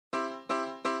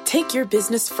Take your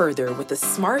business further with the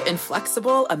smart and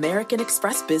flexible American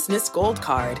Express Business Gold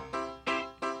Card.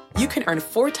 You can earn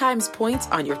 4 times points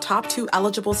on your top 2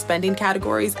 eligible spending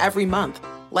categories every month,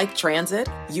 like transit,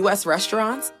 U.S.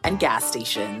 restaurants, and gas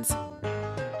stations.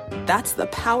 That's the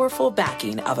powerful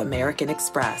backing of American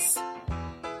Express.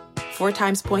 4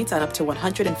 times points on up to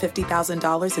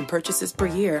 $150,000 in purchases per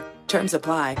year. Terms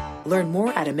apply. Learn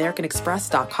more at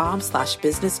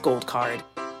americanexpress.com/businessgoldcard.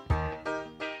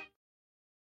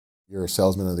 You're a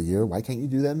salesman of the year. Why can't you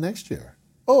do that next year?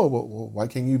 Oh, well, why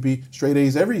can't you be straight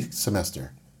A's every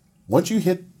semester? Once you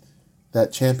hit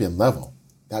that champion level,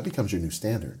 that becomes your new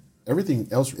standard. Everything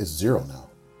else is 0 now.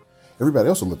 Everybody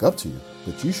else will look up to you,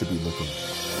 but you should be looking.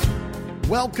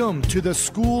 Welcome to the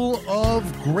School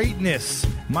of Greatness.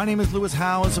 My name is Lewis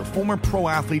Howes, former pro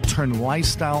athlete turned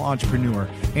lifestyle entrepreneur.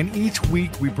 And each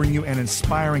week we bring you an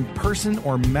inspiring person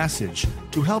or message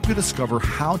to help you discover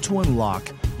how to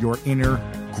unlock your inner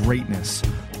greatness.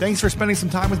 Thanks for spending some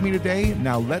time with me today.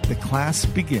 Now let the class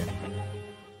begin.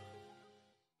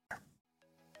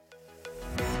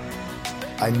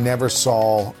 I never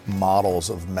saw models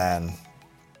of men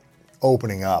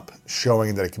opening up,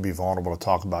 showing that it can be vulnerable to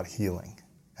talk about healing.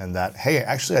 And that, hey,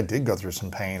 actually I did go through some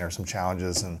pain or some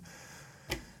challenges and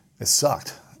it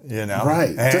sucked, you know?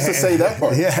 Right, just to say that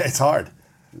part. Yeah, it's hard.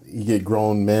 You get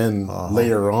grown men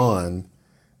later on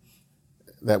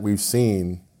that we've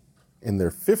seen in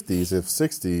their 50s, if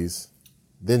 60s,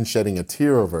 then shedding a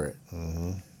tear over it.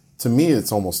 Mm-hmm. To me,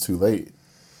 it's almost too late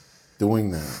doing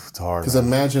that. It's hard. Because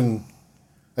imagine,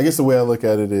 I guess the way I look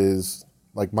at it is,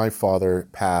 like my father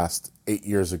passed 8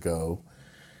 years ago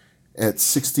at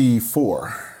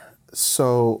 64.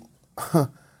 So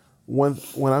when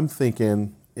I'm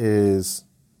thinking is,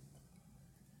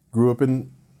 grew up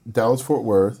in Dallas, Fort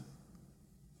Worth.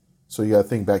 So you got to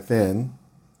think back then,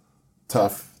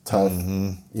 tough,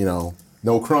 you know,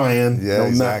 no crying, no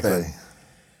exactly. nothing.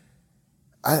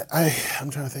 I'm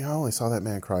trying to think, I only saw that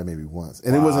man cry maybe once.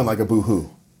 And it wasn't like a boo-hoo.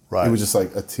 Right. It was just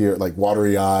like a tear, like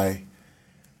watery eye.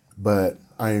 But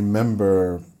I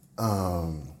remember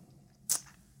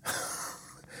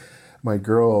my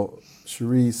girl,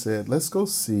 Cherie, said, let's go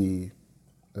see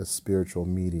a spiritual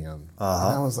medium.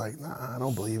 And I was like, nah, I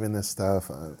don't believe in this stuff.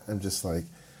 I'm just like,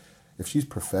 if she's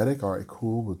prophetic, all right,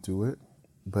 cool, we'll do it.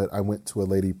 But I went to a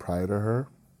lady prior to her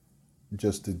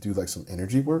just to do like some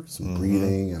energy work, some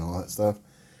breathing and all that stuff.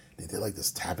 They did like this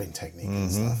tapping technique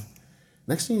and stuff.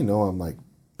 Next thing you know, I'm like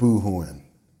boo-hooing.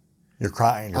 You're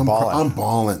crying, you're bawling. I'm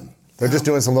bawling. They're just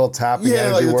doing some little tapping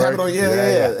energy like work. Tapping on,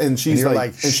 yeah. And she's and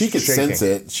like, and she could shaking. sense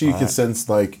it. She could sense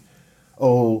like,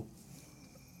 oh,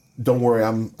 don't worry,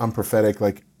 I'm prophetic.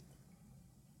 Like,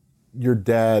 your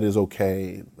dad is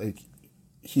okay. Like,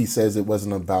 he says it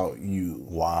wasn't about you.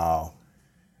 Wow.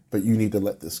 But you need to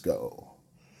let this go.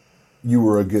 You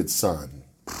were a good son.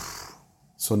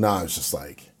 So now it's just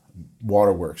like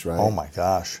waterworks, right? Oh my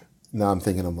gosh. Now I'm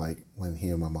thinking of like when he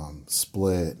and my mom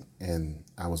split and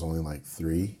I was only like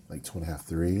 3, like 2.5,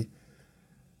 3.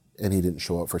 And he didn't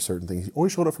show up for certain things. He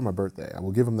always showed up for my birthday. I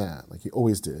will give him that. Like he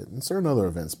always did. And certain other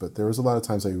events, but there was a lot of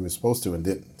times that he was supposed to and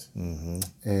didn't.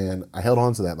 And I held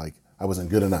on to that like I wasn't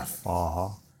good enough.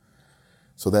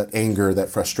 So that anger, that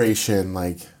frustration,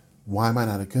 like, why am I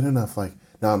not good enough? Like,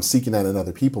 now I'm seeking that in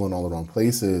other people in all the wrong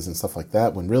places and stuff like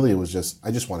that, when really it was just,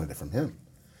 I just wanted it from him.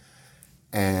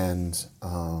 And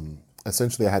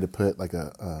essentially I had to put like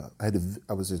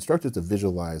I was instructed to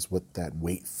visualize what that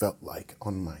weight felt like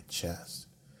on my chest.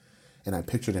 And I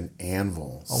pictured an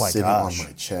anvil sitting on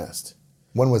my chest.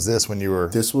 When was this, when you were?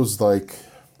 This was like,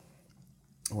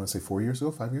 I want to say 4 years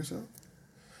ago, 5 years ago.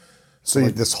 So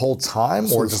like, this whole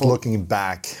time, or just looking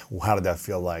back, how did that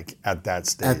feel like at that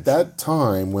stage? At that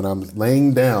time, when I'm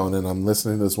laying down and I'm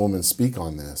listening to this woman speak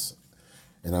on this,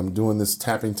 and I'm doing this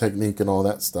tapping technique and all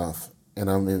that stuff,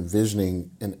 and I'm envisioning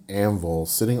an anvil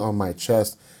sitting on my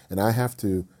chest, and I have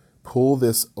to pull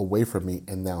this away from me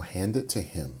and now hand it to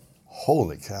him.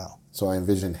 Holy cow. So I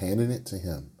envisioned handing it to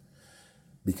him,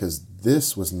 because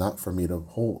this was not for me to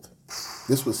hold.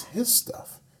 This was his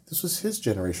stuff. This was his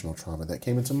generational trauma that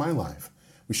came into my life.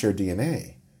 We shared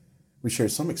DNA. We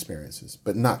shared some experiences,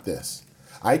 but not this.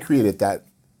 I created that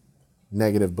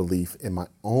negative belief in my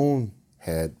own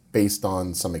head based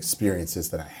on some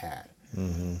experiences that I had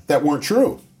that weren't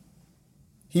true.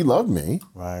 He loved me.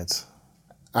 Right.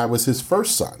 I was his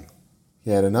first son.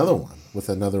 He had another one with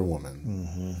another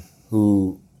woman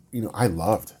who, you know, I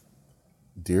loved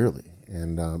dearly.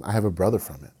 And I have a brother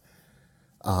from it.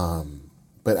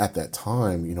 But at that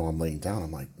time, you know, I'm laying down.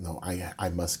 I'm like, no, I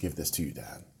must give this to you,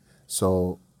 Dad.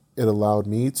 So it allowed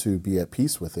me to be at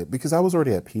peace with it, because I was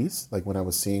already at peace. Like when I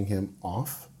was seeing him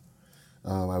off,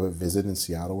 I would visit in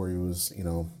Seattle where he was,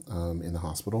 in the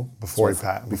hospital. Before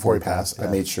he passed. I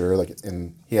made sure,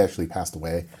 and he actually passed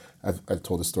away. I've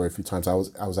told this story a few times. I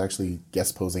was actually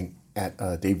guest posing at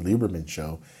Dave Lieberman's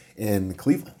show in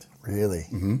Cleveland. Really?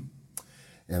 Mm-hmm.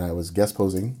 And I was guest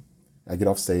posing. I get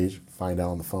off stage, find out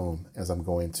on the phone as I'm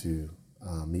going to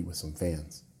meet with some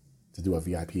fans to do a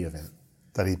VIP event.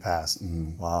 That he passed.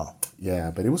 Mm-hmm. Wow.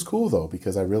 Yeah, but it was cool though,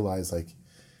 because I realized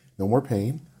no more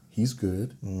pain. He's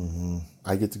good. Mm-hmm.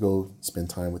 I get to go spend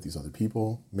time with these other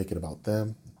people, make it about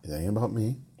them. It ain't about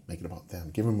me. Make it about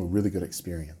them. Give them a really good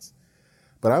experience.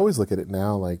 But I always look at it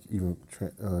now, even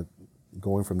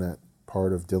going from that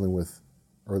part of dealing with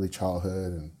early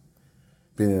childhood and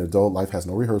being an adult, life has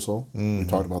no rehearsal. Mm-hmm. We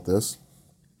talked about this.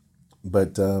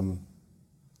 But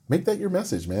make that your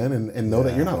message, man, and know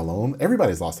that you're not alone.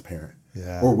 Everybody's lost a parent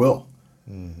or will,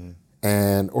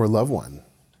 or loved one.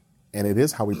 And it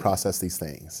is how we process these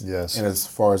things. Yes. And as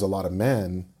far as a lot of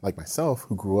men, like myself,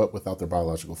 who grew up without their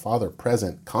biological father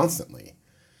present constantly,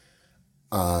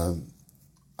 I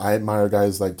admire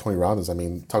guys like Tony Robbins. I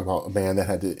mean, talk about a man that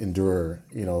had to endure,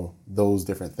 those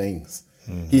different things.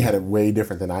 Mm-hmm. He had it way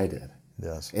different than I did.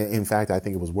 Yes. In fact, I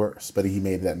think it was worse, but he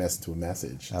made that mess into a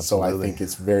message. Absolutely. So I think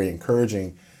it's very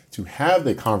encouraging to have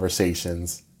the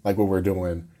conversations like what we're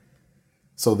doing,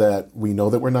 so that we know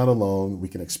that we're not alone, we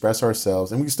can express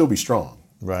ourselves, and we can still be strong.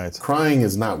 Right. Crying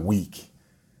is not weak.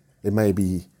 It may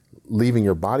be leaving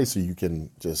your body so you can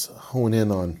just hone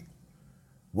in on,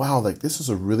 wow, this is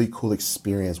a really cool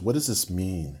experience. What does this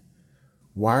mean?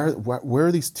 Where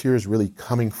are these tears really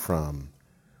coming from?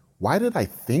 Why did I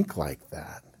think like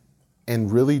that?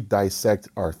 And really dissect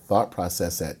our thought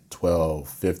process at 12,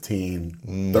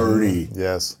 15, 30.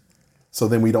 Yes. So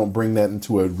then we don't bring that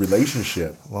into a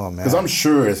relationship. Oh, man. Because I'm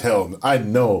sure as hell, I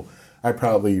know I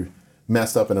probably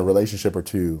messed up in a relationship or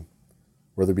two,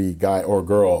 whether it be guy or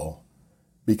girl,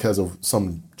 because of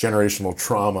some generational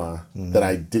trauma that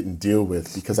I didn't deal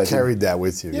with. Because I carried that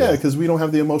with you. Yeah, because we don't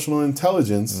have the emotional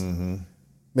intelligence.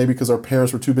 Maybe because our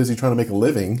parents were too busy trying to make a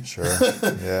living. Sure,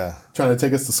 yeah. Trying to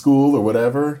take us to school or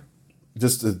whatever,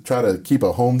 just to try to keep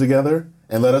a home together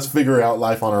and let us figure out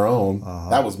life on our own.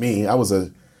 That was me. I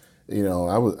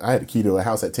had a key to a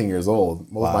house at 10 years old.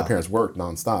 Both of my parents worked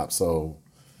nonstop. So,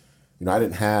 I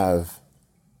didn't have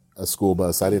a school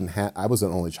bus. I was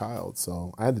an only child.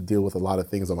 So I had to deal with a lot of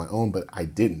things on my own, but I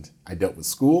didn't. I dealt with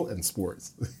school and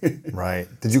sports. Right.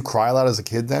 Did you cry a lot as a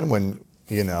kid then when,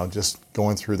 just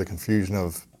going through the confusion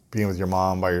of being with your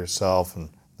mom by yourself and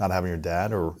not having your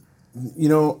dad? Or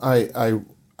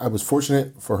I was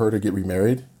fortunate for her to get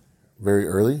remarried very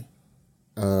early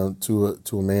to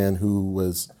a man who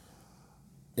was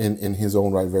in his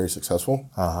own right very successful.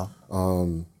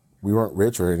 We weren't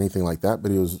rich or anything like that,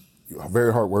 but he was a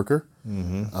very hard worker,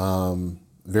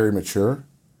 very mature.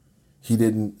 He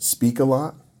didn't speak a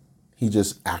lot. He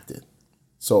just acted.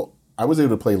 So I was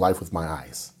able to play life with my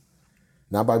eyes,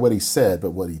 not by what he said,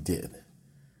 but what he did.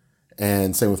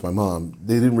 And same with my mom.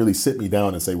 They didn't really sit me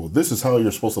down and say, well, this is how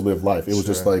you're supposed to live life. It was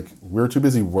just like, we're too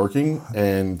busy working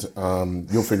and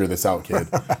you'll figure this out, kid.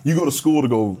 You go to school to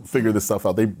go figure this stuff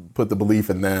out. They put the belief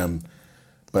in them.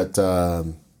 But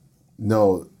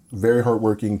no, very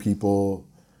hardworking people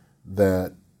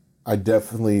that I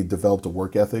definitely developed a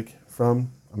work ethic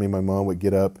from. I mean, my mom would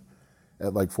get up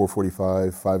at like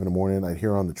 4:45, 5 in the morning. I'd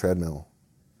hear her on the treadmill.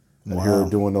 I'd hear her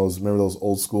doing remember those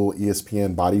old school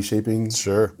ESPN body shaping?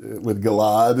 Sure. With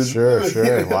Gilad?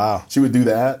 Sure. Wow. She would do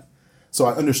that. So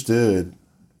I understood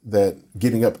that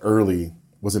getting up early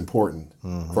was important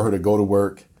for her to go to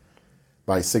work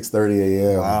by 6:30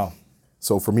 a.m. Wow.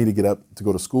 So for me to get up to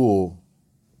go to school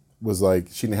was like,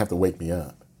 she didn't have to wake me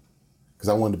up because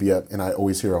I wanted to be up, and I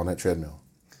always hear her on that treadmill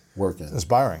working.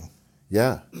 Inspiring.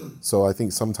 Yeah. So I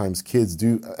think sometimes kids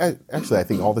do, actually I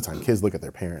think all the time, kids look at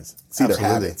their parents, see Absolutely.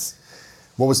 their habits.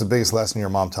 What was the biggest lesson your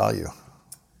mom taught you?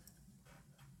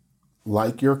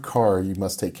 Like your car, you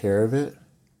must take care of it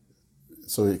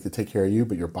so it could take care of you,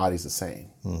 but your body's the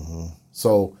same.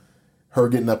 So her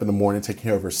getting up in the morning, taking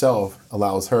care of herself,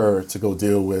 allows her to go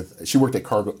deal with, she worked at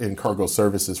cargo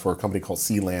services for a company called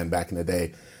Sealand back in the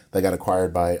day that got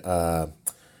acquired by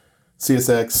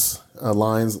CSX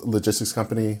Lines Logistics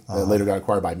Company that later got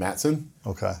acquired by Matson.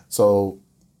 Okay. So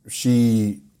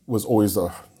she was always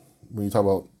when you talk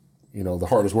about, the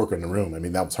hardest worker in the room, I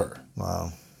mean, that was her.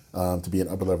 Wow. To be in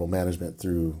upper level management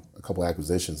through a couple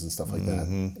acquisitions and stuff like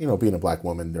that. Being a black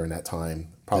woman during that time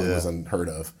probably wasn't heard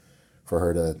of for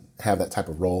her to have that type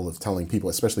of role of telling people,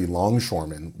 especially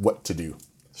longshoremen, what to do.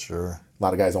 Sure. A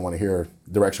lot of guys don't want to hear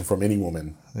direction from any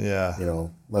woman. Yeah.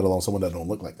 Let alone someone that don't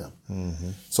look like them.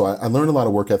 So I learned a lot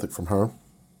of work ethic from her.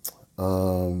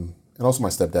 And And also my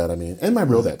stepdad, I mean, and my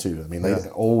real dad too. I mean,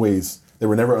 they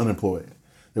were never unemployed.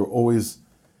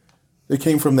 They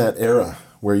came from that era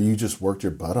where you just worked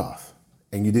your butt off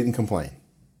and you didn't complain.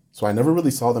 So I never really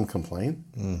saw them complain.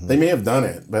 Mm-hmm. They may have done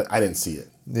it, but I didn't see it.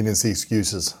 You didn't see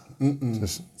excuses.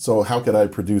 So how could I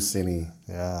produce any?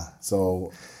 Yeah.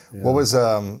 So what was,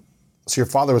 so your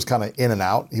father was kind of in and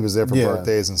out. He was there for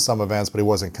birthdays and some events, but he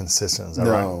wasn't consistent. Is that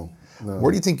right? No.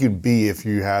 Where do you think you'd be if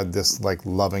you had this like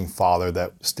loving father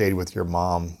that stayed with your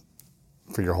mom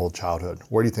for your whole childhood?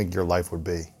 Where do you think your life would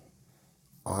be?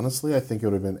 Honestly, I think it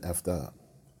would have been effed up.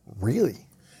 Really?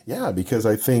 Yeah, because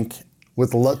I think...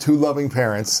 With two loving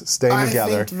parents staying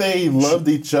together. I think they loved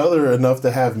each other enough to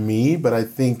have me, but I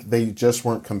think they just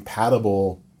weren't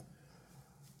compatible.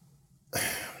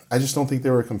 I just don't think they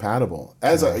were compatible.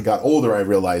 As I got older, I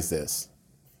realized this.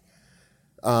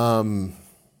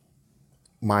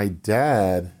 My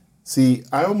dad... See,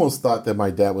 I almost thought that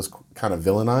my dad was kind of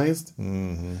villainized,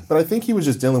 but I think he was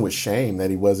just dealing with shame that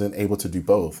he wasn't able to do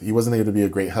both. He wasn't able to be a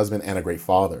great husband and a great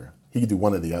father. He could do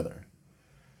one or the other.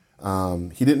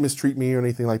 He didn't mistreat me or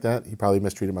anything like that. He probably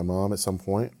mistreated my mom at some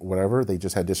point, whatever. They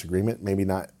just had disagreement. Maybe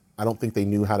not. I don't think they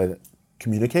knew how to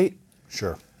communicate.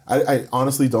 Sure. I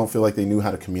honestly don't feel like they knew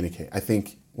how to communicate. I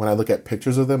think when I look at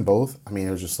pictures of them both, I mean,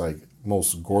 it was just like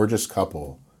most gorgeous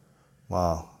couple.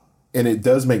 Wow. And it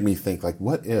does make me think, like,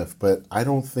 what if? But I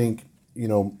don't think,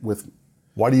 with...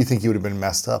 Why do you think he would have been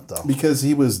messed up, though? Because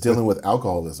he was dealing with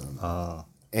alcoholism.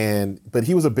 But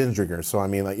he was a binge drinker. So, I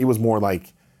mean, like, it was more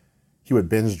like he would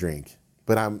binge drink.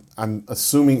 But I'm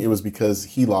assuming it was because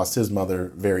he lost his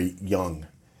mother very young.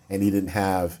 And he didn't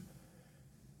have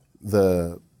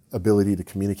the ability to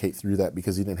communicate through that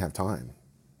because he didn't have time.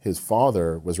 His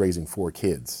father was raising 4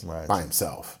 kids by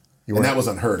himself. And that was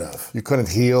unheard of. You couldn't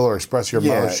heal or express your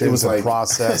emotions. It was like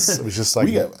process. It was just like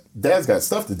Dad's got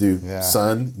stuff to do,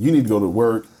 son. You need to go to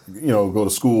work, go to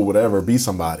school, whatever, be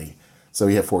somebody. So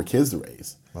he had 4 kids to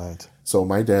raise. Right. So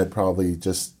my dad probably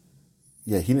just,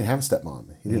 he didn't have a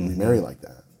stepmom. He didn't remarry like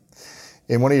that.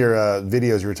 In one of your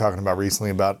videos you were talking about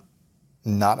recently about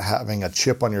not having a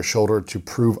chip on your shoulder to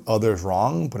prove others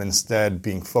wrong, but instead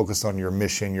being focused on your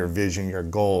mission, your vision, your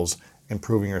goals, and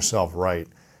proving yourself right.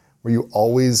 Were you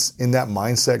always in that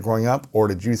mindset growing up, or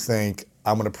did you think,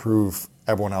 I'm going to prove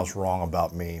everyone else wrong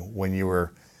about me when you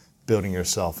were building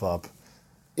yourself up?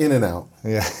 In and out.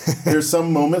 Yeah. There's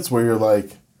some moments where you're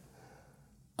like,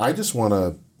 I just want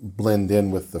to blend in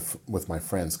with my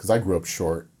friends, because I grew up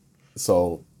short.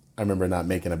 So I remember not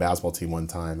making a basketball team one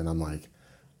time, and I'm like,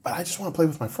 but I just want to play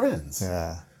with my friends.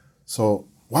 Yeah. So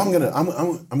I'm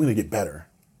gonna get better.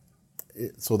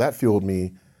 So that fueled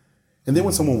me. And then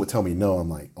when someone would tell me no, I'm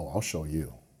like, oh, I'll show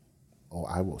you. Oh,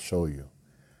 I will show you.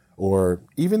 Or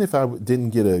even if I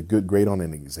didn't get a good grade on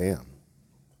an exam,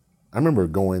 I remember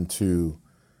going to,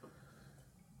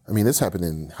 this happened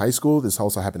in high school. This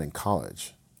also happened in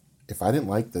college. If I didn't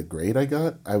like the grade I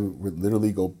got, I would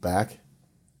literally go back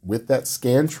with that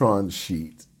Scantron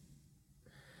sheet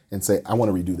and say, I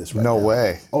want to redo this right now. No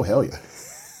way. Oh, hell yeah.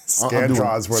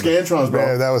 Scantrons, bro.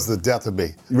 Man, that was the death of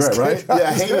me. Right? Yeah,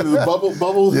 I hated the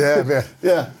bubble. Yeah, man.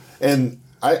 Yeah. And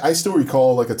I still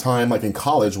recall like a time like in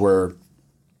college where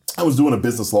I was doing a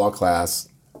business law class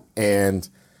and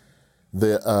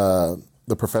the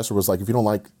professor was like, if you don't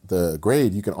like the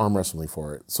grade, you can arm wrestle me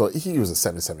for it. So he was a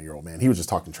 77-year-old man. He was just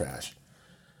talking trash.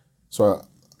 So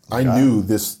I knew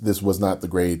this was not the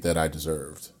grade that I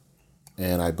deserved.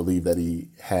 And I believe that he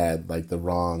had like the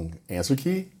wrong answer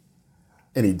key.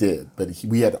 And he did, but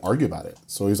we had to argue about it.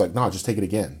 So he was like, no, just take it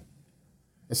again.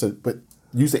 I said, but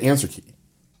use the answer key.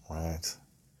 Right.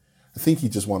 I think he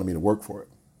just wanted me to work for it.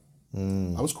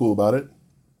 I was cool about it.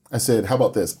 I said, how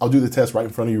about this? I'll do the test right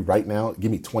in front of you right now.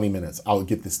 Give me 20 minutes. I'll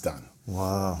get this done.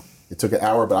 Wow. It took an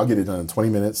hour, but I'll get it done in 20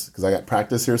 minutes because I got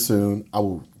practice here soon. I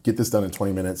will get this done in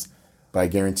 20 minutes, but I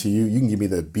guarantee you can give me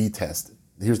the B test.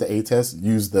 Here's the A test.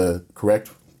 Use the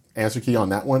correct answer key on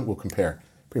that one. We'll compare.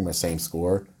 Pretty much same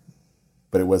score.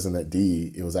 But it wasn't a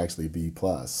D, it was actually B+.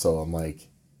 So I'm like,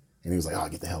 and he was like, oh,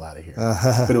 get the hell out of here.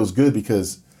 But it was good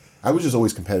because I was just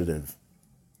always competitive.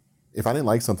 If I didn't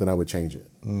like something, I would change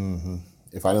it. Mm-hmm.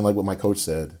 If I didn't like what my coach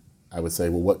said, I would say,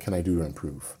 well, what can I do to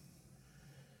improve?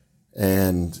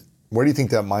 And where do you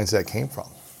think that mindset came from?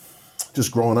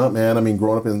 Just growing up, man.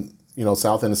 Growing up in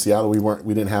south end of Seattle,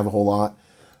 we didn't have a whole lot.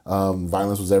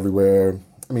 Violence was everywhere.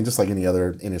 Just like any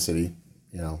other inner city,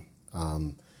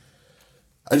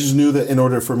 I just knew that in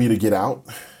order for me to get out,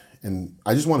 and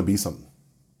I just want to be something.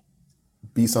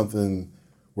 Be something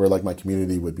where like my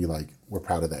community would be like, we're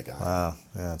proud of that guy. Wow,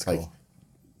 yeah, that's like, cool.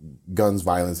 Guns,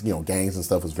 violence, gangs and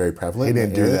stuff was very prevalent. He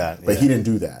didn't do that. But he didn't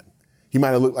do that. He might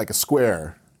have looked like a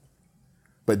square,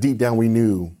 But deep down, we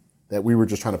knew that we were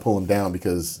just trying to pull him down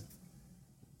because,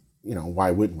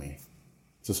 why wouldn't we?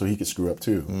 Just so he could screw up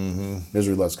too. Mm-hmm.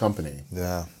 Misery loves company.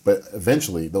 Yeah. But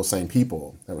eventually, those same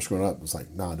people that were screwing up was like,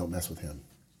 nah, don't mess with him.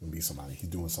 He'll be somebody. He's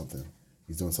doing something.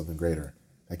 He's doing something greater.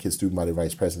 That kid's student body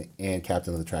vice president and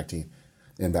captain of the track team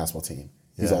and basketball team.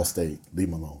 He's all state. Leave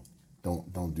him alone.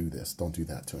 Don't do this. Don't do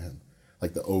that to him.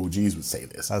 Like the OGs would say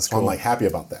this. That's so cool. I'm like happy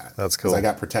about that. That's cool. Because I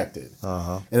got protected.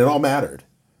 And it all mattered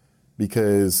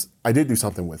because I did do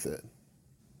something with it.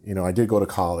 I did go to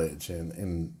college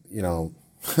and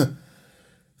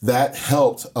that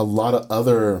helped a lot of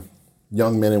other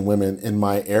young men and women in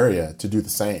my area to do the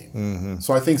same. Mm-hmm.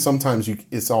 So I think sometimes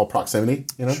it's all proximity,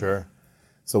 Sure.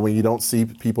 So when you don't see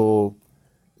people,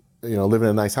 living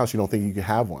in a nice house, you don't think you could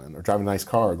have one, or driving a nice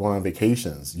car, or going on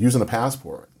vacations, using a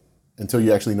passport, until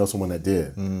you actually know someone that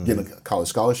did, getting a college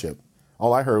scholarship.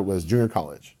 All I heard was junior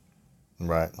college.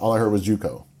 Right. All I heard was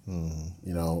JUCO.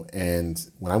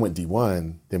 And when I went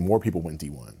D1, then more people went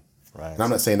D1. Right. And I'm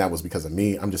not saying that was because of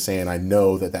me. I'm just saying I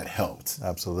know that helped.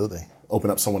 Absolutely. Open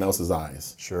up someone else's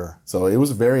eyes. Sure. So it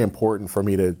was very important for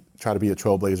me to try to be a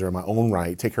trailblazer in my own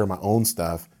right, take care of my own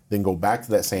stuff, then go back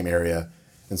to that same area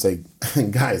and say,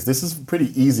 guys, this is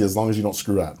pretty easy as long as you don't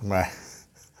screw up. Right.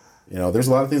 There's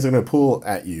a lot of things that are going to pull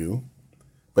at you,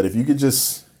 but if you could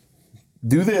just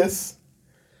do this,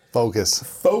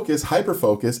 focus,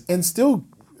 hyper-focus, and still,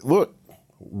 look,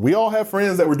 we all have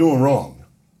friends that were doing wrong.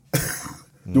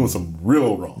 Doing some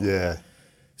real wrong. Yeah.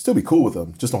 Still be cool with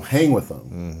them. Just don't hang with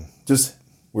them. Just,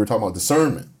 we were talking about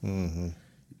discernment.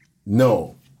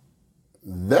 No,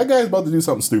 that guy's about to do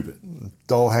something stupid.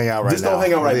 Don't hang out right now. Just don't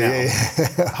hang out right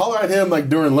now. Holler at him like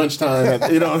during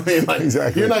lunchtime. You know what I mean? Like,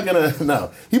 exactly. You're not going to,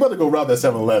 no. He about to go rob that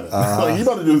 7-Eleven. Like, he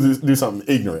about to do something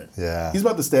ignorant. Yeah. He's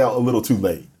about to stay out a little too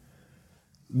late.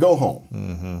 Go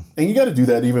home. And you got to do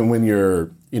that even when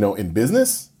you're, in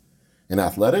business, in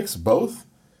athletics, both.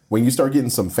 When you start getting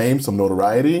some fame, some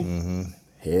notoriety,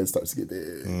 head starts to get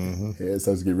big. Head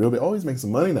starts to get real big. Oh, he's making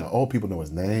some money now. Oh, people know his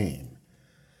name.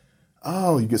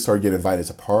 Oh, you start getting invited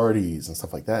to parties and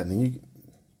stuff like that. And then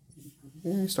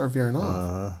you start veering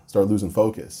off, start losing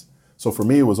focus. So for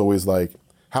me, it was always like,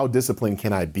 how disciplined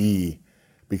can I be?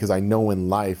 Because I know in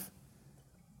life,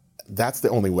 that's the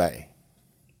only way.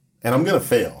 And I'm going to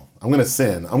fail. I'm going to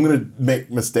sin. I'm going to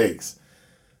make mistakes.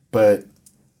 But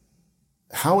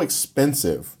how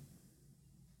expensive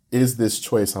is this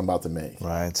choice I'm about to make?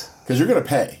 Right. Because you're going to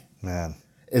pay. Man.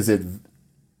 Is it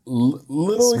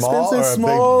little Small expensive,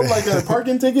 small, big? like a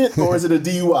parking ticket, or is it a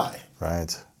DUI?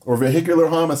 Right. Or vehicular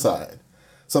homicide?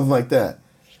 Something like that.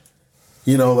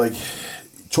 Like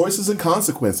choices and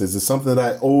consequences is something that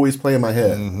I always play in my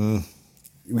head.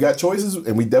 We got choices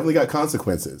and we definitely got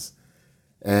consequences.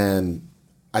 And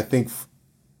I think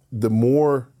the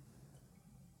more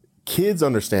kids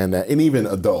understand that, and even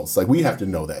adults, like we have to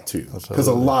know that too, because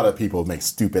a lot of people make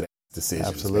stupid decisions.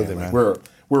 Absolutely, man.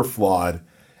 We're flawed,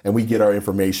 and we get our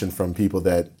information from people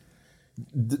that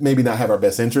maybe not have our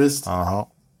best interest.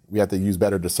 We have to use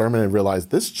better discernment and realize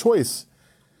this choice,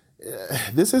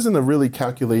 this isn't a really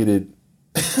calculated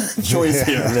choice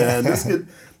here, man.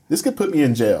 This could put me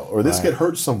in jail, or this could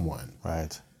hurt someone.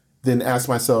 Right. Then ask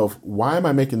myself, why am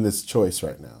I making this choice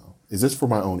right now? Is this for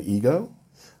my own ego?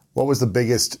 What was the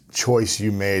biggest choice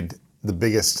you made, the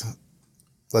biggest,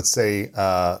 let's say,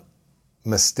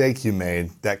 mistake you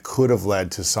made that could have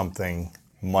led to something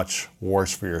much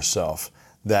worse for yourself,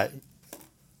 that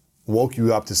woke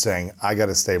you up to saying, I got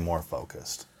to stay more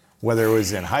focused? Whether it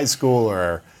was in high school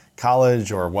or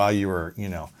college or while you were,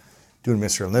 doing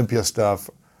Mr. Olympia stuff,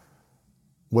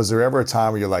 was there ever a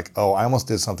time where you're like, oh, I almost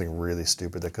did something really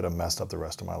stupid that could have messed up the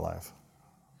rest of my life?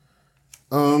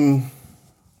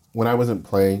 When I wasn't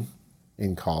playing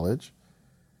in college,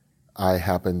 I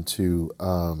happened to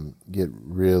get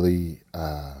really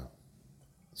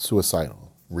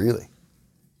suicidal. Really?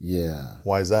 Yeah.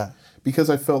 Why is that? Because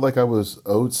I felt like I was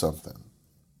owed something.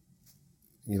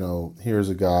 Here's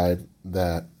a guy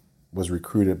that was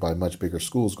recruited by much bigger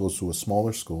schools, goes to a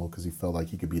smaller school because he felt like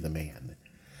he could be the man.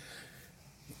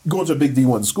 Going to a big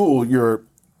D1 school, you're,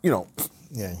 Yeah,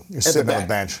 you're sitting on the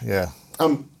bench. Yeah.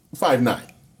 I'm 5'9".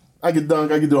 I could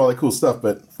dunk, I could do all that cool stuff,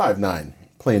 but 5'9",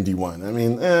 playing D1. I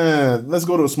mean, let's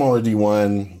go to a smaller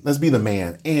D1. Let's be the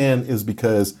man. And it was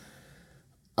because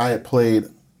I had played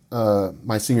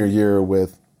my senior year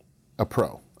with a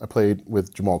pro. I played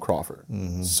with Jamal Crawford.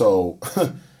 So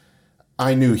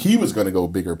I knew he was going to go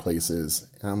bigger places.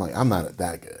 And I'm like, I'm not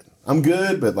that good. I'm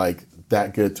good, but like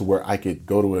that good to where I could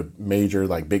go to a major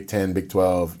like Big 10, Big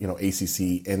 12,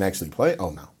 ACC and actually play. Oh,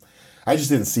 no. I just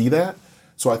didn't see that.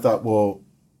 So I thought, well,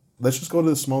 let's just go to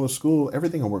the smaller school.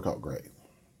 Everything will work out great.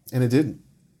 And it didn't.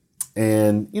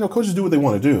 And, coaches do what they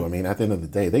want to do. I mean, at the end of the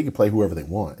day, they can play whoever they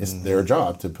want. It's their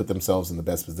job to put themselves in the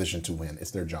best position to win.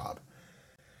 It's their job.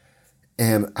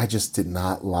 And I just did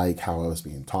not like how I was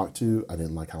being talked to. I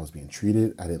didn't like how I was being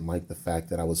treated. I didn't like the fact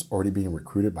that I was already being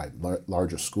recruited by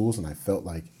larger schools, and I felt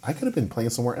like I could have been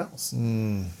playing somewhere else.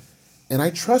 And I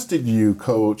trusted you,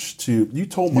 Coach, you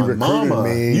told my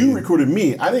mama, you recruited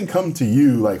me. I didn't come to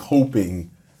you like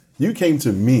hoping. You came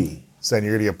to me. Saying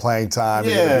you're going to get playing time,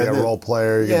 you're going to be a role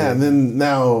player. And then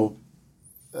now,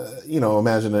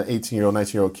 imagine an 18-year-old,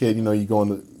 19-year-old kid, you go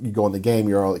in the game,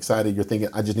 you're all excited, you're thinking,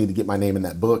 I just need to get my name in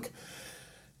that book.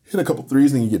 Hit a couple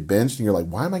threes, and then you get benched, and you're like,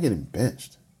 why am I getting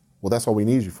benched? Well, that's all we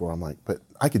need you for. I'm like, but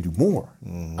I could do more.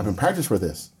 I've been practiced for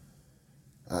this.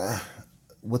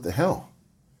 What the hell?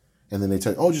 And then they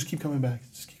tell you, oh, just keep coming back.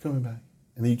 Just keep coming back.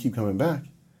 And then you keep coming back.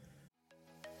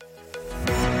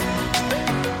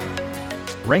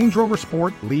 Range Rover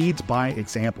Sport leads by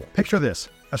example. Picture this.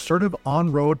 Assertive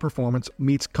on-road performance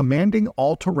meets commanding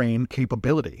all-terrain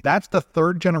capability. That's the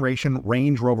third-generation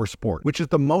Range Rover Sport, which is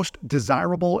the most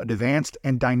desirable, advanced,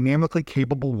 and dynamically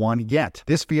capable one yet.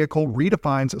 This vehicle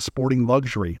redefines sporting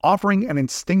luxury, offering an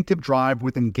instinctive drive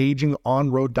with engaging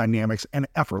on-road dynamics and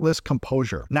effortless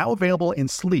composure. Now available in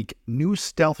sleek, new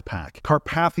Stealth Pack,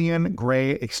 Carpathian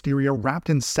gray exterior wrapped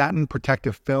in satin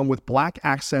protective film with black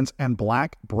accents and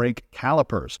black brake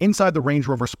calipers. Inside the Range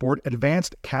Rover Sport,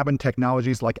 advanced cabin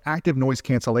technologies like active noise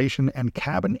cancellation and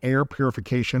cabin air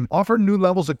purification offer new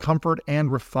levels of comfort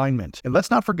and refinement. And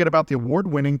let's not forget about the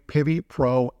award-winning Pivi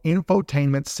Pro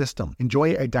infotainment system.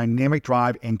 Enjoy a dynamic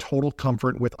drive and total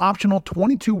comfort with optional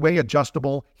 22-way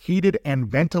adjustable, heated and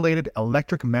ventilated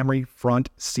electric memory front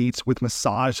seats with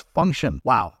massage function.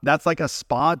 Wow, that's like a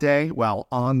spa day while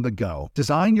on the go.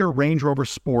 Design your Range Rover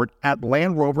Sport at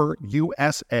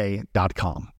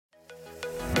LandRoverUSA.com.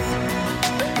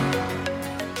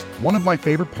 One of my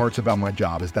favorite parts about my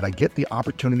job is that I get the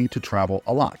opportunity to travel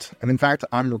a lot. And in fact,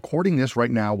 I'm recording this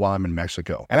right now while I'm in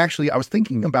Mexico. And actually, I was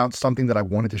thinking about something that I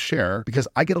wanted to share because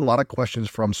I get a lot of questions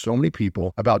from so many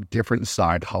people about different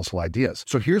side hustle ideas.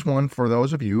 So here's one for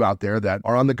those of you out there that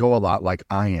are on the go a lot like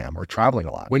I am or traveling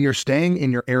a lot. When you're staying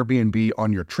in your Airbnb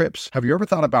on your trips, have you ever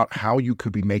thought about how you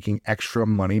could be making extra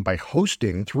money by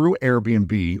hosting through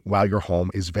Airbnb while your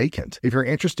home is vacant? If you're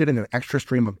interested in an extra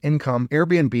stream of income,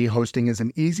 Airbnb hosting is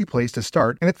an easy place to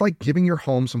start, and it's like giving your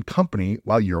home some company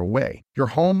while you're away. Your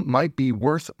home might be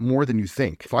worth more than you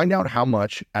think. Find out how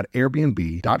much at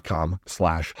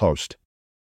airbnb.com/host.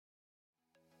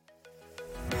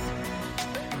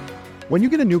 When you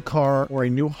get a new car or a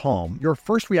new home, your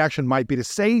first reaction might be to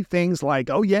say things like,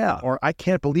 oh yeah, or I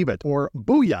can't believe it, or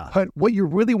booyah. But what you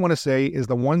really want to say is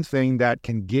the one thing that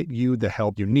can get you the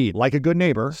help you need. Like a good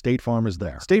neighbor, State Farm is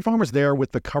there. State Farm is there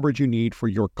with the coverage you need for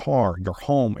your car, your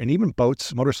home, and even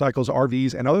boats, motorcycles,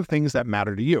 RVs, and other things that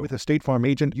matter to you. With a State Farm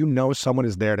agent, you know someone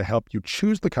is there to help you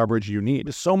choose the coverage you need.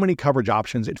 With so many coverage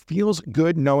options, it feels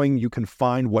good knowing you can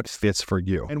find what fits for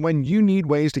you. And when you need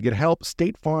ways to get help,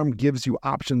 State Farm gives you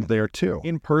options there too.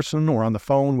 In person or on the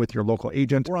phone with your local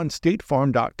agent or on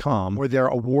statefarm.com, where their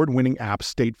award-winning app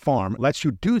State Farm lets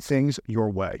you do things your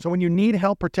way. So when you need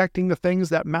help protecting the things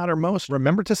that matter most,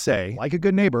 remember to say, like a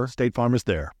good neighbor, State Farm is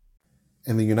there.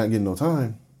 And then you're not getting no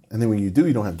time. And then when you do,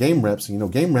 you don't have game reps.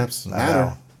 And game reps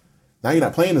matter. Now you're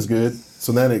not playing as good.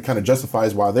 So then it kind of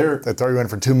justifies why they throw you in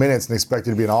for 2 minutes and expect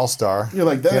you to be an all-star. You're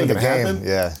like, that ain't going to happen.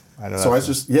 Yeah, I know. So I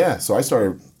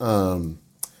started,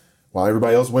 while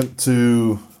everybody else went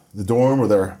to the dorm or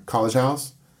their college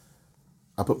house,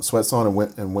 I put my sweats on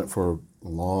and went for a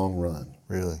long run.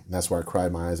 Really? And that's where I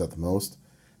cried my eyes out the most.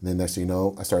 And then next thing you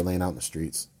know, I started laying out in the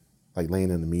streets, like laying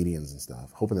in the medians and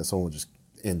stuff, hoping that someone would just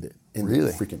end it.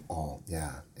 Really? Freaking all.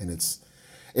 Yeah. And it's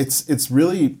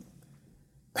really,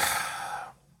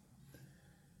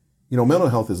 mental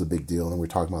health is a big deal. And we were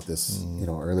talking about this,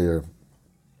 earlier.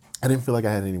 I didn't feel like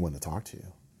I had anyone to talk to.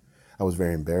 I was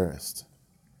very embarrassed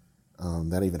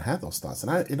that I even had those thoughts.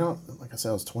 And I, like I said,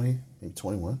 I was 20, maybe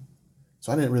 21.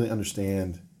 So I didn't really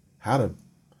understand how to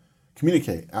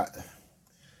communicate.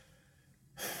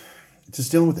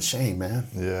 Just dealing with the shame, man.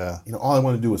 Yeah. All I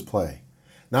wanted to do was play.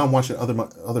 Now I'm watching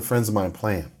other friends of mine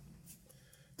playing.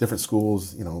 Different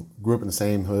schools, grew up in the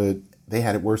same hood. They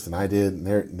had it worse than I did. And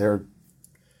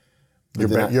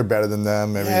you're better than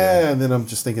them. Maybe. Yeah, and then I'm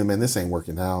just thinking, man, this ain't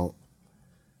working out.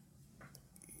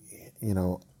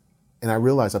 And I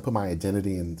realized I put my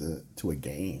identity into a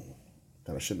game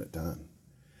that I shouldn't have done.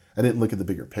 I didn't look at the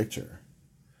bigger picture.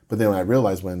 But then I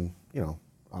realized when,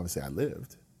 obviously I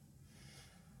lived,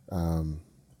 I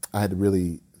had to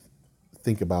really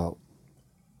think about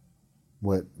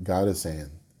what God is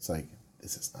saying. It's like,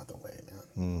 this is not the way, man.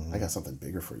 Mm-hmm. I got something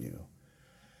bigger for you.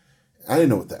 I didn't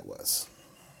know what that was.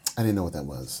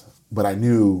 But I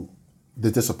knew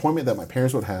the disappointment that my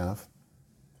parents would have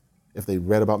if they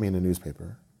read about me in the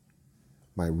newspaper,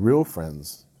 my real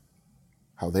friends,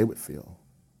 how they would feel.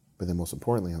 But then most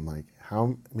importantly, I'm like,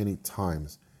 how many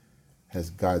times has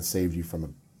God saved you from a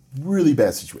really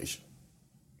bad situation?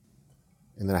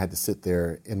 And then I had to sit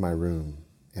there in my room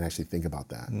and actually think about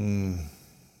that. And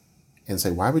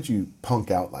say, why would you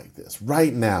punk out like this?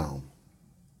 Right now,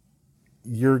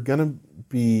 you're going to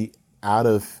be out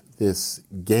of this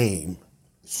game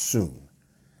soon.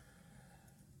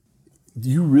 Do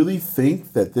you really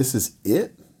think that this is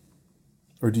it?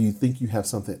 Or do you think you have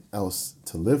something else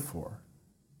to live for?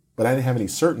 But I didn't have any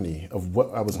certainty of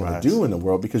what I was going to do in the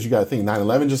world, because you got to think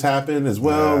 9/11 just happened as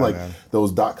well.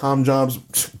 Those .com jobs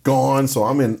gone. So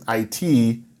I'm in IT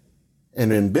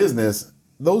and in business.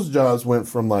 Those jobs went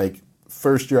from like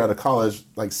first year out of college,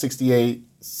 like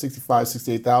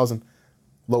 68,000,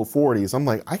 low 40s. I'm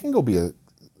like, I can go be a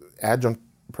adjunct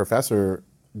professor,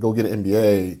 go get an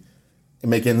MBA and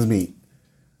make ends meet.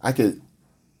 I could,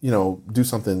 do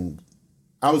something.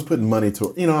 I was putting money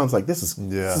to, I was like, this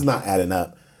is not adding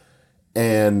up.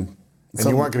 And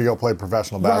you weren't going to go play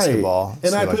professional basketball.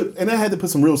 Right. And I had to put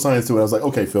some real science to it. I was like,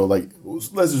 okay, Phil,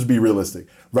 let's just be realistic.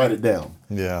 Write it down.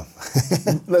 Yeah.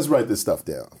 Let's write this stuff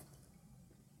down.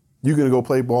 You going to go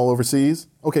play ball overseas?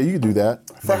 Okay, you can do that.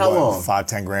 For how long?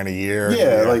 5-10 grand a year.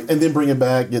 Yeah, and then bring it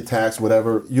back, get taxed,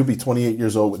 whatever. You'll be 28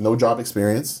 years old with no job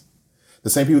experience. The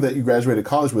same people that you graduated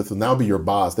college with will now be your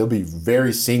boss. They'll be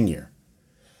very senior,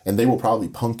 and they will probably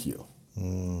punk you.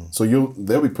 So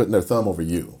they'll be putting their thumb over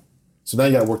you. So now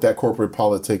you got to work that corporate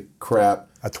politic crap.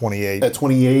 At 28. At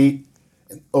 28.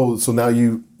 Oh, so now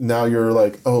you're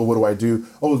like, oh, what do I do?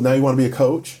 Oh, now you want to be a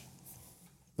coach?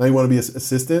 Now you want to be an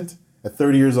assistant? At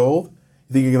 30 years old,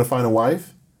 you think you're going to find a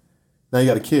wife? Now you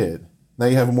got a kid. Now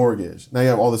you have a mortgage. Now you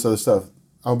have all this other stuff.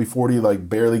 I'll be 40, like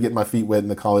barely getting my feet wet in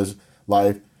the college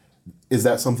life. Is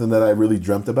that something that I really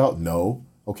dreamt about? No.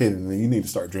 Okay, then you need to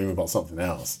start dreaming about something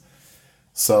else.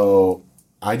 So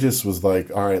I just was like,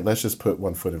 all right, let's just put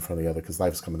one foot in front of the other, because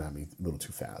life's coming at me a little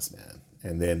too fast, man.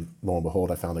 And then lo and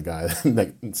behold, I found a guy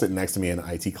sitting next to me in an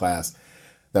IT class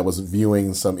that was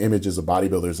viewing some images of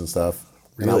bodybuilders and stuff.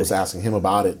 Really? And I was asking him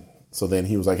about it. So then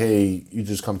he was like, hey, you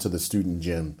just come to the student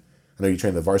gym. I know you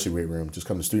train in the varsity weight room. Just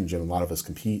come to the student gym. A lot of us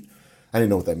compete. I didn't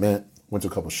know what that meant. Went to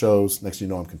a couple shows. Next thing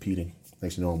you know, I'm competing.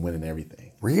 Next thing you know, I'm winning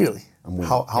everything. Really? I'm winning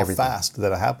How everything. fast did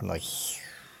that happen?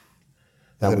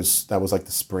 That was like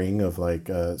the spring of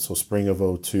spring of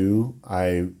 2002,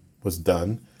 I was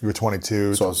done. You were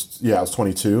 22. So I was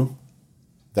 22.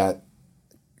 That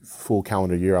full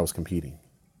calendar year, I was competing.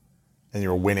 And you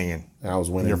were winning. And I was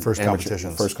winning. Your first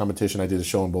competitions. First competition, I did a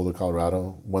show in Boulder,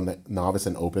 Colorado. Won the novice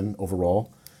and open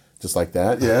overall. Just like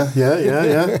that. Yeah.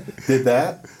 Did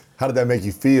that. How did that make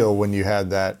you feel when you had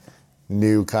that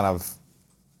new kind of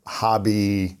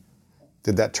hobby?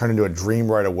 Did that turn into a dream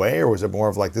right away? Or was it more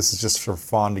of like, this is just for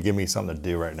fun to give me something to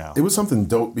do right now? It was something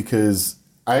dope, because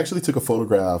I actually took a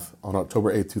photograph on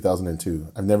October 8th,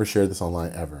 2002. I've never shared this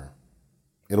online ever.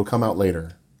 It'll come out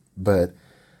later. But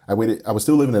I was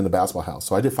still living in the basketball house.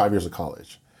 So I did 5 years of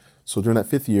college. So during that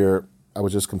 5th year, I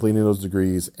was just completing those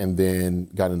degrees and then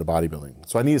got into bodybuilding.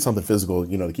 So I needed something physical,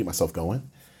 to keep myself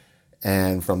going.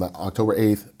 And from the October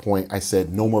 8th point, I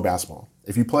said, no more basketball.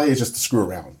 If you play, it's just to screw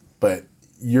around. But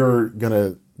you're going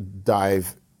to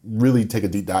really take a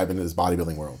deep dive into this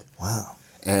bodybuilding world. Wow.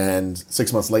 And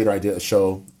 6 months later, I did a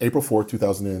show, April 4th,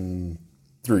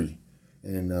 2003, at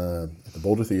the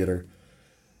Boulder Theater.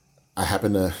 I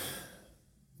happened to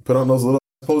put on those little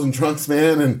posing trunks,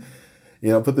 man, and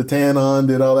put the tan on,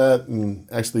 did all that, and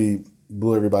actually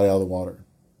blew everybody out of the water.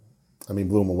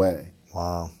 Blew them away.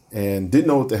 Wow. And didn't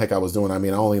know what the heck I was doing. I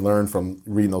only learned from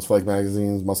reading those Flex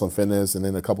magazines, Muscle and Fitness, and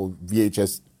then a couple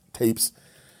VHS tapes,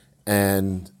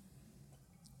 and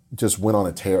just went on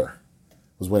a tear.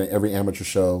 Was winning every amateur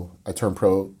show. I turned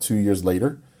pro 2 years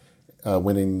later,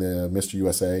 winning the Mr.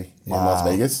 USA in Las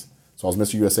Vegas. So I was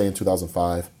Mr. USA in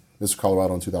 2005, Mr.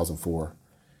 Colorado in 2004.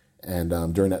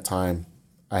 And during that time,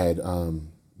 I had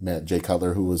met Jay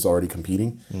Cutler, who was already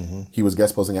competing. Mm-hmm. He was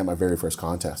guest posing at my very first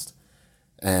contest.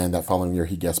 And that following year,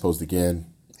 he guest posed again.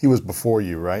 He was before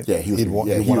you, right? Yeah, he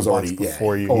was already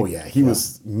before you. Oh, yeah. He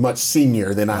was much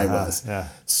senior than I was. Yeah.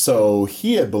 So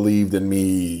he had believed in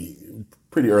me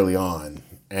pretty early on.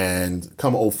 And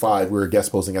come 2005, we were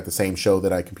guest posing at the same show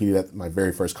that I competed at my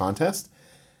very first contest.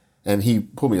 And he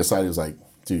pulled me aside. He was like,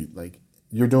 dude,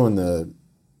 you're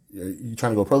you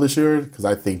trying to go pro this year? Because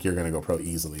I think you're going to go pro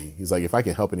easily. He's like, if I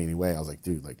can help in any way. I was like,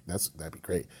 dude, that'd be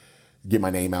great. Get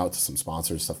my name out to some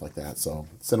sponsors, stuff like that. So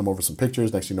send him over some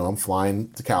pictures. Next thing you know, I'm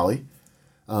flying to Cali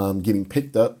getting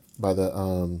picked up by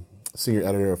the senior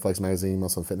editor of Flex Magazine,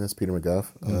 Muscle and Fitness, Peter McGuff.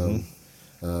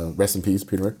 Rest in peace,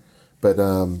 Peter. But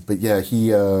yeah,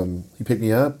 he picked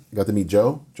me up. Got to meet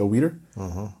Joe Weider.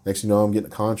 Next thing you know, I'm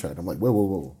getting a contract. I'm like,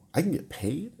 whoa. I can get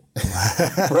paid?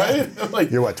 Right? I'm like,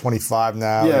 you're what, 25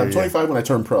 now? Yeah, I'm 25 when I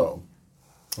turned pro.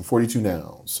 I'm 42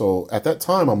 now. So at that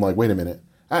time, I'm like, wait a minute.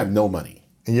 I have no money.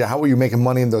 And yeah, how were you making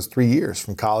money in those 3 years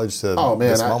from college to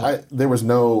this moment? There was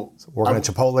no... Working at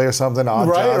Chipotle or something?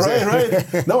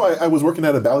 Right. No, I was working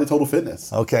at a Bally Total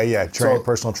Fitness. Okay, yeah.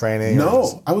 Personal training?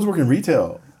 No, I was working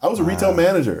retail. I was a retail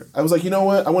manager. I was like, you know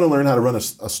what? I want to learn how to run a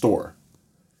store.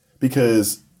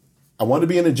 Because I wanted to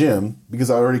be in a gym because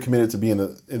I already committed to being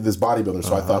this bodybuilder.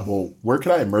 So I thought, well, where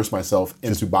could I immerse myself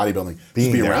into bodybuilding?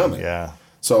 Just be around it. Yeah.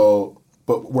 So,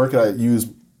 but where could I use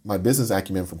my business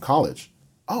acumen from college?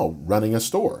 Oh, running a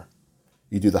store.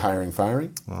 You do the hiring,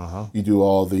 firing. You do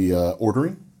all the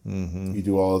ordering. You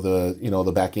do all the,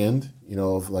 the back end,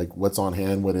 of like what's on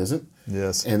hand, what isn't.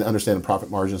 Yes. And understand the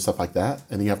profit margin and stuff like that.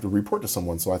 And then you have to report to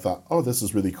someone. So I thought, oh, this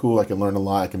is really cool. I can learn a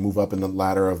lot. I can move up in the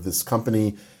ladder of this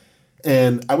company.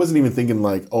 And I wasn't even thinking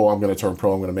like, oh, I'm going to turn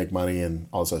pro, I'm going to make money and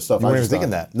all this other stuff. You weren't even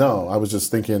thinking that? No, I was just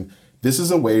thinking, this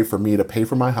is a way for me to pay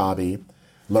for my hobby,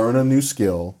 learn a new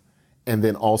skill, and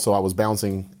then also I was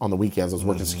bouncing on the weekends. I was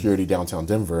working security downtown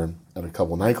Denver at a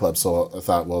couple of nightclubs. So I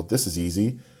thought, well, this is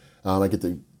easy. I get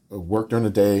to work during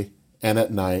the day and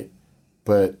at night,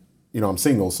 but I'm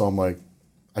single, so I'm like,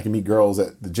 I can meet girls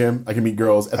at the gym, I can meet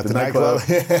girls at the nightclub,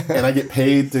 and I get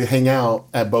paid to hang out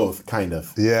at both, kind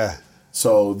of. Yeah.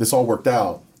 So this all worked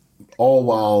out, all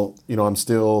while, I'm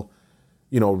still,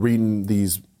 reading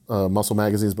these muscle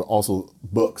magazines, but also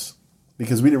books,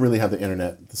 because we didn't really have the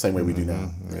internet the same way we do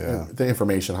now. Yeah. The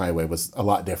information highway was a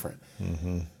lot different.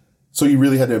 So you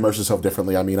really had to immerse yourself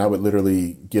differently. I mean, I would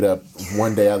literally get up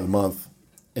one day out of the month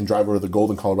and drive over to the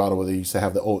Golden, Colorado, where they used to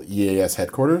have the old EAS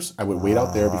headquarters. I would wait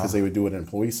out there because they would do an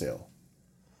employee sale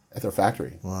at their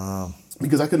factory. Wow.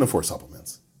 Because I couldn't afford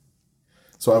supplements.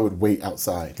 So I would wait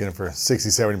outside. Get them for 60,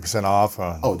 70% off.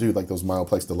 Oh, dude, like those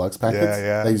Mileplex Deluxe packets?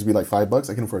 Yeah. They used to be like $5.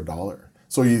 I can afford $1.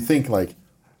 So you think like,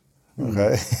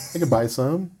 okay, I could buy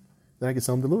some, then I could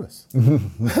sell them to Lewis.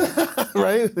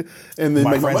 Right? And then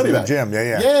my make my friends money in the back. gym,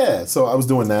 yeah. Yeah, so I was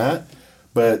doing that.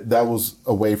 But that was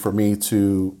a way for me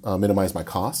to minimize my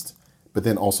cost, but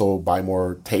then also buy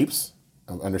more tapes,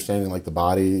 understanding like the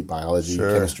body, biology,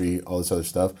 chemistry, all this other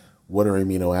stuff. What are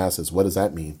amino acids? What does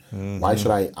that mean? Why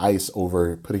should I ice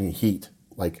over putting in heat?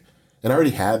 And I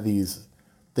already had these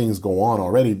things go on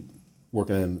already,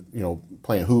 working in,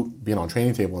 playing hoop, being on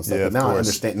training table and stuff. Yeah, but now I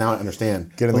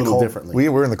understand Get in a little cold, differently. We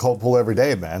were in the cold pool every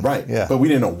day, man. Right. Yeah. But we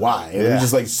didn't know why. It was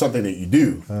just like something that you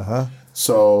do.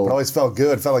 So it always felt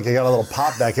good. It felt like you got a little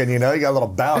pop back in, you got a little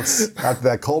bounce after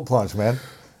that cold plunge, man.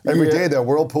 Every day that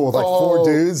whirlpool with like four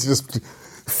dudes just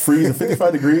freezing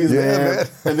 55 degrees, man.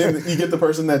 And then you get the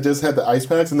person that just had the ice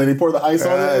packs and then they pour the ice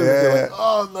on it and they're like,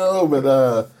 oh no. But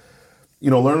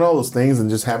learning all those things and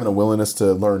just having a willingness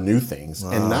to learn new things.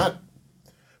 And not,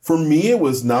 for me, it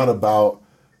was not about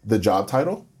the job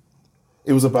title.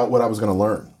 It was about what I was going to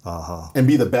learn and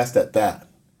be the best at that.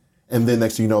 And then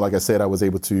next thing you know, like I said, I was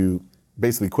able to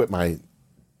basically quit my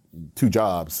 2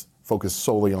 jobs, focus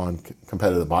solely on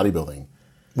competitive bodybuilding.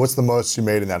 What's the most you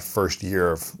made in that first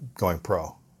year of going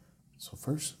pro? So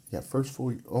first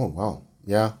full year. Oh, wow.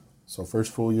 Yeah. So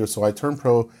first full year. So I turned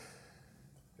pro.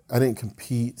 I didn't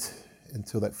compete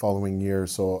until that following year.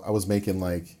 So I was making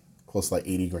like close to like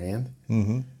 80 grand,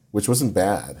 which wasn't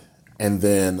bad. And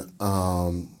then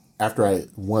after I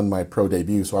won my pro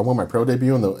debut, so I won my pro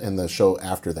debut in the show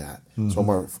after that. So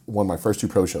I won my first 2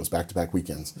 pro shows back-to-back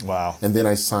weekends. Wow. And then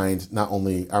I signed,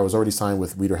 I was already signed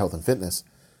with Weider Health and Fitness,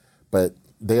 but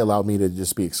they allowed me to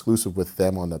just be exclusive with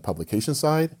them on the publication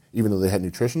side, even though they had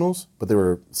nutritionals, but they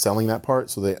were selling that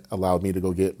part, so they allowed me to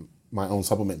go get my own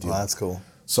supplement deal. Oh, that's cool.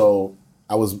 So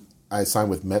I signed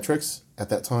with Metrics at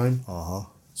that time.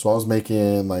 So I was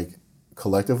making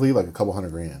collectively like a couple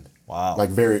 $100 grand. Wow. Like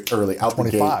very early, out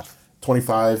 25. the gate.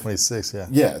 25. 26, yeah.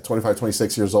 Yeah, 25,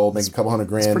 26 years old, making a couple $100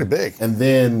 grand. It's pretty big. And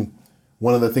then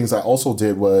one of the things I also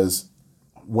did was,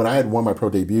 when I had won my pro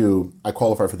debut, I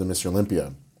qualified for the Mr.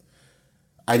 Olympia.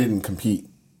 I didn't compete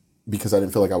because I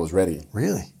didn't feel like I was ready.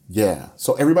 Really? Yeah.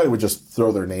 So everybody would just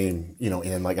throw their name,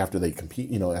 in after they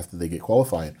compete, after they get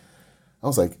qualified. I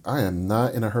was like, I am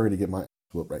not in a hurry to get my ass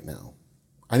whooped right now.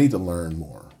 I need to learn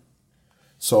more.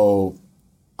 So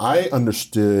I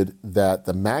understood that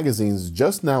the magazines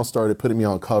just now started putting me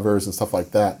on covers and stuff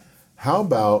like that. How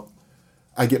about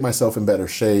I get myself in better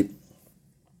shape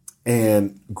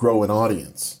and grow an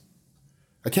audience?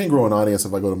 I can't grow an audience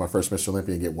if I go to my first Mr.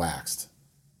 Olympia and get waxed.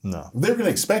 No. They're going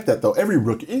to expect that, though. Every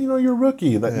rookie, you're a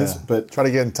rookie. But try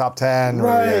to get in top 10.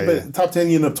 Right, but top 10,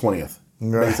 you end up 20th,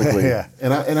 basically. Yeah.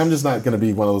 And I'm just not going to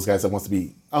be one of those guys that wants to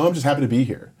be, I'm just happy to be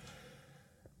here.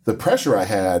 The pressure I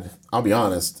had, I'll be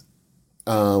honest,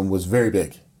 was very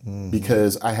big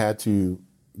because I had to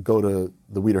go to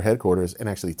the Weider headquarters and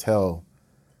actually tell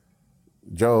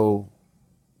Joe,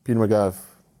 Peter McGuff,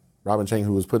 Robin Chang,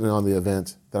 who was putting on the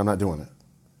event, that I'm not doing it.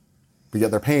 But yet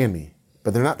they're paying me.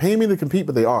 But they're not paying me to compete,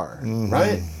 but they are,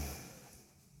 right?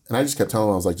 And I just kept telling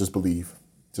them, I was like, just believe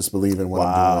in what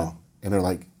I'm doing. And they're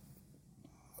like,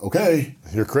 okay.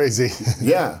 You're crazy.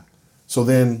 Yeah. So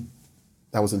then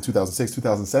that was in 2006.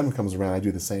 2007 comes around, I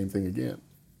do the same thing again.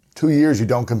 2 years you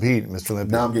don't compete, Mr.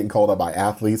 Olympia. Now I'm getting called out by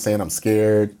athletes saying I'm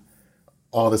scared.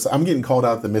 All this. I'm getting called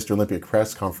out at the Mr. Olympia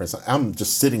press conference. I'm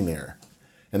just sitting there,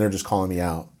 and they're just calling me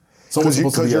out.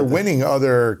 Because you're winning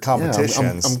other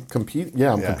competitions. I'm competing.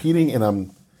 Yeah, I'm competing, and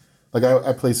I'm like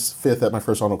I placed fifth at my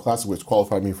first Arnold Classic, which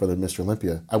qualified me for the Mr.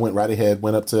 Olympia. I went right ahead,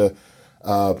 went up to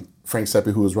Frank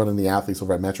Seppi, who was running the athletes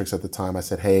over at Metrics at the time. I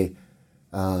said, "Hey,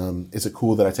 is it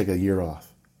cool that I take a year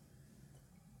off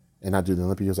and not do the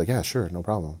Olympia?" He was like, "Yeah, sure, no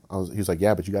problem." He was like,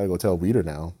 "Yeah, but you got to go tell Weider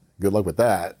now. Good luck with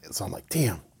that." And so I'm like,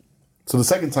 "Damn." So the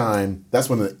second time, that's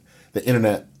when the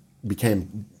internet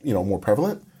became more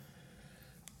prevalent.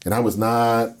 And that was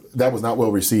not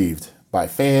well received by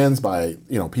fans, by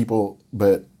people.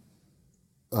 But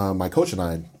my coach and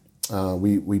I,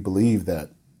 we believed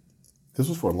that this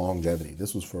was for longevity.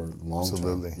 This was for long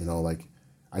term. Absolutely.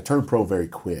 I turned pro very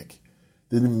quick.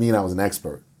 Didn't mean I was an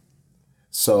expert.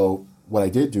 So what I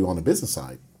did do on the business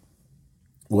side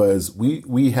was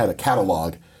we had a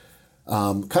catalog,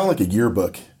 kind of like a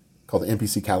yearbook called the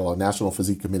NPC catalog, National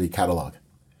Physique Committee catalog.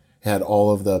 Had all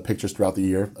of the pictures throughout the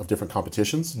year of different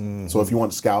competitions. Mm-hmm. So if you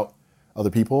want to scout other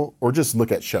people or just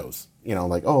look at shows, sure,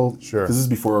 because this is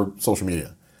before social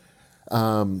media.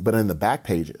 But in the back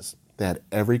pages, they had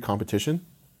every competition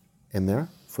in there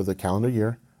for the calendar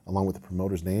year, along with the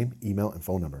promoter's name, email, and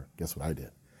phone number. Guess what I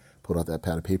did? Pulled out that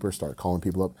pad of paper, started calling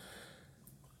people up.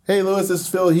 Hey, Lewis, this is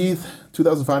Phil Heath,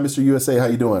 2005 Mr. USA. How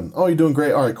you doing? Oh, you're doing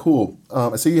great. All right, cool.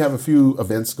 I see you have a few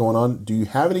events going on. Do you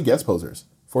have any guest posers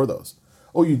for those?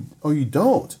 Oh, you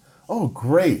don't? Oh,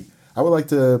 great. I would like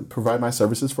to provide my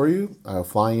services for you. I'll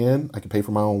fly in. I can pay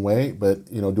for my own way, but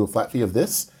do a flat fee of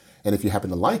this. And if you happen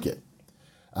to like it,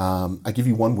 I give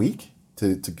you 1 week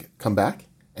to come back,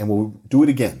 and we'll do it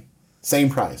again. Same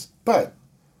price. But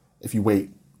if you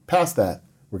wait past that,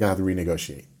 we're going to have to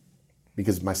renegotiate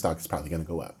because my stock is probably going to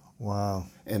go up. Wow.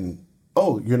 And,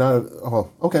 you're not,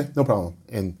 okay, no problem.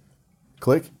 And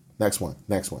click, next one.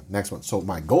 So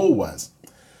my goal was,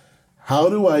 how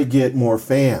do I get more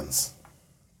fans?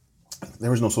 There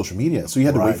was no social media, so you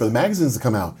had to wait for the magazines to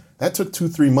come out. That took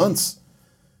 2-3 months,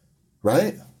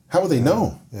 right? How would they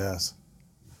know? Yes.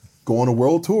 Go on a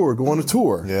world tour, go on a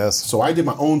tour. Yes. So I did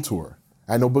my own tour.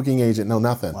 I had no booking agent, no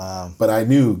nothing. Wow. But I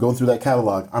knew, going through that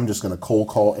catalog, I'm just going to cold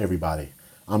call everybody.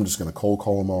 I'm just going to cold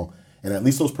call them all. And at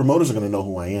least those promoters are going to know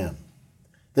who I am.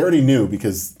 They already knew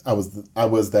because I was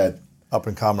that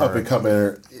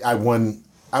up-and-comer.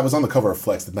 I was on the cover of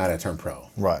Flex the night I turned pro.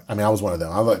 Right. I mean, I was one of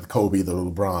them. I was like Kobe, the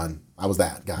LeBron. I was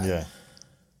that guy. Yeah.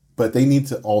 But they need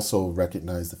to also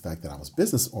recognize the fact that I was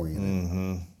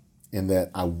business-oriented and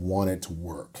that I wanted to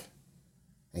work.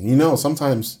 And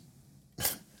sometimes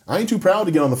I ain't too proud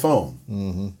to get on the phone.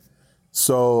 Mm-hmm.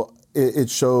 So it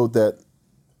showed that,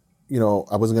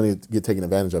 I wasn't going to get taken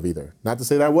advantage of either. Not to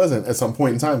say that I wasn't at some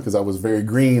point in time, because I was very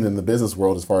green in the business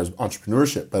world as far as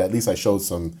entrepreneurship, but at least I showed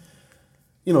some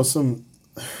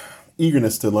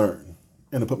eagerness to learn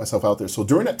and to put myself out there. So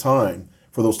during that time,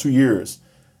 for those 2 years,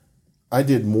 I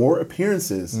did more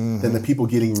appearances than the people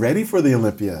getting ready for the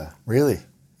Olympia. Really?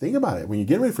 Think about it. When you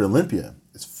get ready for Olympia,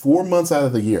 it's 4 months out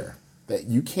of the year that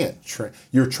you can't train.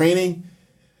 You're training,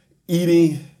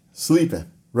 eating,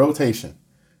 sleeping, rotation.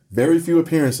 Very few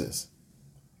appearances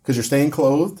because you're staying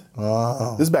clothed.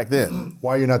 Oh. This is back then.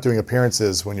 Why are you not doing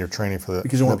appearances when you're training for the...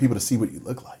 Because you want people to see what you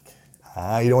look like.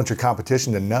 You don't want your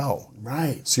competition to know.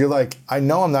 Right. So you're like, I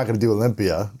know I'm not going to do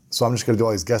Olympia, so I'm just going to do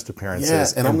all these guest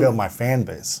appearances and build my fan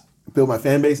base. Build my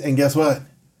fan base, and guess what?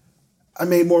 I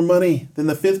made more money than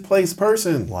the 5th place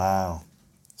person. Wow.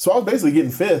 So I was basically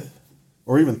getting 5th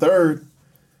or even 3rd.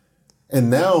 And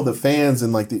now the fans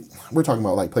in we're talking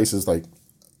about places like,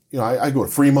 I go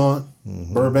to Fremont,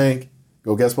 Burbank,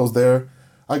 go guest post there.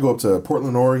 I go up to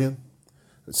Portland, Oregon,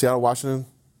 Seattle, Washington.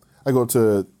 I go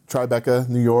to Tribeca,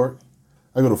 New York.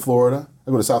 I go to Florida.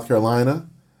 I go to South Carolina.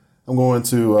 I'm going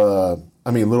to,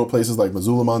 little places like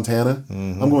Missoula, Montana.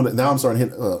 Mm-hmm. Now I'm starting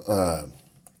to hit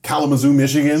Kalamazoo,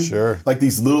 Michigan. Sure. Like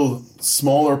these little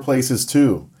smaller places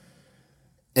too.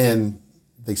 And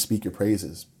they speak your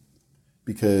praises.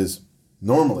 Because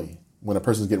normally, when a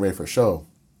person's getting ready for a show,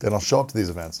 They don't show up to these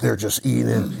events. they're just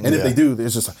eating. And if they do,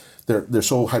 there's just they're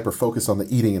so hyper focused on the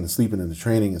eating and the sleeping and the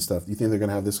training and stuff. Do you think they're going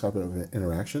to have this type of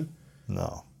interaction?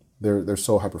 No. They're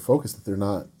so hyper focused that they're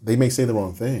not. They may say the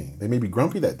wrong thing. They may be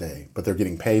grumpy that day, but they're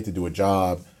getting paid to do a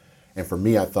job. And for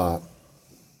me, I thought,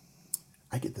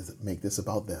 I get to make this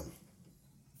about them.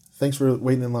 Thanks for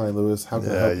waiting in line, Lewis. How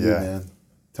can I help you, man?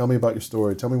 Tell me about your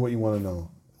story. Tell me what you want to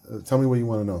know. Tell me what you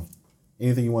want to know.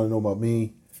 Anything you want to know about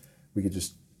me, we could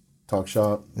just talk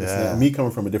shop. Yeah. Me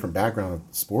coming from a different background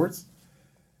of sports,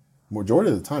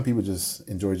 majority of the time people just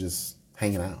enjoy just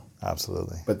hanging out.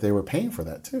 Absolutely. But they were paying for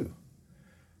that too.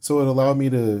 So it allowed me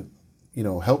to,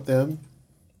 help them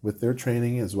with their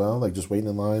training as well, like just waiting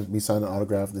in line, me signing an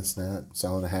autograph, this and that,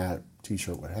 selling a hat,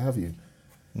 t-shirt, what have you.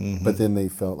 Mm-hmm. But then they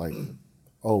felt like,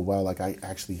 oh, wow, like I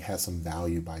actually had some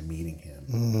value by meeting him.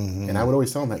 Mm-hmm. And I would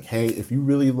always tell them, like, hey, if you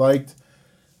really liked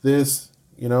this,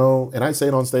 and I say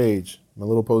it on stage, my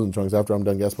little posing trunks after I'm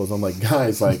done guest posing, I'm like,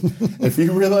 guys, like, if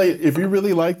you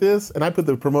really like this, and I put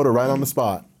the promoter right on the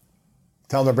spot.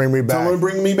 Tell them to bring me back. Tell them to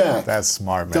bring me back. That's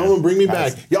smart, man. Tell them to bring me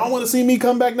back. Y'all want to see me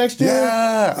come back next year?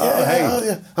 Yeah.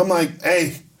 Yeah. I'm like,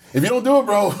 hey, if you don't do it,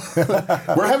 bro,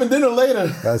 we're having dinner later.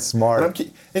 That's smart.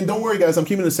 And don't worry, guys, I'm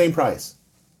keeping the same price.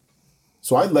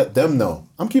 So I let them know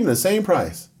I'm keeping the same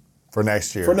price. For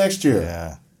next year.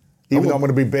 Yeah. Even though I'm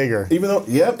going to be bigger.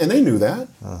 And they knew that.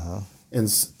 Uh-huh. And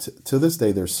to this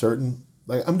day, there's certain,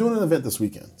 like, I'm doing an event this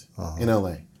weekend in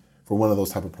LA for one of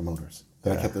those type of promoters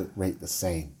that I kept the rate the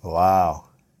same. Wow.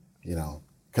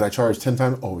 Could I charge 10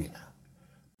 times? Oh, yeah.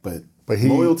 But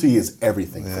loyalty is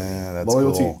everything for me. That's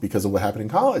loyalty cool. Because of what happened in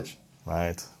college.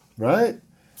 Right.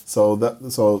 So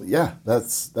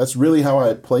that's really how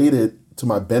I played it to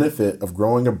my benefit of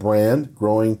growing a brand,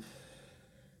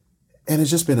 and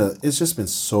it's just been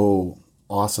so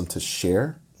awesome to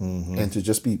share and to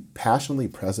just be passionately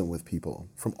present with people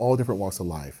from all different walks of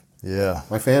life. Yeah.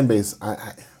 My fan base,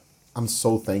 I'm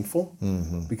so thankful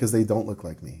because they don't look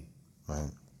like me. Right.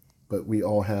 But we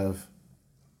all have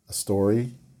a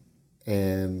story,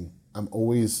 and I'm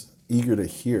always eager to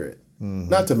hear it.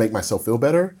 Not to make myself feel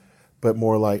better, but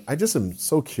more like I just am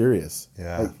so curious.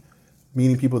 Yeah. Like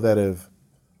meeting people that have,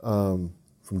 from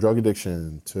drug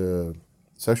addiction to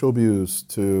sexual abuse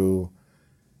to,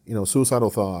 suicidal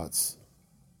thoughts,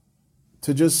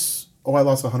 to just, I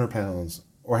lost 100 pounds,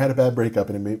 or I had a bad breakup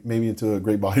and it made me into a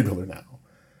great bodybuilder now.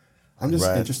 I'm just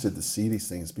interested to see these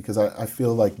things because I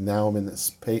feel like now I'm in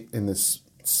this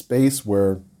space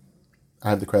where I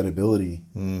have the credibility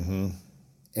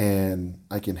and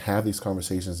I can have these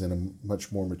conversations in a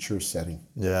much more mature setting.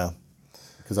 Yeah.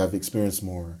 Because I've experienced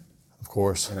more. Of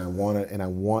course. And I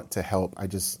want to help. I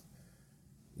just,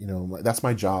 that's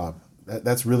my job.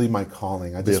 That's really my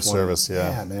calling. I just be of service,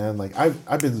 Yeah, man. Like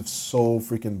I've been so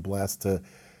freaking blessed to,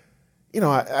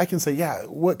 I can say,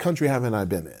 what country haven't I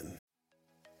been in?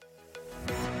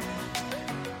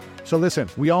 So listen,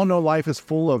 we all know life is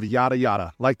full of yada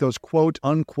yada, like those quote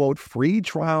unquote free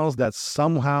trials that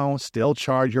somehow still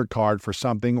charge your card for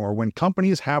something, or when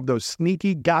companies have those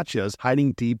sneaky gotchas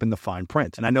hiding deep in the fine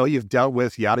print. And I know you've dealt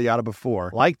with yada yada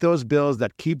before, like those bills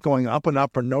that keep going up and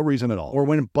up for no reason at all, or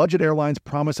when budget airlines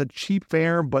promise a cheap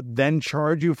fare but then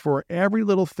charge you for every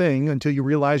little thing until you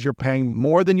realize you're paying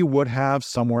more than you would have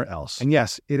somewhere else. And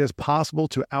yes, it is possible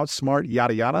to outsmart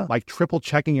yada yada, like triple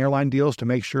checking airline deals to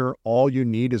make sure all you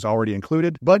need is already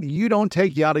included, but you don't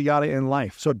take yada yada in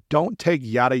life. So don't take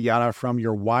yada yada from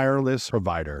your wireless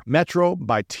provider. Metro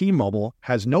by T-Mobile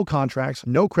has no contracts,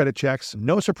 no credit checks,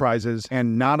 no surprises,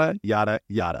 and nada yada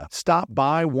yada. Stop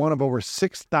by one of over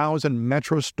 6,000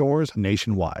 Metro stores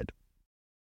nationwide.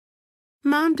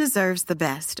 Mom deserves the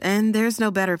best, and there's no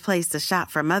better place to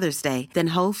shop for Mother's Day than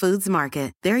Whole Foods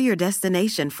Market. They're your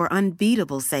destination for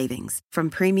unbeatable savings, from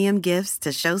premium gifts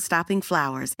to show-stopping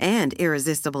flowers and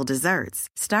irresistible desserts.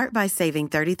 Start by saving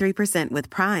 33% with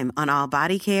Prime on all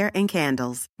body care and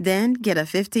candles. Then get a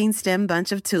 15-stem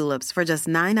bunch of tulips for just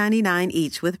 $9.99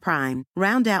 each with Prime.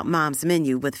 Round out Mom's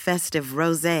menu with festive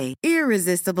rosé,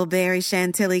 irresistible berry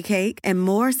chantilly cake, and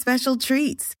more special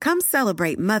treats. Come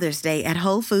celebrate Mother's Day at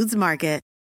Whole Foods Market.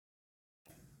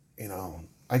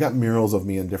 I got murals of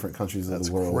me in different countries of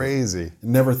the world. That's crazy.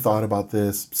 Never thought about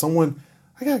this.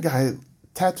 I got a guy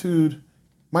tattooed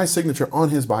my signature on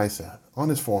his bicep, on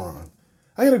his forearm.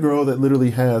 I got a girl that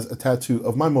literally has a tattoo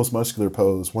of my most muscular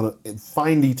pose, in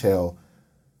fine detail,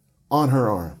 on her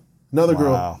arm. Another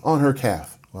girl on her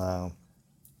calf. Wow.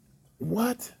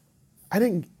 What?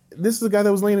 This is a guy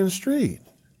that was laying in the street.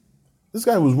 This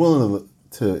guy was willing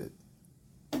to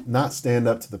not stand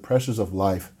up to the pressures of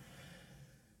life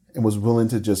and was willing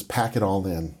to just pack it all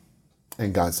in,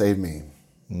 and God saved me.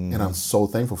 And I'm so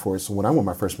thankful for it. So when I won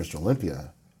my first Mr.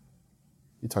 Olympia,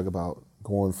 you talk about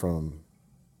going from,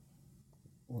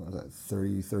 what was that,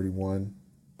 30, 31,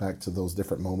 back to those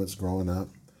different moments growing up,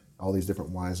 all these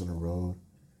different whys on the road,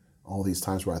 all these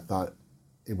times where I thought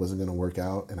it wasn't going to work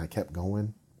out and I kept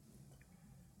going,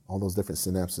 all those different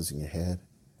synapses in your head,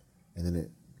 and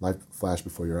then life flashed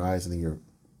before your eyes, and then you're,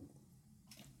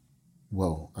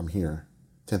 whoa, I'm here.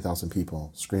 10,000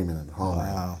 people screaming and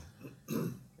hollering. Wow.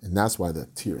 And that's why the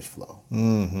tears flow.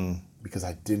 Because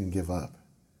I didn't give up.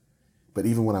 But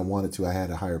even when I wanted to, I had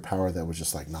a higher power that was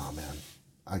just like, nah, man,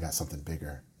 I got something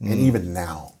bigger. And even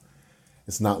now,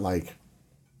 it's not like,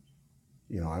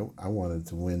 I wanted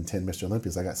to win 10 Mr.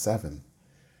 Olympias. I got 7.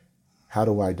 How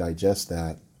do I digest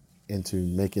that into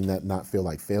making that not feel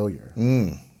like failure?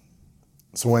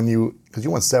 So because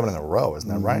you won 7 in a row, isn't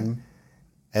that right?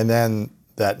 And then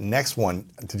that next one,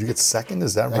 did you get second?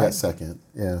 Is that right? I got second,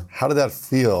 yeah. How did that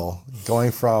feel going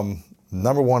from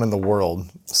number 1 in the world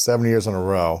 7 years in a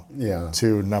row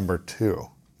to number 2?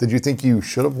 Did you think you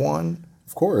should have won?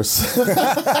 Of course.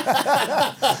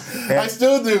 I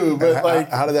still do, but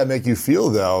how did that make you feel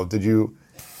though? Did you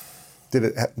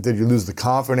lose the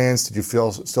confidence? Did you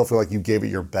still feel like you gave it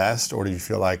your best, or did you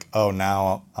feel like, oh,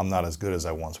 now I'm not as good as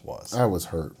I once was? I was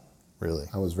hurt. Really?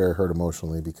 I was very hurt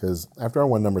emotionally because after I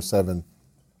won number 7,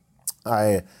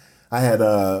 I had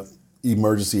a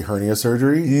emergency hernia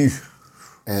surgery,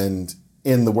 and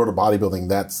in the world of bodybuilding,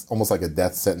 that's almost like a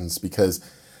death sentence because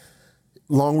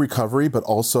long recovery, but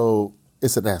also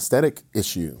it's an aesthetic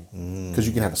issue because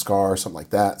you can have a scar or something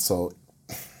like that. So,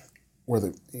 where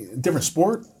the different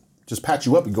sport just patch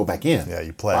you up and go back in. Yeah,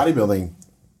 you play bodybuilding.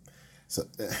 So,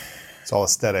 it's all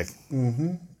aesthetic.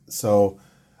 So,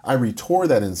 I retore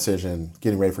that incision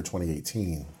getting ready for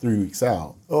 2018, 3 weeks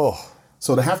out. Oh.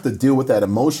 So to have to deal with that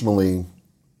emotionally,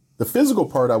 the physical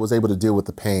part I was able to deal with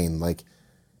the pain, like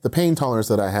the pain tolerance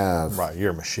that I have. Right,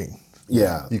 you're a machine.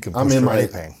 Yeah, you can push through any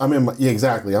pain.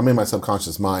 Exactly. I'm in my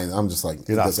subconscious mind. I'm just like,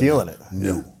 you're not feeling it.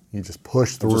 No, yeah. You just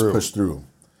push through.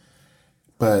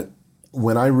 But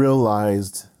when I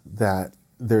realized that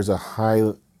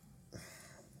when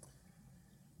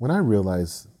I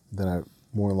realized that I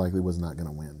more likely was not going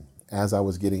to win, as I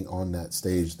was getting on that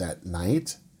stage that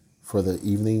night for the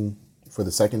evening. For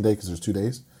the second day, because there's 2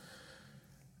 days,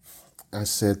 I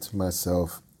said to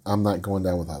myself, I'm not going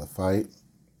down without a fight.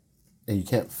 And you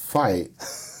can't fight.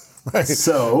 Right.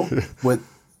 So what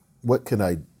can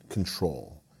I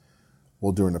control?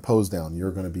 Well, during the pose down,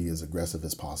 you're going to be as aggressive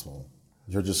as possible.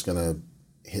 You're just going to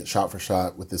hit shot for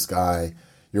shot with this guy.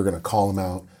 You're going to call him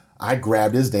out. I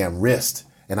grabbed his damn wrist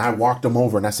and I walked him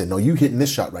over and I said, no, you hitting this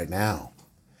shot right now.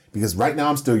 Because right now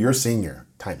I'm still your senior,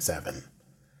 times 7.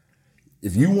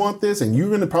 If you want this, and you're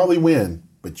going to probably win,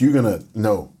 but you're going to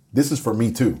know this is for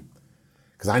me too.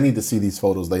 Because I need to see these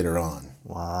photos later on.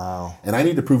 Wow. And I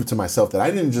need to prove it to myself that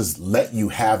I didn't just let you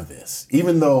have this.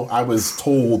 Even though I was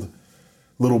told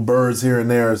little birds here and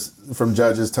there from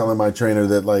judges telling my trainer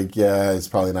that it's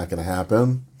probably not going to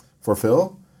happen for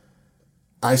Phil.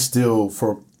 I still,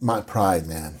 for my pride,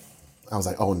 man, I was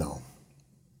like, oh no.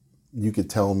 You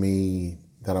could tell me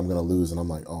that I'm going to lose, and I'm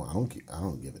like, oh, I don't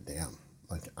give a damn.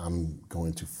 Like, I'm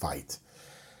going to fight.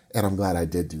 And I'm glad I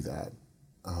did do that.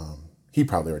 He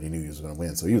probably already knew he was going to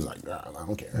win, so he was like, I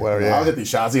don't care. Well, yeah. I'll hit these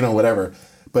shots, whatever.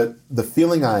 But the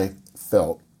feeling I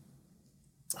felt,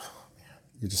 oh, man,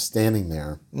 you're just standing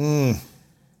there.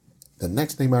 The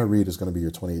next name I read is going to be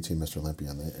your 2018 Mr. Olympia.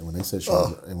 And when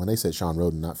they said Sean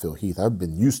Roden, not Phil Heath, I've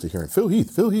been used to hearing Phil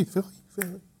Heath.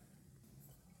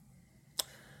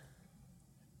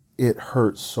 It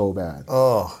hurt so bad.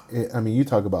 Oh. You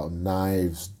talk about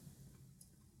knives.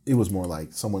 It was more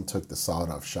like someone took the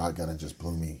sawed-off shotgun and just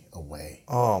blew me away.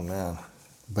 Oh, man.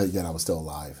 But yet I was still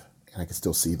alive, and I could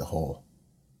still see the hole.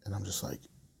 And I'm just like,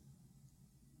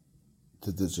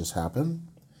 did this just happen?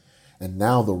 And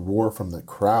now the roar from the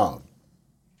crowd.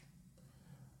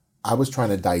 I was trying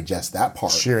to digest that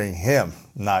part. Cheering him,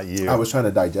 not you. I was trying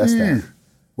to digest that.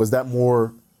 Was that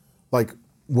more like,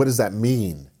 what does that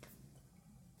mean?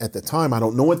 At the time, I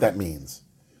don't know what that means.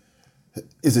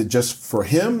 Is it just for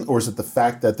him, or is it the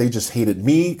fact that they just hated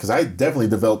me? Because I definitely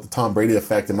developed the Tom Brady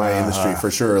effect in my industry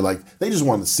for sure. Like, they just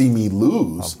want to see me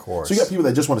lose. Of course. So you got people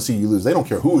that just want to see you lose. They don't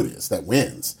care who it is that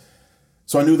wins.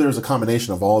 So I knew there was a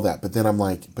combination of all that. But then I'm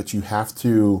like, but you have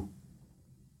to,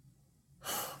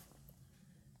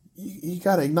 you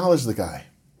got to acknowledge the guy.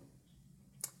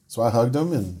 So I hugged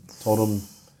him and told him,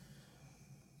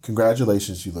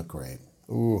 congratulations, you look great.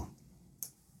 Ooh.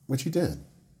 Which he did.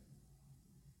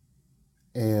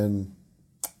 And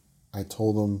I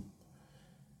told him,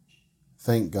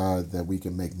 thank God that we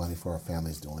can make money for our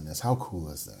families doing this. How cool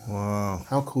is that? Wow.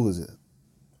 How cool is it?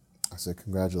 I said,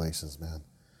 congratulations, man.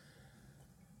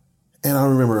 And I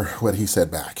remember what he said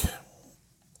back.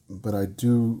 But I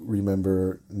do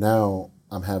remember now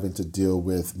I'm having to deal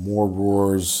with more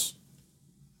roars.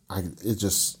 It's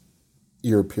just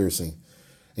ear-piercing.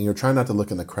 And you're trying not to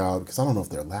look in the crowd because I don't know if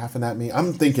they're laughing at me.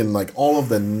 I'm thinking like all of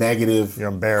the negative. You're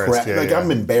embarrassed. crap. I'm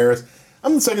embarrassed.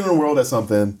 I'm the second in the world at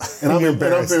something, and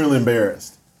I'm feeling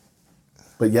embarrassed.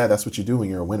 But yeah, that's what you do when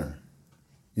you're a winner.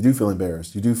 You do feel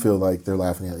embarrassed. You do feel like they're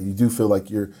laughing at you. You do feel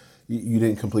like you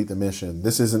didn't complete the mission.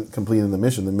 This isn't completing the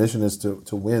mission. The mission is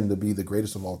to win, to be the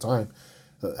greatest of all time.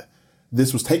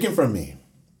 This was taken from me.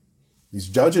 These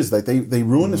judges, like they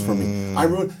ruined this for me.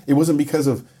 It wasn't because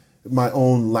of my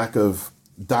own lack of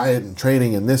diet and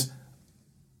training and this,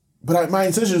 but my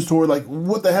incisions toward like,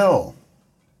 what the hell?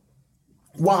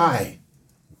 Why?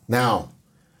 Now,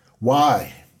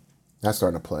 why? That's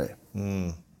starting to play.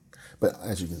 But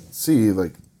as you can see,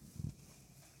 like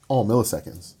all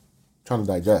milliseconds, trying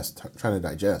to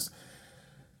digest.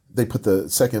 They put the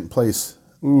second place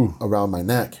around my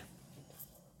neck.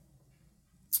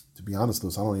 To be honest,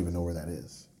 Lewis, I don't even know where that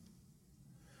is.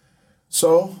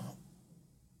 So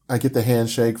I get the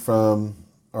handshake from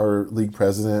our league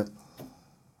president.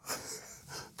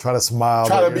 Try to smile.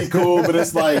 Try to be cool, but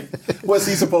it's like, what's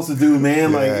he supposed to do,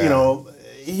 man? Yeah. Like,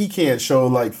 he can't show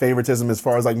like favoritism as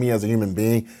far as like me as a human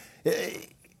being. Did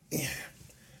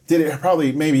it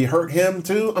probably maybe hurt him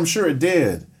too? I'm sure it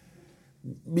did.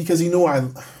 Because he knew I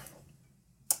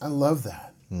love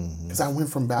that. Because I went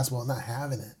from basketball not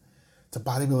having it to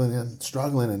bodybuilding and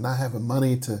struggling and not having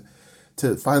money to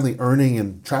finally earning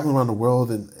and traveling around the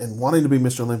world and wanting to be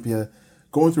Mr. Olympia,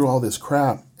 going through all this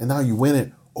crap, and now you win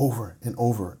it over and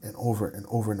over and over and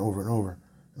over and over and over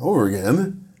and over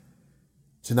again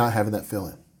to not having that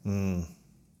feeling.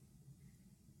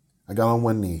 I got on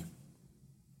one knee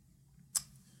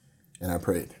and I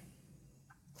prayed.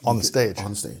 On the stage?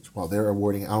 On stage. While they're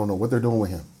awarding, I don't know what they're doing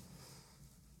with him.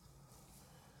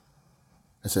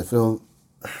 I said, Phil,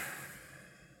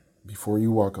 before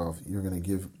you walk off, you're going to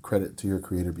give credit to your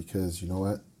creator because you know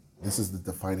what? This is the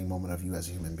defining moment of you as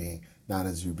a human being, not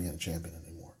as you being a champion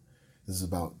anymore. This is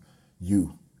about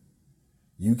you.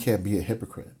 You can't be a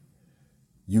hypocrite.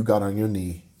 You got on your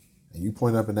knee and you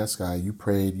pointed up in that sky, you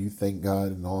prayed, you thanked God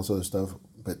and all this other stuff.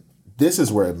 But this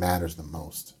is where it matters the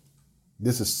most.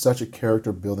 This is such a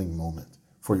character building moment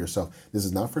for yourself. This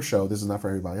is not for show. This is not for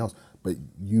everybody else. But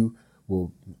you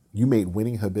made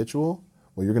winning habitual.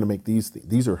 Well, you're going to make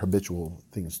these are habitual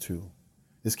things too.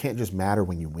 This can't just matter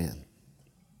when you win.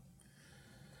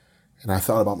 And I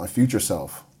thought about my future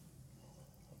self,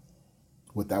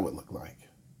 what that would look like.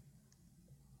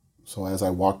 So as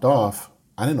I walked off,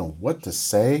 I didn't know what to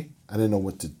say. I didn't know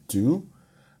what to do.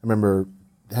 I remember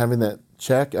having that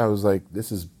check. I was like,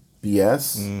 this is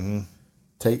BS.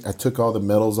 I took all the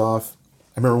medals off.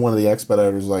 I remember one of the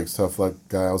expeditors, like stuff like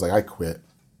guy, I was like, I quit.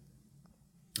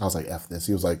 I was like, F this.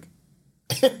 He was like,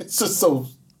 it's just so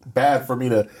bad for me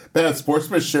bad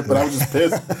sportsmanship, but I was just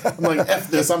pissed. I'm like, F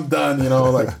this, I'm done,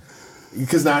 like,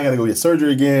 because now I got to go get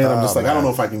surgery again. I'm just like, man. I don't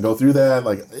know if I can go through that.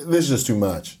 Like, this is just too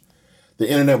much. The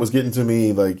internet was getting to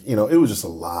me, like, it was just a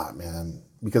lot, man,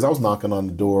 because I was knocking on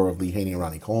the door of Lee Haney and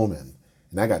Ronnie Coleman,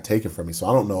 and that got taken from me. So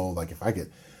I don't know, like, if I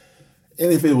could,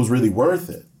 and if it was really worth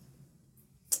it.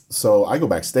 So I go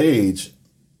backstage,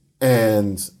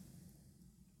 and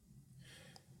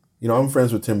I'm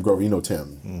friends with Tim Grover. You know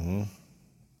Tim. Mm-hmm.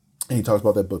 And he talks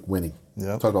about that book, Winning.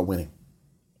 Yeah. Talk about winning.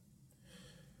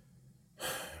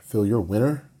 Phil, you're a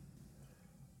winner,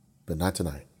 but not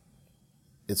tonight.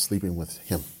 It's sleeping with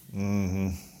him. Mm-hmm.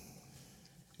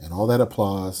 And all that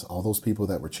applause, all those people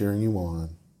that were cheering you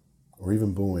on, or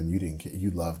even booing, you didn't care.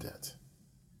 You loved it.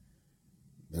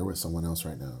 There was someone else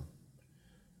right now.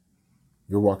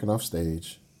 You're walking off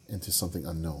stage into something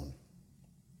unknown.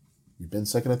 You've been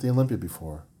second at the Olympia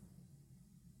before.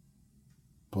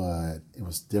 But it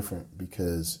was different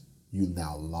because you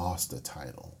now lost a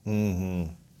title.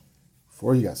 Mm-hmm.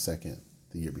 Before you got second,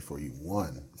 the year before you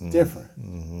won. It's different.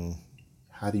 Mm-hmm.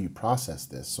 How do you process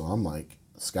this? So I'm like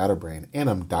scatterbrained, and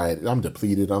I'm dieted. I'm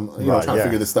depleted. I'm trying to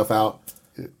figure this stuff out.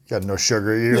 You got no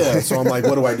sugar in you. Yeah. So I'm like,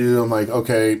 what do I do? I'm like,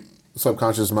 okay,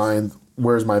 subconscious mind.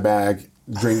 Where's my bag?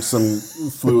 Drink some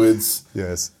fluids.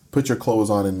 Yes. Put your clothes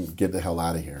on and get the hell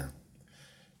out of here.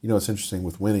 It's interesting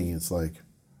with winning. It's like,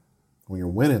 when you're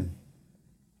winning,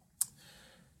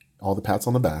 all the pats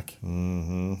on the back,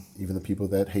 even the people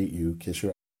that hate you, kiss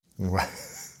your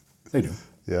ass. They do.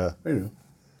 Yeah. They do.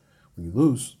 When you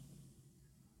lose,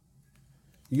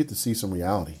 you get to see some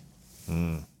reality.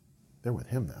 They're with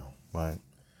him now. Right.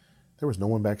 There was no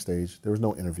one backstage. There was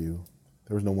no interview.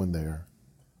 There was no one there.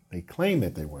 They claimed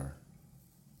that they were.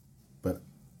 But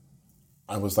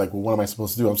I was like, well, what am I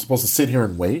supposed to do? I'm supposed to sit here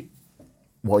and wait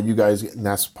while you guys, and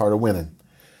that's part of winning.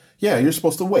 Yeah, you're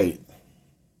supposed to wait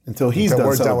until he's done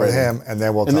we're done with celebrating. him, and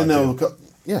then we'll talk to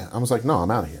you. Yeah, I was like, no,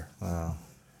 I'm out of here. Wow.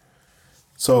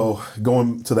 So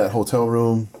going to that hotel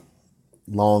room,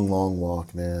 long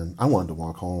walk, man. I wanted to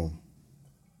walk home.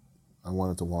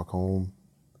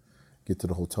 Get to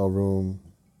the hotel room.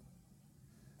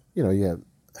 You know, you have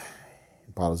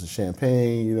bottles of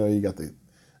champagne. You know, you got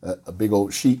a big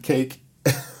old sheet cake.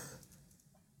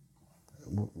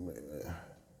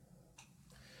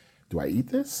 Do I eat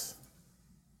this?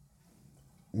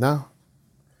 No.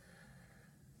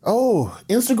 Oh,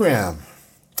 Instagram.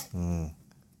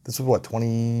 This was what,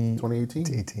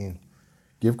 2018? 18.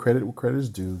 Give credit where credit is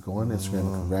due. Go on Instagram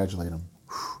and congratulate them.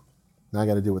 Now I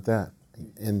got to deal with that.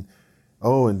 And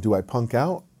do I punk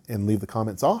out and leave the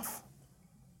comments off?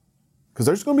 Because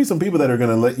there's going to be some people that are going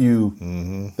to let you,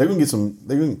 they're going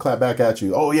to clap back at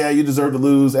you. Oh yeah, you deserve to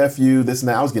lose, F you, this and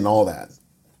that. I was getting all that.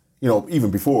 You know, even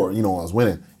before, you know, I was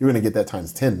winning. You're going to get that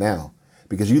times 10 now.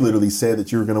 Because you literally said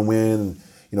that you were going to win. And,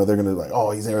 you know, they're going to like,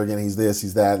 oh, he's arrogant, he's this,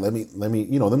 he's that. Let me,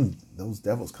 you know, those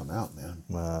devils come out, man.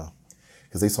 Wow.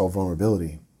 Because they saw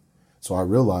vulnerability. So I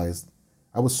realized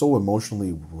I was so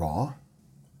emotionally raw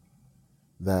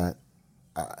that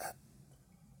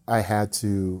I had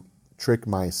to trick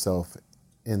myself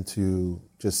into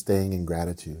just staying in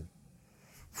gratitude.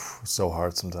 So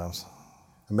hard sometimes.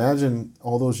 Imagine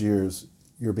all those years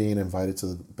you're being invited to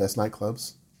the best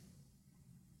nightclubs.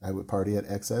 I would party at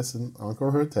XS and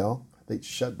Encore Hotel. They'd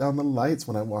shut down the lights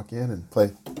when I walk in and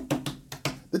play,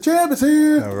 "The Champ is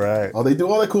here." All right. Oh, they do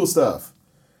all that cool stuff.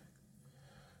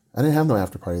 I didn't have no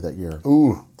after party that year.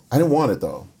 Ooh. I didn't want it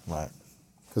though. Right.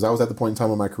 Because I was at the point in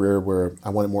time in my career where I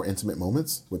wanted more intimate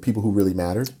moments with people who really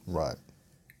mattered. Right.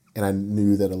 And I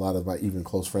knew that a lot of my even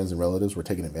close friends and relatives were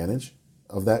taking advantage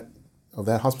of that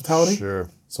hospitality. Sure.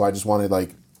 So I just wanted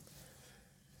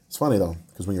it's funny though,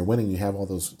 because when you're winning, you have all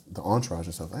the entourage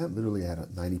and stuff. I literally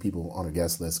had 90 people on a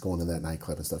guest list going to that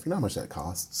nightclub and stuff. You know how much that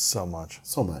costs? So much.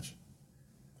 So much.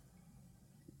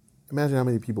 Imagine how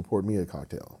many people poured me a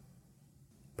cocktail.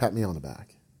 Pat me on the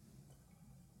back.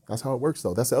 That's how it works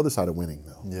though. That's the other side of winning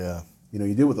though. Yeah. You know,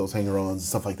 you deal with those hanger-ons and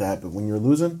stuff like that, but when you're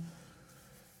losing,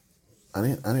 I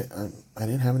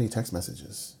didn't have any text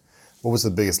messages. What was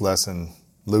the biggest lesson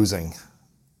losing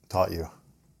taught you?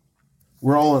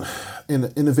 We're all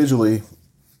individually.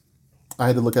 I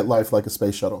had to look at life like a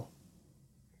space shuttle.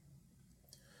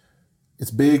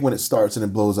 It's big when it starts and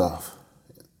it blows off.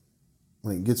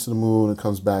 When it gets to the moon and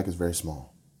comes back, it's very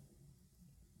small.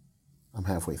 I'm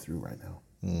halfway through right now.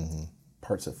 Mm-hmm.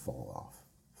 Parts have fallen off.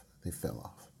 They fell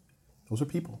off. Those are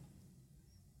people.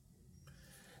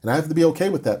 And I have to be okay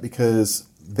with that because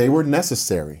they were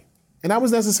necessary. And I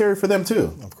was necessary for them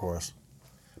too. Of course.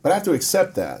 But I have to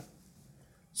accept that.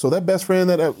 So that best friend,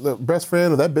 that best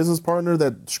friend or that business partner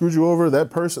that screwed you over,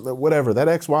 that person, that whatever, that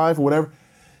ex-wife or whatever,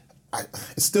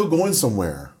 it's still going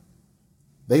somewhere.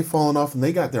 They've fallen off and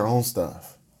they got their own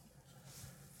stuff.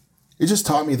 It just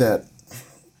taught me that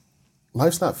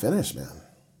life's not finished, man.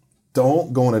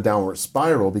 Don't go in a downward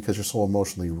spiral because you're so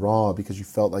emotionally raw, because you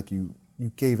felt like you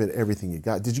gave it everything you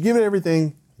got. Did you give it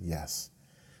everything? Yes.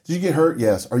 Did you get hurt?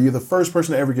 Yes. Are you the first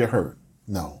person to ever get hurt?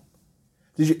 No.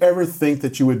 Did you ever think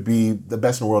that you would be the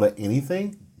best in the world at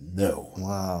anything? No.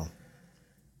 Wow.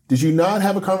 Did you not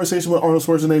have a conversation with Arnold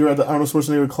Schwarzenegger at the Arnold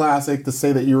Schwarzenegger Classic to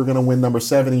say that you were going to win number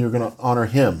 7 and you were going to honor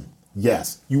him?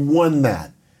 Yes. You won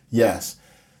that. Yes.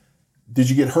 Did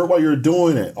you get hurt while you were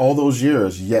doing it all those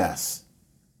years? Yes.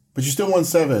 But you still won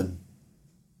 7.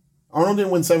 Arnold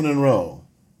didn't win 7 in a row.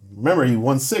 Remember, he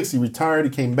won 6. He retired.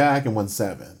 He came back and won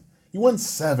 7. You won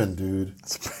 7, dude.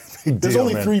 That's a pretty big There's deal,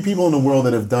 only man. 3 people in the world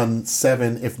that have done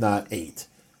 7, if not 8.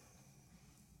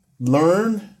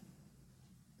 Learn.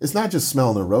 It's not just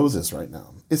smelling the roses right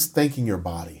now. It's thanking your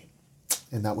body.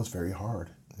 And that was very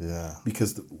hard. Yeah.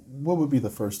 Because what would be the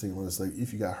first thing was like,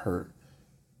 if you got hurt,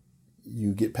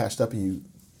 you get patched up and you,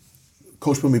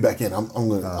 coach, put me back in. I'm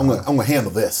gonna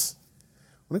handle this.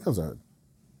 When it comes to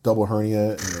double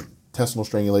hernia and intestinal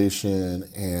strangulation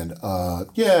and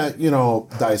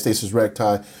diastasis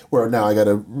recti, where now I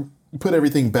gotta put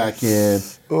everything back in,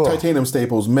 titanium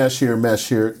staples, mesh here,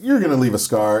 you're gonna leave a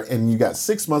scar, and you got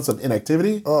 6 months of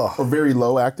inactivity or very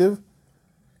low active,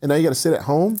 and now you gotta sit at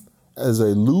home as a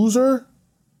loser.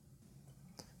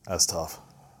 That's tough.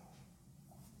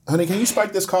 Honey, can you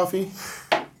spike this coffee?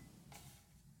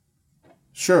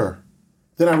 Sure.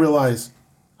 Then I realize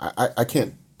I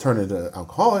can't turn into an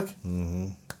alcoholic.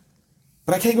 Mm-hmm.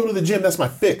 But I can't go to the gym. That's my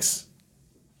fix.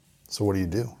 So what do you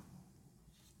do?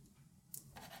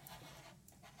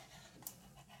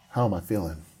 How am I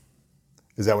feeling?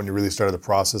 Is that when you really started the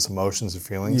process, emotions and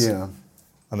feelings? Yeah.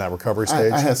 On that recovery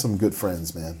stage? I had some good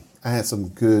friends, man. I had some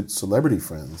good celebrity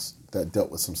friends that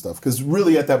dealt with some stuff. Because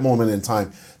really at that moment in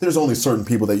time, there's only certain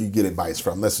people that you get advice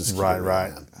from. Let's just keep it real,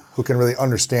 Right. man. Who can really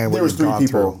understand what you've gone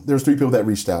through. There was 3 people that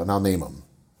reached out, and I'll name them.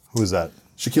 Who's that?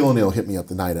 Shaquille O'Neal hit me up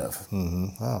the night of.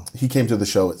 Mm-hmm. Oh. He came to the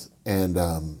show, and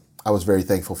I was very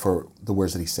thankful for the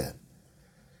words that he said.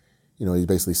 You know, he's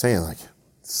basically saying, like,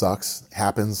 sucks,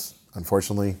 happens,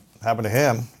 unfortunately. Happened to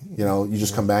him. You know, you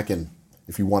just come back, and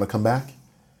if you want to come back,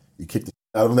 you kick the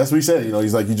out of him. That's what he said. You know,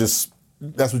 he's like,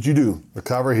 that's what you do.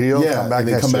 Recover, heal, yeah, come back and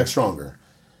then next come year. back stronger.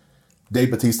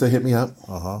 Dave Bautista hit me up.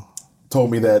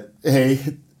 Told me that,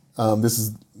 hey, this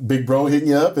is Big Bro hitting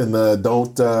you up, and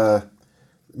don't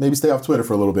maybe stay off Twitter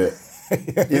for a little bit.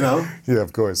 You know? Yeah,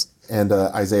 of course. And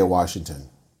Isaiah Washington,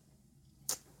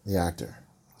 the actor,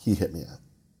 he hit me up.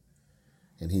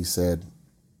 And he said,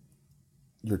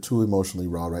 you're too emotionally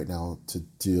raw right now to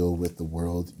deal with the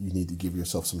world. You need to give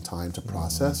yourself some time to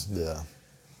process. Yeah.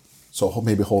 So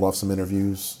maybe hold off some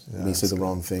interviews. Yeah, you may say the good.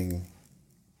 wrong thing.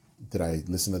 Did I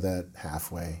listen to that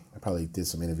halfway? I probably did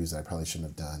some interviews that I probably shouldn't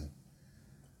have done.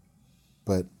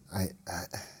 But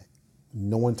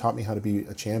no one taught me how to be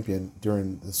a champion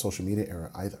during the social media era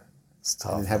either. It's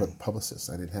tough. I didn't have a publicist.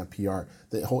 I didn't have PR.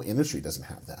 The whole industry doesn't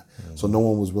have that. So no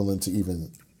one was willing to do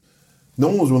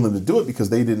it because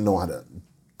they didn't know how to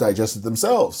digest it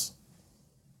themselves.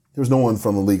 There was no one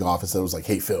from the league office that was like,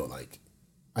 hey, Phil, like,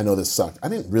 I know this sucked. I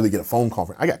didn't really get a phone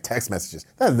call. I got text messages.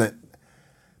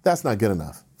 That's not good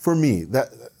enough for me.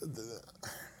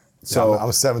 So I'm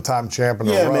a 7-time champion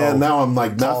in a yeah, row. man, now I'm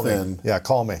like Call me. nothing. Yeah,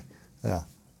 call me. Yeah.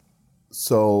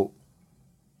 So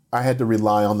I had to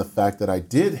rely on the fact that I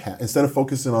did have, instead of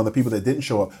focusing on the people that didn't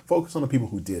show up, focus on the people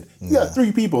who did. You got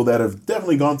 3 people that have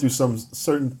definitely gone through some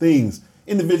certain things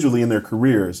individually in their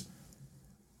careers.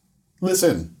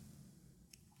 Listen,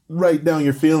 write down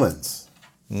your feelings.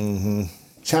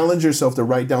 Challenge yourself to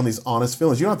write down these honest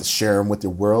feelings. You don't have to share them with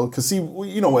your world. Because see,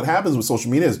 you know what happens with social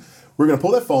media is we're going to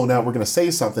pull that phone out, we're going to say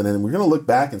something, and we're going to look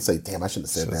back and say, damn, I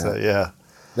shouldn't have said that. Yeah.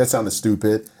 That sounded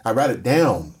stupid. I write it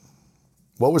down.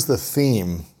 What was the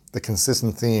theme, the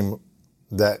consistent theme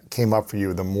that came up for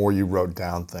you the more you wrote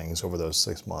down things over those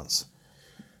 6 months?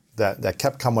 That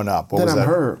kept coming up. What was that?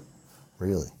 Hurt.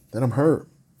 Really? That I'm hurt.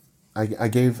 I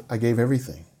gave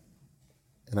everything.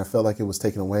 And I felt like it was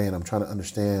taken away, and I'm trying to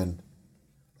understand,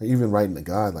 like, even writing to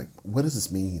God, like, what does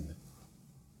this mean?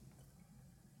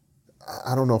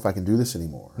 I don't know if I can do this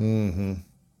anymore.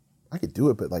 I could do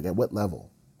it, but like at what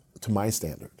level? To my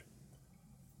standard.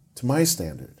 To my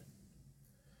standard.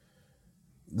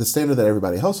 The standard that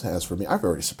everybody else has for me, I've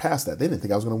already surpassed that. They didn't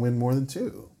think I was going to win more than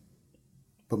 2.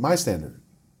 But my standard.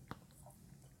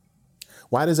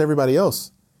 Why does everybody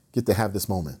else get to have this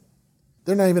moment?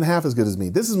 They're not even half as good as me.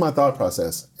 This is my thought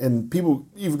process. And people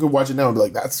even could watch it now and be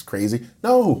like, that's crazy.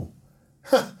 No.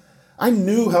 I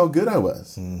knew how good I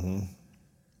was.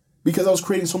 Because I was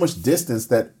creating so much distance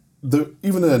that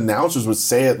even the announcers would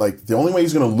say it like, the only way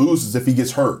he's going to lose is if he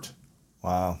gets hurt.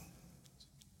 Wow.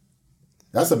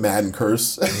 That's a Madden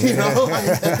curse. You know?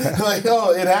 like,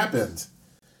 oh, it happened.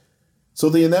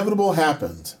 So the inevitable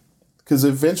happened. Because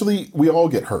eventually we all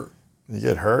get hurt. You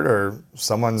get hurt or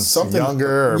someone's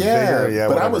younger or bigger. Yeah,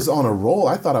 but whatever. I was on a roll.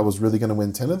 I thought I was really going to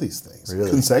win 10 of these things. Really?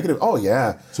 Consecutive. Oh,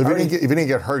 yeah. So if you didn't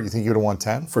get hurt, you think you would have won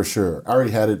 10? For sure. I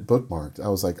already had it bookmarked. I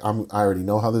was like, I already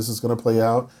know how this is going to play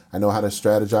out. I know how to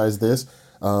strategize this.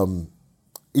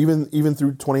 Even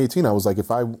through 2018, I was like,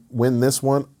 if I win this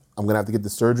one, I'm going to have to get the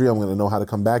surgery. I'm going to know how to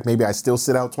come back. Maybe I still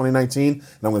sit out 2019, and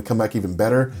I'm going to come back even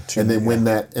better, and then win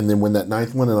that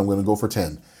 9th one, and I'm going to go for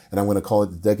 10. And I'm going to call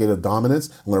it the Decade of Dominance.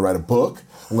 I'm going to write a book.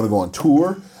 I'm going to go on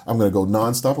tour. I'm going to go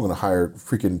nonstop. I'm going to hire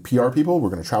freaking PR people. We're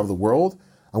going to travel the world.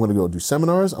 I'm going to go do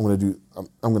seminars. I'm going to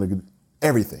do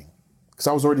everything. Because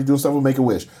I was already doing stuff with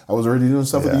Make-A-Wish. I was already doing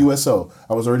stuff with the USO.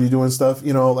 I was already doing stuff,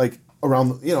 like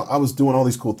around, I was doing all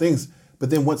these cool things. But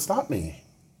then what stopped me?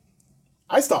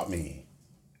 I stopped me.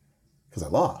 Because I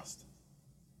lost.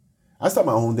 I stopped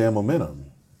my own damn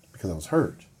momentum because I was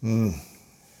hurt.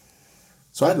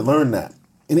 So I had to learn that.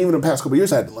 And even the past couple of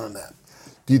years, I had to learn that.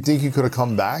 Do you think you could have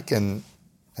come back and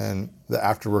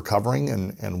after recovering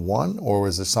and won? Or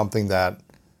was there something that...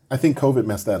 I think COVID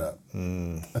messed that up.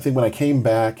 I think when I came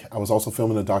back, I was also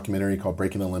filming a documentary called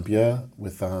Breaking Olympia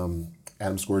with Adam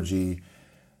Scorgi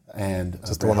and... Is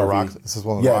this the one that Rock? This is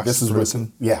one of the Rock's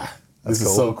producing? Yeah. That's this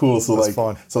cool. is so cool. So That's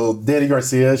fun. So Danny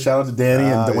Garcia, shout out to Danny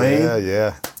and Dwayne.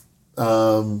 Yeah.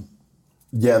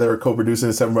 Yeah, they were co-producing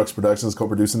it. $7 Productions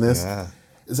co-producing this. Yeah.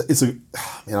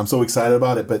 man, I'm so excited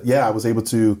about it. But yeah, I was able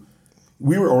to,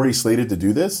 we were already slated to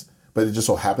do this, but it just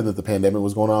so happened that the pandemic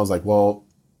was going on. I was like, well,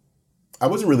 I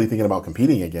wasn't really thinking about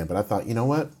competing again, but I thought, you know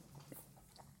what?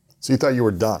 So you thought you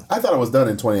were done? I thought I was done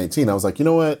in 2018. I was like, you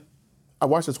know what? I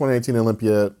watched the 2018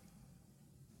 Olympia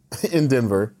in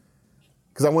Denver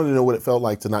because I wanted to know what it felt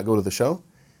like to not go to the show.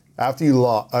 After you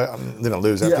didn't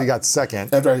lose. After you got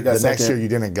second. After I got second. Next year you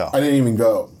didn't go. I didn't even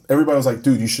go. Everybody was like,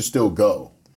 dude, you should still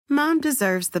go. Mom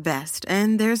deserves the best,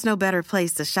 and there's no better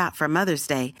place to shop for Mother's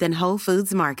Day than Whole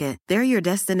Foods Market. They're your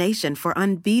destination for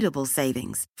unbeatable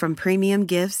savings, from premium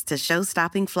gifts to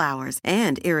show-stopping flowers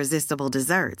and irresistible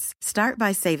desserts. Start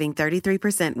by saving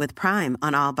 33% with Prime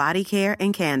on all body care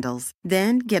and candles.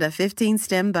 Then get a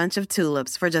 15-stem bunch of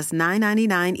tulips for just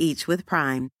 $9.99 each with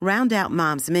Prime. Round out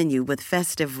Mom's menu with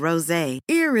festive rosé,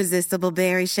 irresistible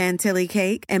berry chantilly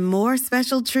cake, and more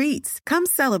special treats. Come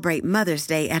celebrate Mother's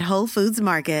Day at Whole Foods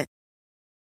Market.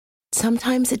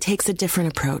 Sometimes it takes a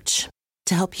different approach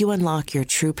to help you unlock your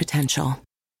true potential.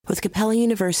 With Capella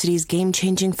University's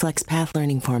game-changing FlexPath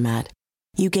learning format,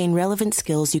 you gain relevant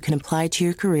skills you can apply to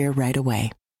your career right away.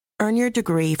 Earn your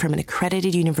degree from an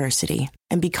accredited university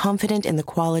and be confident in the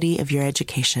quality of your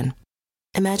education.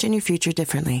 Imagine your future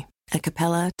differently at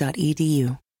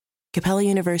capella.edu. Capella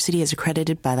University is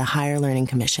accredited by the Higher Learning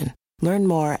Commission. Learn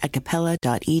more at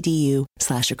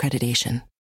capella.edu/accreditation.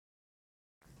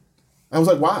 I was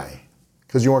like, why?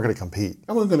 Because you weren't going to compete.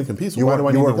 I wasn't going to compete. So you why do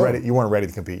I need to go? You weren't ready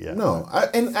to compete yet. No,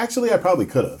 and actually, I probably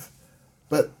could have,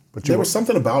 but there was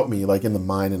something about me, like in the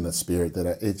mind and the spirit,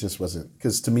 that it just wasn't.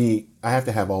 Because to me, I have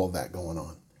to have all of that going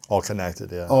on. All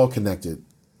connected, yeah. All connected.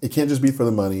 It can't just be for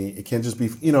the money. It can't just be,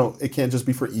 it can't just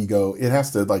be for ego. It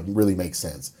has to like really make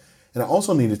sense. And I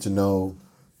also needed to know.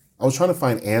 I was trying to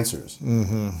find answers.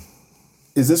 Mm-hmm.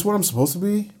 Is this what I'm supposed to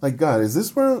be? Like, God, is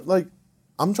this where like?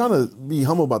 I'm trying to be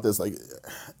humble about this. Like,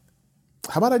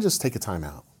 how about I just take a time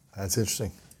out? That's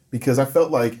interesting. Because I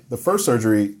felt like the first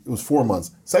surgery, it was 4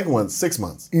 months. Second one, 6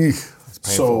 months. That's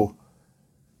painful. So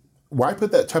why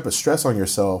put that type of stress on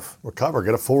yourself? Recover,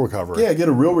 get a full recovery. Yeah, get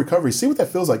a real recovery. See what that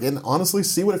feels like. And honestly,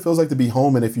 see what it feels like to be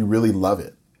home and if you really love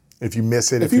it. If you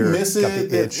miss it, if you miss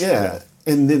it, yeah.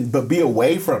 And then, but be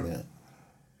away from it.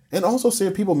 And also see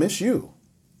if people miss you.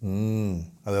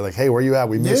 Are they like, hey, where you at?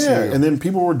 We miss you. Yeah, and then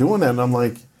people were doing that, and I'm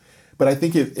like, but I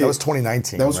think that was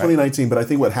 2019. That was 2019, but I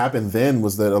think what happened then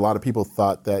was that a lot of people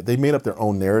thought that they made up their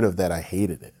own narrative that I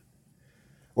hated it,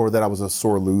 or that I was a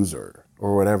sore loser,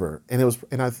 or whatever. And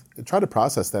I tried to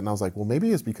process that, and I was like, well,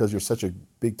 maybe it's because you're such a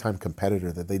big time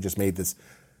competitor that they just made this.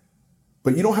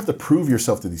 But you don't have to prove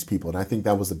yourself to these people, and I think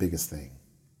that was the biggest thing,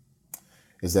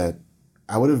 is that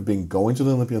I would have been going to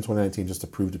the Olympia in 2019 just to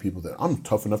prove to people that I'm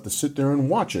tough enough to sit there and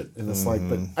watch it. And it's like,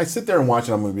 but I sit there and watch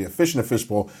it, I'm going to be a fish in a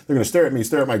fishbowl. They're going to stare at me,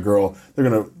 stare at my girl. They're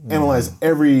going to analyze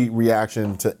every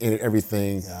reaction to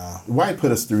everything. Yeah. Why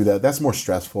put us through that? That's more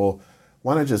stressful.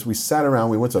 Why not we sat around,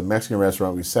 we went to a Mexican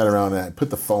restaurant, we sat around and I put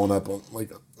the phone up,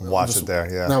 like watch it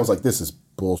there, yeah. And I was like, this is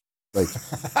bullshit. Like,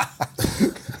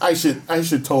 I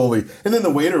should totally. And then the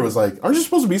waiter was like, aren't you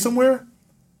supposed to be somewhere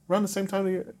around the same time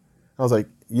of year? I was like,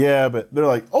 yeah, but they're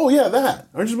like, oh yeah, that.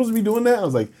 Aren't you supposed to be doing that? I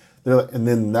was like, and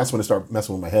then that's when it started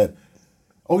messing with my head.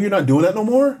 Oh, you're not doing that no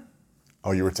more?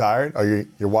 Oh, you retired? Oh,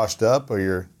 you're washed up, or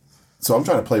you're? So I'm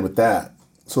trying to play with that.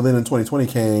 So then in 2020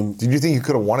 came. Did you think you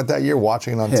could have won it that year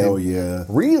watching it on TV? Hell yeah.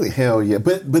 Really? Hell yeah.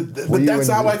 But that's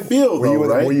how I feel,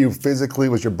 right? Were you physically,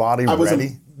 was your body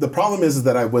ready? The problem is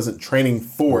that I wasn't training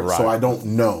for it, so I don't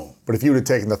know. But if you would have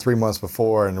taken the 3 months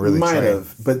before and really trained. Might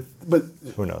have, but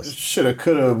who knows? Shoulda,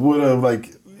 coulda, woulda,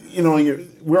 like,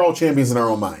 we're all champions in our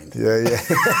own mind. Yeah.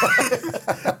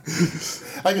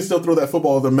 I can still throw that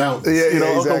football over the mountains.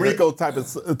 Exactly. Uncle Rico type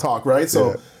of talk, right?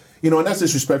 So, and that's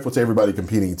disrespectful to everybody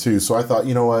competing too. So I thought,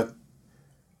 you know what?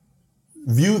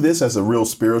 View this as a real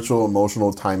spiritual,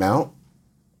 emotional timeout,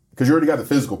 because you already got the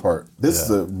physical part. This is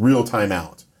a real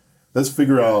timeout. Let's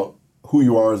figure out who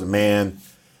you are as a man.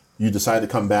 You decide to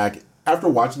come back. After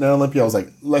watching that Olympia, I was like,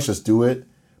 let's just do it.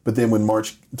 But then when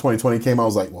March 2020 came, I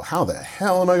was like, well, how the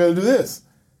hell am I going to do this?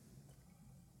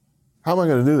 How am I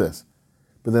going to do this?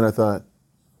 But then I thought,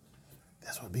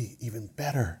 this would be even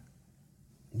better.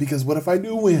 Because what if I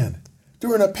do win?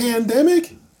 During a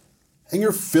pandemic? And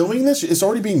you're filming this? It's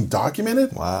already being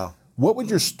documented? Wow. What would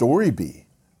your story be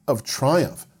of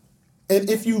triumph? And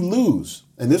if you lose,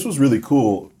 and this was really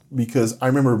cool, because I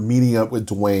remember meeting up with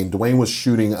Dwayne. Dwayne was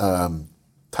shooting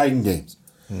Titan Games.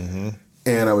 Mm-hmm.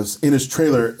 And I was in his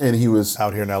trailer, and he was...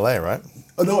 Out here in L.A., right?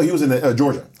 Oh, no, he was in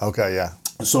Georgia. Okay, yeah.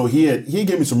 So he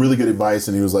gave me some really good advice,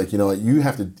 and he was like, you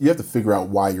have to figure out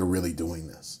why you're really doing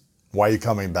this. Why are you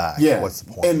coming back? Yeah. What's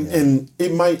the point? And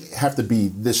it might have to be,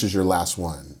 this is your last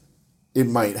one. It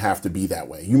might have to be that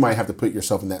way. You might have to put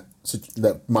yourself in that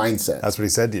mindset. That's what he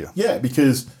said to you. Yeah,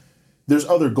 because there's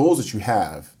other goals that you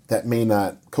have that may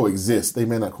not coexist. They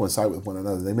may not coincide with one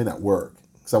another. They may not work.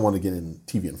 Because I want to get in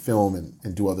TV and film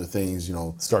and do other things,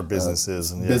 Start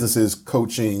businesses. Businesses,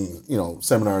 coaching,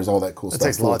 seminars, all that cool stuff. It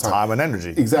takes a lot of time and energy.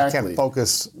 Exactly. You can't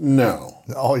focus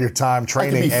all your time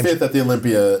training. I can be fifth at the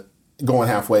Olympia going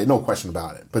halfway, no question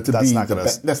about it. But that's not going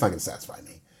to satisfy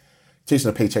me. Chasing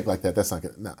a paycheck like that, that's not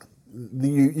going to, no.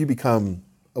 You become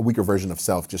a weaker version of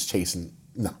self just chasing,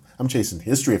 no. I'm chasing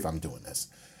history if I'm doing this.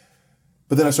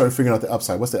 But then I started figuring out the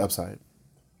upside. What's the upside?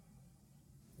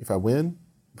 If I win,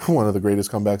 one of the greatest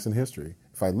comebacks in history.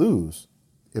 If I lose,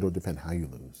 it'll depend how you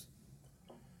lose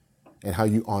and how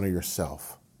you honor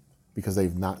yourself, because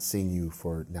they've not seen you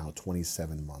for now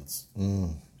 27 months.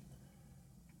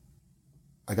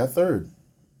 I got third.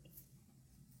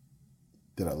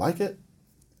 Did I like it?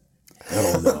 I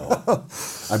don't know.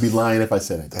 I'd be lying if I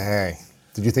said I did. Dang.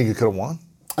 Did you think you could have won?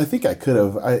 I think I could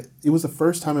have. It was the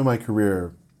first time in my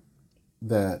career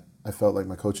that I felt like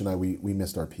my coach and I, we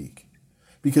missed our peak.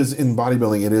 Because in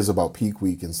bodybuilding, it is about peak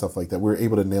week and stuff like that. We were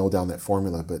able to nail down that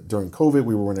formula. But during COVID,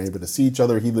 we weren't able to see each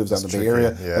other. He lives out in the Bay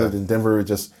Area. Yeah. I lived in Denver.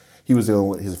 He was dealing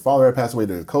with his father had passed away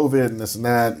due to COVID and this and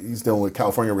that. He's dealing with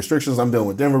California restrictions. I'm dealing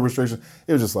with Denver restrictions.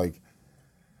 It was just like,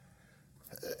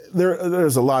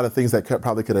 there's a lot of things that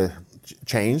probably could have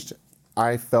changed.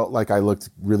 I felt like I looked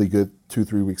really good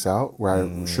 2-3 weeks out where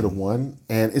I should have won.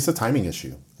 And it's a timing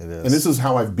issue. It is. And this is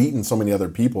how I've beaten so many other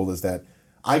people, is that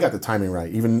I got the timing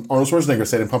right. Even Arnold Schwarzenegger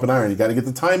said in Pump and Iron, you got to get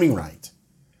the timing right.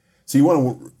 So you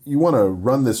want to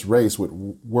run this race with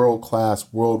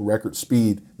world-class, world record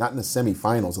speed, not in the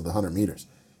semifinals of the 100 meters.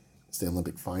 It's the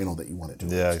Olympic final that you want to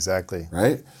do. Yeah, exactly.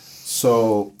 Right?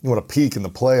 So you want to peak in the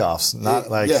playoffs, not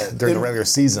during the regular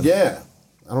season. Yeah.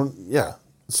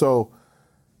 So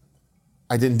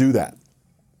I didn't do that.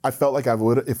 I felt like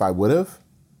if I would have,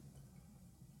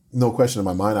 no question in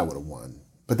my mind, I would have won.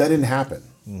 But that didn't happen.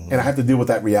 And I have to deal with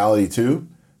that reality too.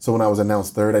 So when I was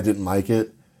announced third, I didn't like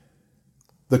it.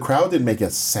 The crowd didn't make a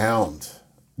sound,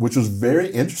 which was very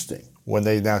interesting. When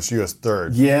they announced you as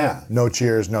third. Yeah. No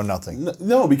cheers, no nothing.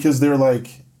 No, because they're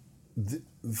like,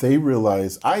 they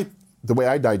realize, the way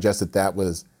I digested that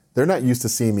was, they're not used to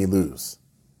seeing me lose.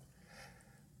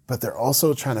 But they're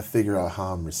also trying to figure out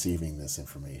how I'm receiving this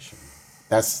information.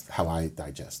 That's how I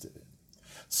digested it.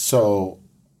 So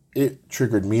it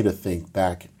triggered me to think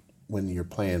back when you're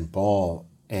playing ball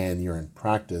and you're in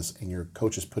practice and your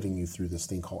coach is putting you through this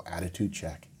thing called attitude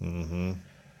check.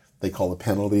 They call a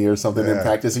penalty or something in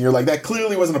practice, and you're like, that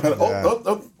clearly wasn't a penalty.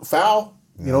 Oh, foul.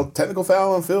 Technical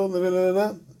foul on field.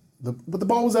 But the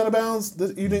ball was out of bounds.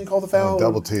 You didn't call the foul.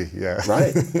 Double T, yeah.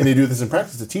 Right. And they do this in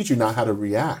practice to teach you not how to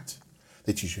react.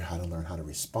 They teach you how to learn how to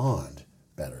respond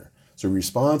better. So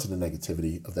respond to the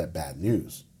negativity of that bad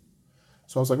news.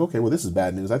 So I was like, okay, well, this is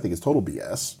bad news. I think it's total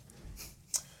BS.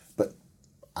 But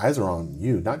eyes are on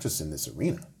you, not just in this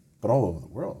arena, but all over the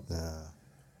world. Yeah.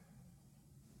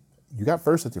 You got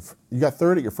third at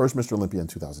your first Mr. Olympia in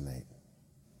 2008.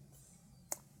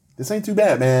 This ain't too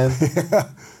bad, man.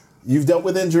 You've dealt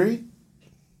with injury.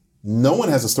 No one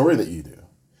has a story that you do.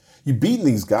 You've beaten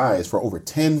these guys for over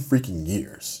 10 freaking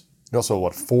years. You're also,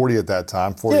 40 at that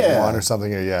time? 41 or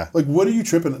something? Yeah. Like, what are you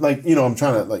tripping? Like, I'm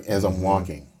trying to, as I'm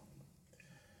walking.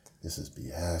 This is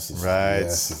BS.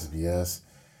 This is BS.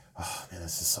 Oh, man,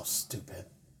 this is so stupid.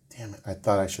 Damn it. I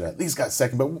thought I should have at least got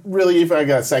second. But really, if I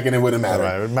got second, it wouldn't matter.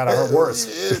 Right. It would matter worse.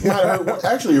 It might hurt worse.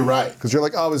 Actually, you're right. Because you're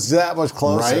like, oh, it was that much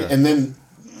closer. Right? And then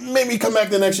maybe come back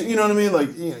the next year. You know what I mean? Like,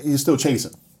 you're still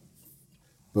chasing.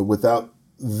 But without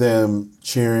them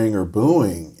cheering or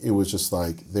booing, it was just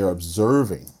like they're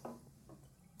observing.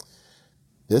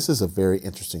 This is a very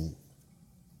interesting,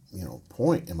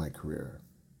 point in my career.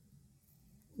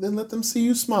 Then let them see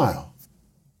you smile.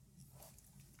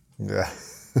 Yeah.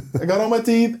 I got all my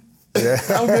teeth. Yeah.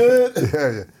 I'm good.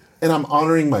 Yeah. And I'm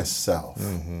honoring myself.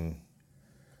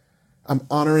 I'm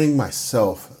honoring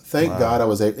myself. Thank God I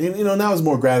was able, now it's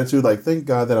more gratitude. Like, thank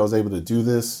God that I was able to do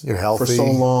this. You're healthy. For so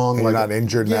long. And like, you're not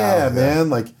injured now. Yeah, man.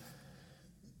 Like,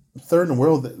 third in the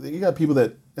world, you got people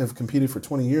that have competed for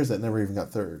 20 years that never even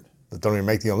got third. That don't even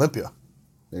make the Olympia.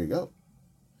 There you go.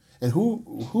 And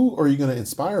who are you going to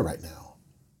inspire right now?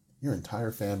 Your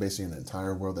entire fan base and the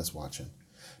entire world that's watching.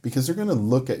 Because they're going to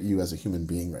look at you as a human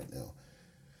being right now.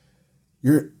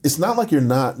 It's not like you're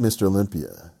not Mr.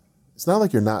 Olympia. It's not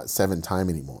like you're not 7-time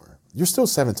anymore. You're still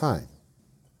 7-time.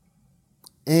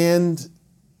 And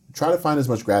try to find as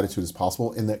much gratitude as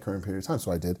possible in that current period of time.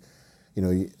 So I did. You know,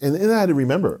 and I had to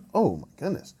remember, oh my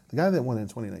goodness, the guy that won in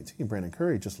 2019, Brandon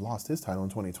Curry, just lost his title in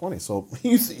 2020. So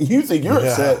you think you're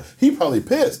upset, he probably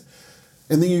pissed.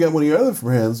 And then you got one of your other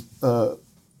friends, Big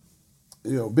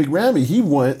Rammy, he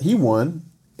won,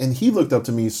 and he looked up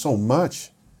to me so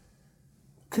much.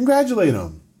 Congratulate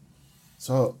him.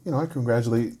 So, I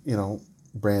congratulate,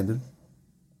 Brandon,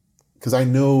 because I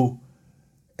know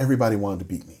everybody wanted to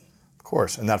beat me. Of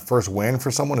course, and that first win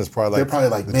for someone is probably they're probably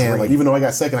like, man, like even though I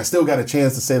got second, I still got a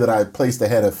chance to say that I placed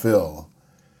ahead of Phil,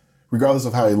 regardless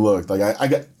of how he looked. Like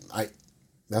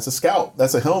that's a scout,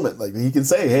 that's a helmet. Like he can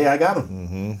say, hey, I got him.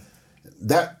 Mm-hmm.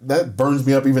 That burns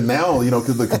me up even now,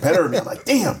 because the competitor in me, I'm like,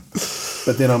 damn.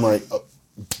 But then I'm like, oh,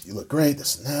 you look great,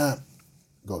 this and that.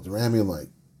 Go up to Ramy, I'm like,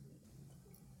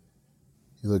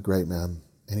 you look great, man.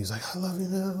 And he's like, I love you,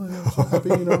 man. I'm so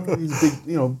happy, He's a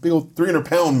big, big old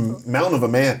 300-pound mountain of a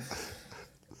man.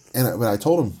 But I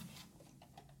told him,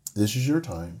 this is your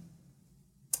time,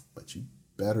 but you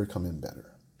better come in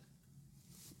better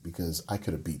because I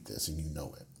could have beat this and you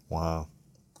know it. Wow.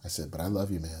 I said, but I love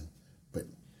you, man. But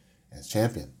as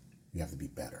champion, you have to be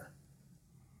better.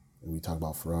 And we talk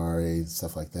about Ferrari and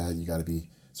stuff like that. You got to be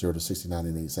 0 to 69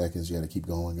 in 8 seconds. You got to keep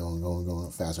going,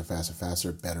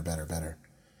 faster, better.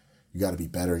 You got to be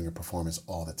better in your performance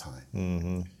all the time.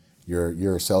 Mm-hmm.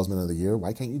 You're a salesman of the year.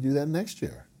 Why can't you do that next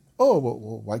year? Oh,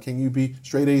 well, why can't you be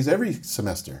straight A's every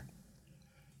semester?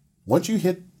 Once you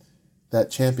hit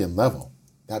that champion level,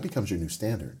 that becomes your new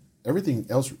standard. Everything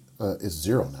else is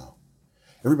zero now.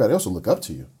 Everybody else will look up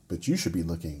to you, but you should be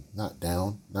looking not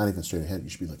down, not even straight ahead. You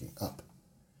should be looking up.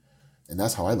 And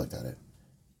that's how I looked at it.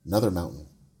 Another mountain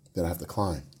that I have to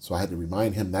climb. So I had to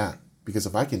remind him that. Because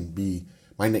if I can be,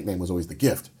 my nickname was always the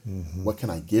gift. Mm-hmm. What can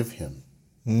I give him?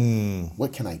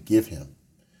 What can I give him?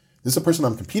 This is a person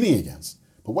I'm competing against.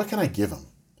 But what can I give him?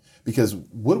 Because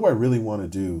what do I really want to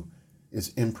do is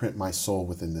imprint my soul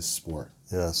within this sport.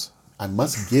 Yes. I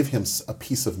must give him a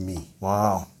piece of me.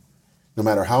 Wow. No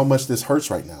matter how much this hurts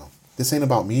right now. This ain't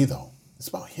about me, though. It's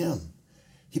about him.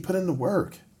 He put in the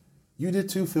work. You did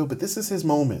too, Phil, but this is his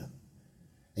moment.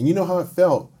 And you know how it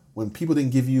felt when people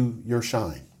didn't give you your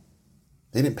shine.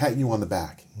 They didn't pat you on the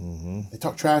back. Mm-hmm. They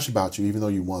talked trash about you even though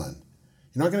you won.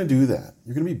 You're not going to do that.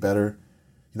 You're going to be better.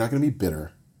 You're not going to be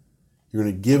bitter. You're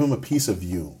going to give them a piece of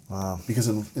you. Wow. Because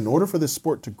in order for this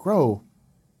sport to grow,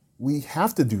 we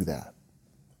have to do that.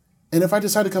 And if I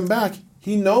decide to come back,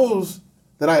 he knows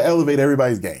that I elevate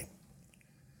everybody's game.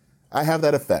 I have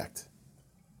that effect.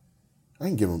 I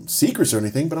didn't give him secrets or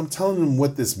anything, but I'm telling him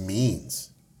what this means.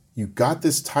 You got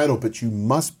this title, but you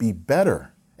must be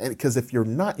better. And because if you're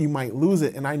not, you might lose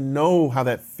it. And I know how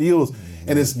that feels. Mm-hmm.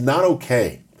 And it's not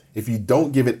okay if you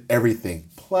don't give it everything.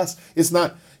 Plus, it's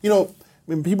not,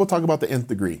 when people talk about the nth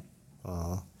degree,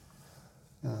 I'm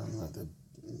not the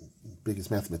biggest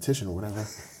mathematician or whatever,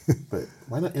 but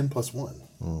why not n plus 1?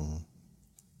 Mm-hmm.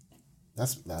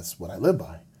 That's what I live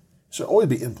by. It should always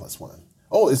be n plus 1.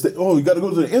 You got to go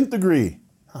to the nth degree.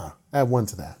 Add 1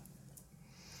 to that.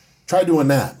 Try doing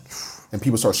that, and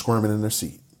people start squirming in their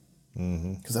seat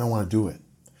because they don't want to do it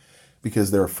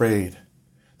because they're afraid.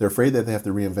 They're afraid that they have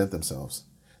to reinvent themselves.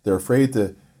 They're afraid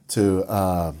to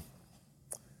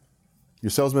your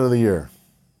salesman of the year.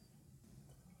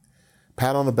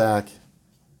 Pat on the back.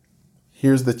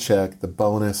 Here's the check, the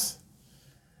bonus.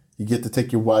 You get to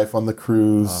take your wife on the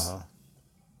cruise. Uh-huh.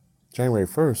 January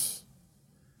 1st.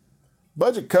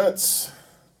 Budget cuts.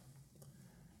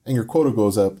 And your quota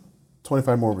goes up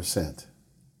 25% more. And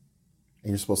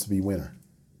you're supposed to be winner.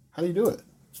 How do you do it?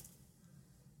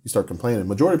 You start complaining.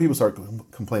 Majority of people start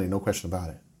complaining, no question about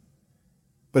it.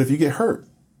 But if you get hurt,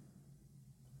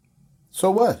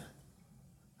 so what?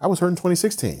 I was hurt in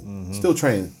 2016, still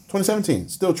trained. 2017,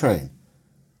 still trained.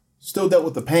 Still dealt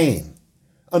with the pain.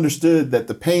 Understood that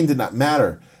the pain did not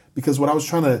matter because what I was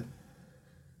trying to,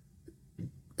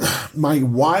 my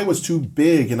why was too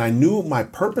big and I knew what my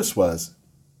purpose was.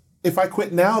 If I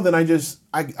quit now, then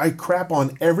I crap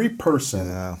on every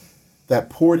person that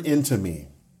poured into me.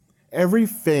 Every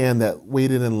fan that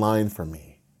waited in line for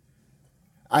me.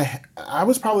 I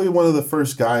was probably one of the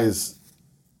first guys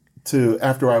to,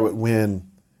 after I would win,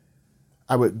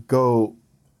 I would go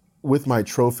with my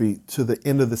trophy to the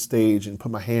end of the stage and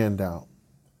put my hand out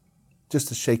just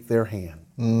to shake their hand.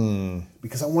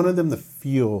 Because I wanted them to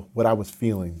feel what I was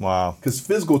feeling. Wow. Because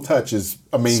physical touch is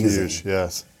amazing. It's huge,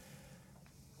 yes.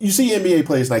 You see NBA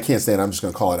players, and I can't stand it, I'm just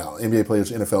going to call it out. NBA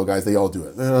players, NFL guys, they all do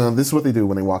it. This is what they do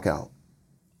when they walk out.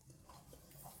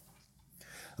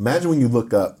 Imagine when you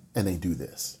look up and they do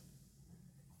this.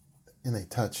 And they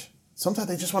touch. Sometimes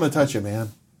they just want to touch you, man.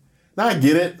 Now I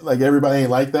get it, like everybody ain't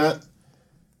like that.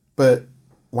 But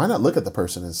why not look at the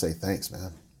person and say, thanks,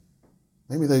 man.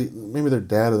 maybe their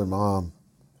dad or their mom,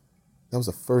 that was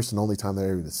the first and only time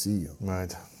they're ever to see you.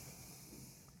 Right.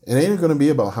 It ain't going to be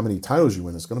about how many titles you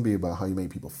win. It's going to be about how you make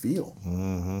people feel.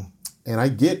 Mm-hmm. And I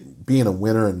get being a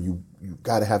winner and you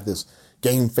got to have this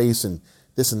game face and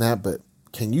this and that, but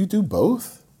can you do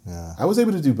both? Yeah. I was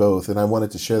able to do both, and I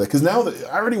wanted to share that because now that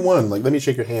I already won, like, let me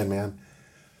shake your hand, man.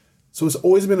 So it's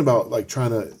always been about like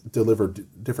trying to deliver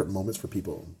different moments for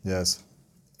people. Yes.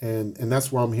 And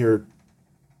that's why I'm here,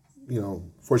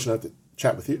 fortunate enough to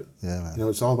chat with you. Yeah, man.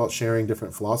 It's all about sharing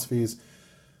different philosophies,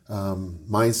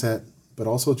 mindset, but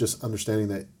also just understanding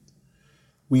that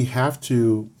we have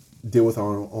to deal with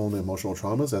our own emotional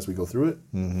traumas as we go through it.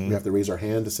 Mm-hmm. We have to raise our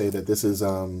hand to say that this is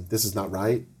not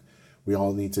right. We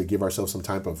all need to give ourselves some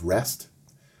type of rest.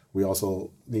 We also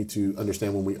need to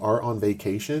understand when we are on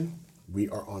vacation, we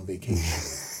are on vacation.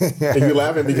 And you're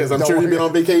laughing because I'm sure you've been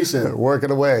on vacation.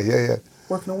 Working away, yeah.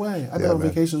 Working away. I've been on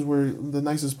vacations where the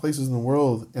nicest places in the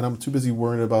world, and I'm too busy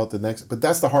worrying about the next. But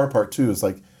that's the hard part too. It's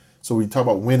like, so we talk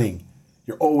about winning.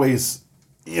 You're always,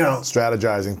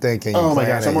 strategizing, thinking. Oh my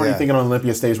planning, gosh, I'm already thinking on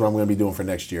Olympia stage what I'm going to be doing for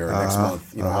next year or next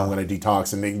month. How I'm going to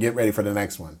detox and then get ready for the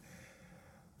next one.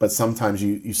 But sometimes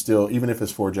you still, even if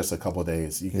it's for just a couple of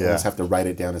days, you just have to write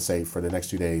it down and say, for the next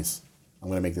 2 days, I'm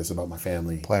going to make this about my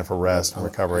family. Plan for rest and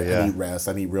recovery, I need rest.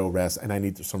 I need real rest. And I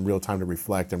need some real time to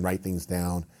reflect and write things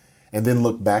down. And then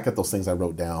look back at those things I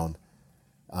wrote down.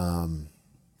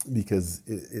 Because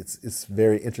it's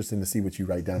very interesting to see what you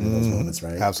write down in those moments,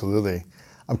 right? Absolutely.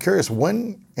 I'm curious,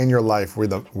 when in your life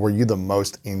were you the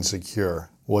most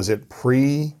insecure? Was it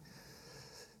pre-Olympia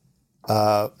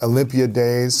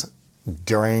days,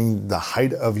 during the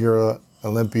height of your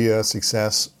Olympia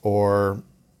success, or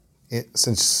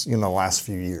since the last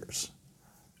few years?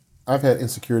 I've had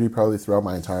insecurity probably throughout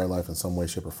my entire life in some way,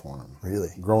 shape, or form. Really?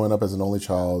 Growing up as an only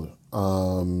child,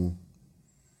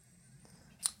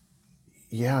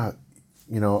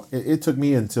 it took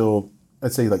me until,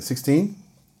 I'd say like 16,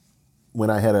 when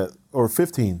I had or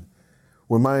 15,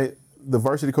 when the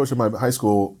varsity coach of my high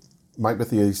school, Mike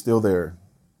Bethia, he's still there,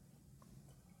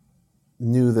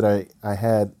 knew that I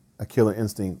had a killer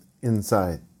instinct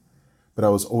inside, but I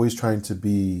was always trying to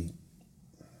be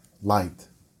liked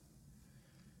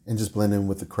and just blend in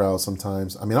with the crowd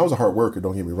sometimes. I mean, I was a hard worker,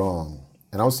 don't get me wrong,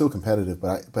 and I was still competitive,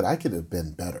 but I could have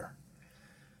been better.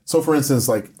 So for instance,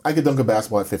 like, I could dunk a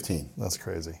basketball at 15. That's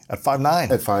crazy. At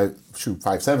 5'9"? At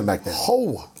 5'7" back then.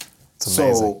 Oh, it's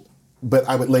amazing. So, but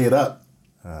I would lay it up,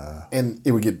 and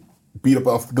it would get beat up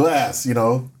off the glass,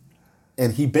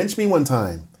 And he benched me one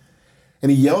time,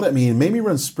 and he yelled at me and made me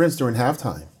run sprints during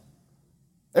halftime.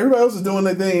 Everybody else is doing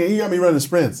their thing, and he got me running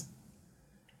sprints.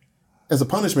 As a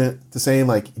punishment to saying,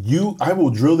 like, I will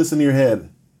drill this into your head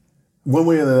one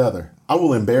way or the other. I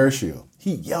will embarrass you.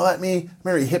 He yelled at me. I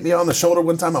remember he hit me on the shoulder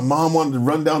one time. My mom wanted to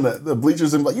run down the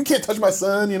bleachers and be like, you can't touch my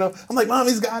son, I'm like, Mom,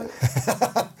 he's got it.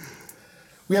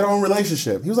 We had our own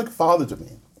relationship. He was like a father to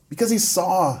me because he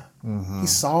saw it.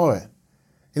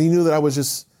 And he knew that I was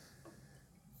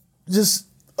just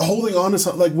holding on to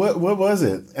something. Like, what was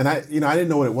it? And I didn't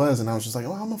know what it was. And I was just like,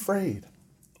 oh, I'm afraid.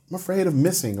 I'm afraid of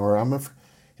missing, and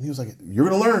he was like, you're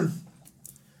going to learn.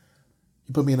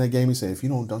 He put me in that game. He said, if you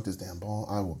don't dunk this damn ball,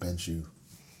 I will bench you.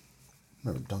 I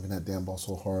remember dunking that damn ball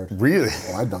so hard. Really?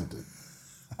 Oh, I dunked it.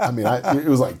 I mean, it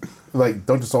was like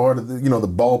dunked it so hard, the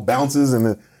ball bounces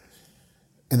and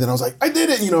then I was like, I did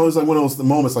it. It was like one of those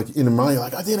moments, like in the mind,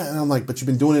 like, I did it. And I'm like, but you've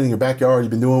been doing it in your backyard.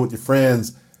 You've been doing it with your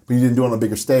friends, but you didn't do it on a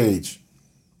bigger stage.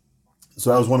 So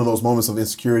that was one of those moments of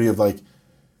insecurity of like,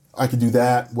 I could do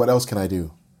that. What else can I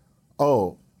do?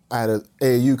 Oh, I had an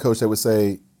AAU coach that would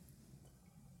say,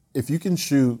 if you can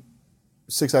shoot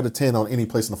 6 out of 10 on any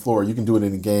place on the floor, you can do it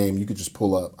in a game. You could just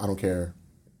pull up. I don't care.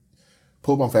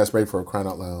 Pull up on fast break for a crying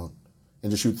out loud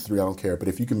and just shoot the 3. I don't care. But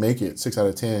if you can make it 6 out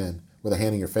of 10 with a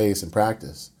hand in your face in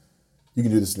practice, you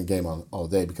can do this in the game all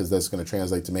day because that's going to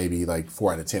translate to maybe like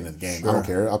 4 out of 10 in the game. Sure. I don't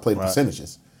care. I'll play the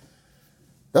percentages.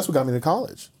 That's what got me to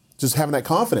college. Just having that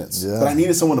confidence. Yeah. But I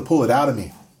needed someone to pull it out of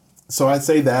me. So I'd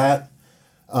say that.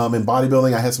 In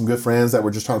bodybuilding, I had some good friends that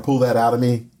were just trying to pull that out of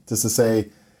me, just to say,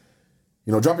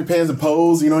 drop your pants and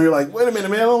pose. You're like, wait a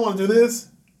minute, man, I don't want to do this.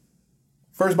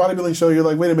 First bodybuilding show, you're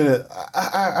like, wait a minute,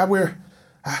 I wear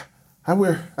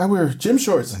gym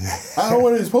shorts. I don't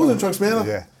wear these posing trunks, man.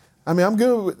 Yeah. I mean, I'm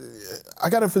good. I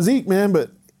got a physique, man,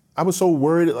 but I was so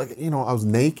worried, like, I was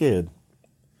naked.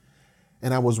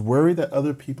 And I was worried that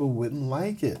other people wouldn't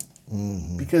like it.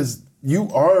 Mm-hmm. Because you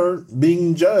are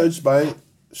being judged by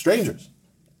strangers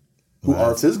who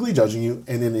are physically judging you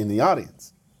and then in the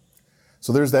audience.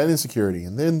 So there's that insecurity.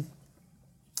 And then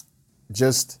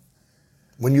just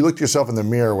When you looked at yourself in the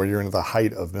mirror when you're in the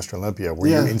height of Mr. Olympia, were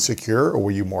you insecure or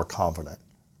were you more confident?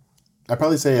 I'd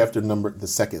probably say after the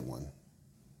second one.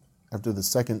 After the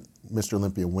second Mr.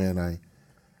 Olympia win,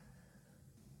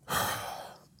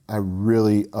 I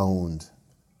really owned,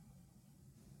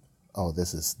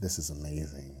 this is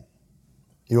amazing.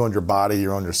 You owned your body,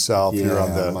 you owned yourself, you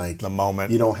owned the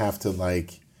moment. You don't have to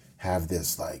have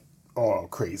this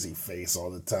crazy face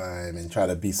all the time and try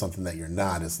to be something that you're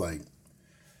not. It's like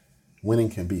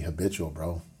winning can be habitual,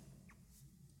 bro.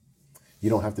 You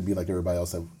don't have to be like everybody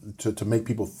else to make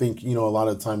people think, a lot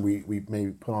of the time we may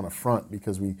put on a front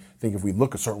because we think if we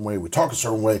look a certain way, we talk a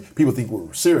certain way, people think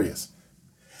we're serious.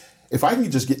 If I can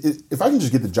just get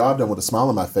the job done with a smile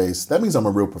on my face, that means I'm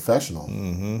a real professional.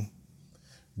 Mm-hmm.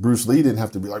 Bruce Lee didn't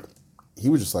have to be like, he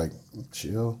was just like,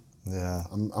 chill. Yeah.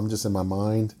 I'm just in my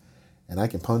mind and I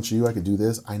can punch you, I can do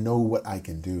this. I know what I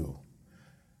can do.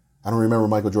 I don't remember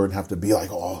Michael Jordan have to be like,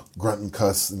 grunt and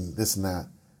cuss and this and that.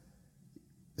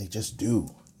 They just do.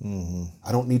 Mm-hmm.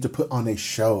 I don't need to put on a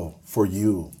show for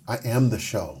you. I am the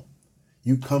show.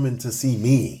 You come in to see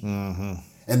me. Mm-hmm.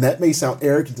 And that may sound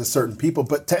arrogant to certain people,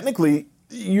 but technically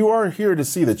you are here to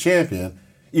see the champion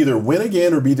either win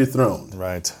again or be dethroned.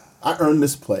 Right. I earned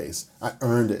this place. I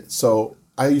earned it. So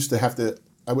I used to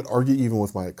I would argue even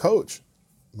with my coach,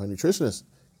 my nutritionist.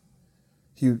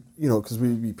 He, because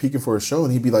we'd be peaking for a show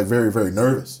and he'd be like very, very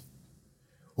nervous.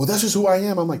 Well, that's just who I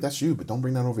am. I'm like, that's you, but don't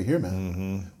bring that over here, man.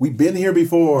 Mm-hmm. We've been here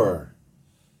before.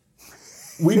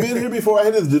 I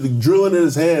had to drill it in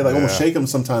his head, almost shake him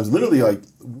sometimes. Literally,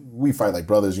 we fight like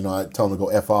brothers. I tell him to go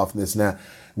F off and this and that.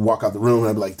 Walk out the room and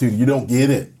I'd be like, dude, you don't get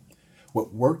it.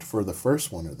 What worked for the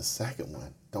first one or the second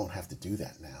one, don't have to do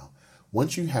that now.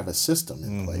 Once you have a system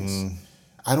in place,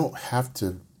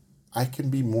 I can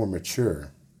be more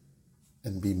mature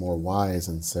and be more wise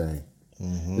and say,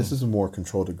 this is a more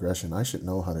controlled aggression. I should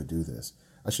know how to do this.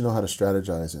 I should know how to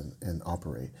strategize and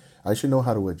operate. I should know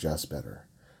how to adjust better.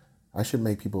 I should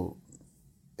make people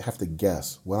have to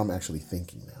guess what I'm actually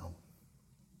thinking now.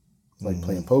 It's like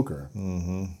playing poker.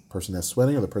 Person that's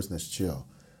sweating or the person that's chill.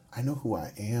 I know who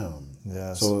I am.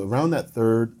 Yes. So around that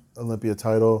third Olympia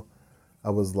title,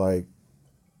 I was like,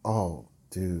 oh,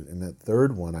 dude, in that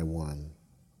third one I won,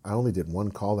 I only did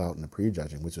one call out in the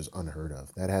prejudging, which was unheard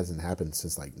of. That hasn't happened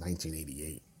since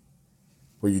 1988.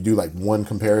 Where you do one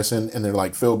comparison and they're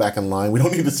like, fill back in line. We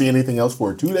don't need to see anything else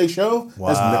for a 2-day show.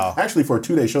 Wow. Actually, for a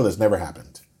 2-day show, that's never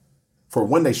happened. For a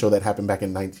 1-day show, that happened back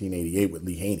in 1988 with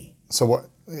Lee Haney. So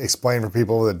explain for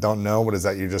people that don't know, what is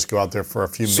that? You just go out there for a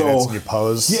few minutes and you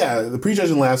pose? Yeah, the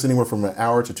prejudging lasts anywhere from an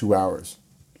hour to 2 hours.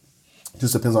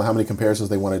 Just depends on how many comparisons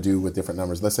they want to do with different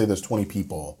numbers. Let's say there's 20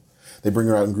 people. They bring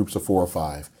her out in groups of 4 or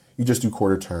 5. You just do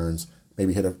quarter turns,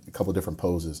 maybe hit a couple different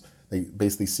poses. They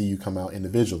basically see you come out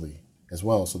individually as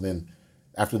well. So then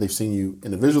after they've seen you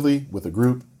individually with a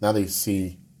group, now they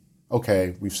see,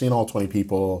 okay, we've seen all 20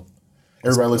 people.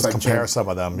 Everybody looks like compare some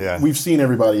of them, yeah. We've seen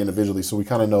everybody individually, so we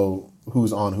kind of know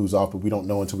who's on, who's off, but we don't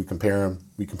know until we compare them.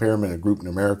 We compare them in a group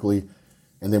numerically,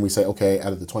 and then we say, okay,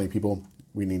 out of the 20 people,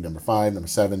 we need number 5, number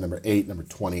 7, number 8, number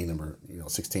 20, number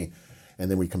 16,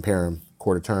 and then we compare them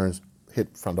quarter turns,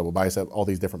 hit front double bicep, all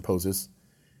these different poses,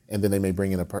 and then they may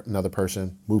bring in another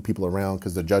person, move people around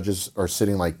because the judges are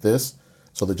sitting like this,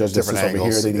 so the judges sit over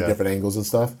here, they need different angles and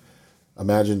stuff.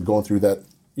 Imagine going through that,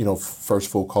 first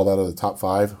full call out of the top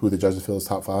 5, who the judges feel is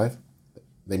top 5.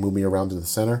 They move me around to the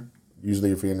center.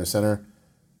 Usually if you're in the center,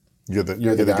 you're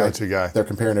the go-to guy. They're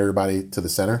comparing everybody to the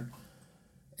center.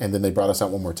 And then they brought us out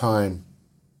one more time,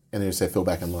 and they said, fill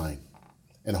back in line.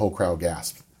 And the whole crowd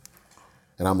gasped.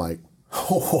 And I'm like,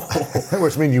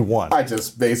 which means you won. I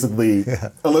just basically,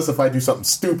 unless if I do something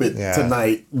stupid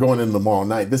tonight, going into tomorrow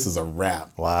night, this is a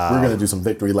wrap. Wow. We're going to do some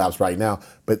victory laps right now.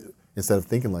 But instead of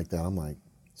thinking like that, I'm like,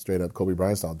 straight up Kobe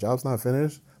Bryant style, job's not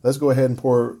finished. Let's go ahead and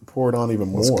pour it on even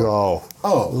more. Let's go.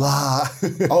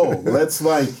 Let's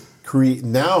create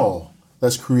now.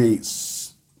 Let's create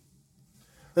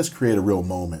a real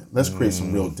moment. Let's create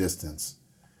some real distance.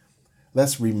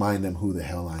 Let's remind them who the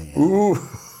hell I am. Ooh.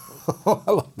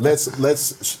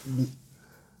 Let's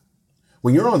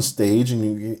when you're on stage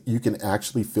and you can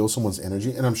actually feel someone's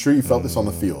energy, and I'm sure you felt this on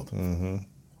the field. Mm-hmm.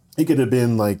 It could have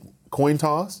been like coin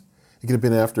toss. It could have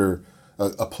been after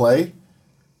a play.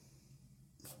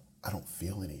 I don't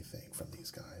feel anything from these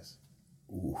guys.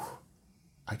 Ooh,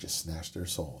 I just snatched their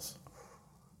souls.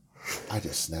 I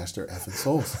just snatched their effing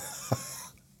souls.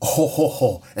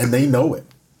 And they know it.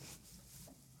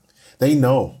 They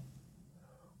know.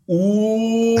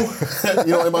 Ooh,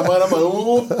 in my mind, I'm like,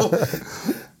 ooh,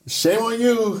 shame on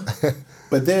you.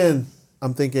 But then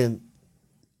I'm thinking,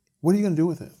 what are you going to do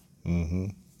with it? Mm-hmm.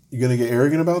 you're going to get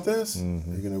arrogant about this.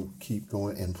 You're going to keep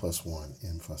going N+1, N+1,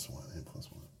 N+1.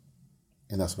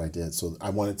 And that's what I did. So I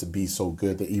wanted to be so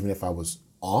good that even if I was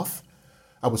off,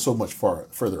 I was so much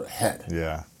further ahead.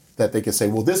 Yeah. That they could say,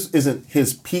 well, this isn't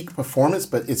his peak performance,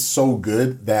 but it's so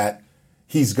good that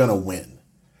he's going to win.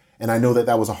 And I know that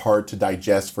that was hard to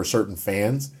digest for certain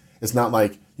fans. It's not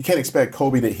like you can't expect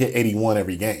Kobe to hit 81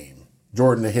 every game,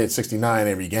 Jordan to hit 69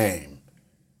 every game.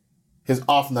 His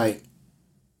off night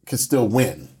could still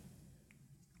win.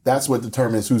 That's what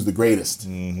determines who's the greatest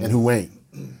and who ain't.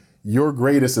 Your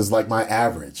greatest is like my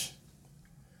average.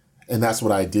 And that's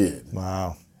what I did.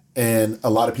 Wow. And a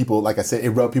lot of people, like I said, it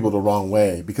rubbed people the wrong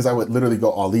way because I would literally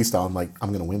go Ali style. I'm like, I'm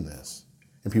going to win this.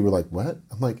 And people were like, what?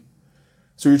 I'm like,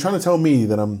 so you're trying to tell me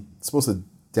that I'm supposed to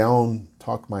down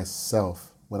talk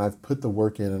myself when I've put the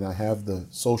work in and I have the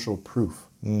social proof.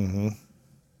 And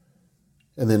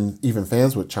then even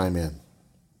fans would chime in.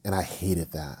 And I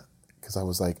hated that because I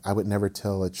was like, I would never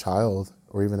tell a child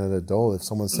or even an adult if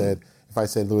someone said, if I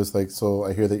said, Lewis, like, so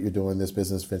I hear that you're doing this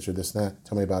business venture, this and that,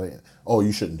 tell me about it. Oh,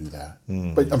 you shouldn't do that.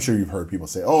 But I'm sure you've heard people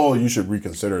say, oh, you should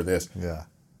reconsider this. Yeah.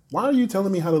 Why are you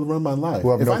telling me how to run my life?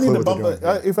 Well, If I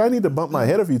need to bump my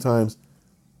head a few times,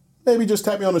 maybe just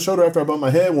tap me on the shoulder after I bump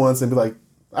my head once and be like,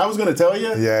 I was going to tell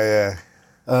you. Yeah.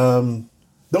 Don't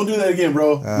do that again,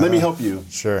 bro. Let me help you.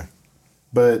 Sure.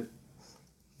 But,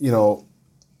 you know,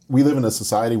 we live in a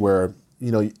society where,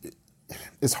 you know,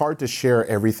 it's hard to share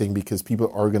everything because people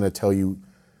are going to tell you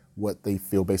what they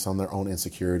feel based on their own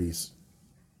insecurities.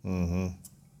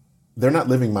 They're not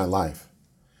living my life.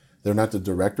 They're not the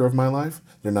director of my life.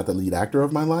 They're not the lead actor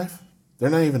of my life. They're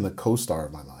not even the co-star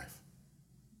of my life.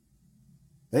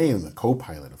 They ain't even the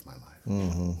co-pilot of my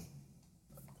life.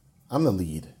 I'm the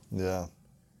lead. Yeah.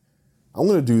 I'm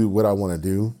going to do what I want to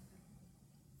do.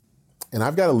 And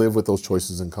I've got to live with those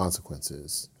choices and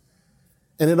consequences.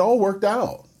 And it all worked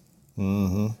out.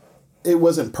 It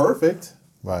wasn't perfect.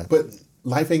 Right. But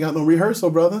life ain't got no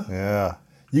rehearsal, brother. Yeah.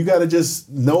 You got to just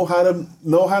know how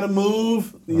to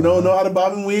move, you know how to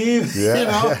bob and weave, Yeah. you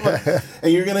know,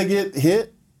 and you're going to get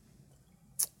hit.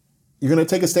 You're going to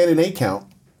take a standing 8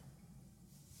 count.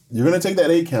 You're going to take that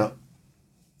 8 count.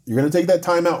 You're going to take that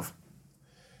time out.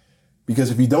 Because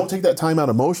if you don't take that time out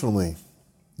emotionally,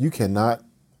 you cannot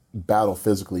battle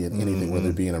physically in anything, whether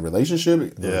it be in a relationship,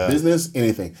 or business,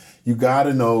 anything. You got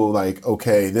to know, like,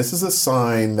 okay, this is a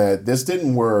sign that this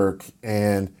didn't work.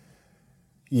 And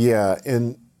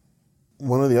and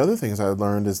one of the other things I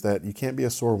learned is that you can't be a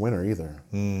sore winner either.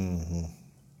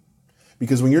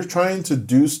 Because when you're trying to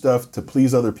do stuff to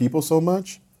please other people so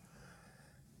much,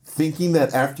 thinking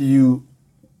that after you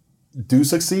do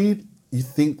succeed, you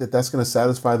think that that's going to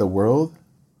satisfy the world,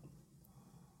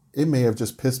 it may have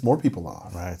just pissed more people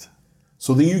off. Right.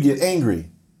 So then you get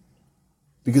angry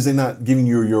because they're not giving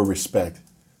you your respect.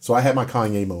 So I had my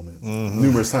Kanye moment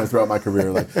numerous times throughout my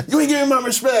career. Like, you ain't giving my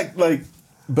respect. Like,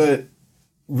 but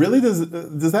really,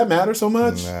 does that matter so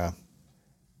much? Yeah.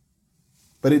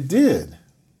 But it did.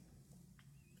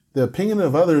 The opinion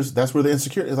of others, that's where the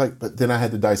insecurity is like, but then I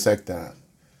had to dissect that.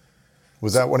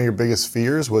 Was that one of your biggest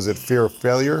fears? Was it fear of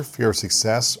failure, fear of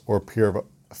success, or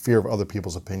fear of other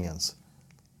people's opinions?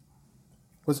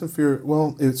 Wasn't fear?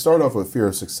 Well, it started off with fear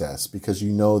of success because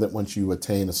you know that once you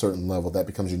attain a certain level, that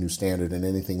becomes your new standard, and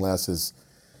anything less is.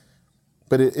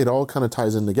 But it all kind of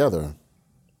ties in together.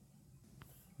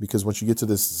 Because once you get to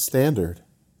this standard,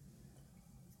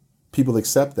 people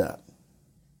accept that.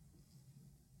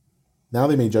 Now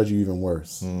they may judge you even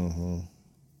worse.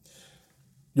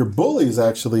 Your bullies,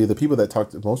 actually, the people that talk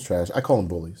the most trash, I call them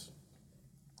bullies.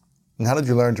 And how did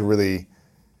you learn to really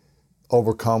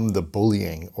overcome the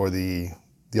bullying or the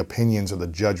opinions or the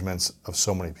judgments of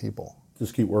so many people?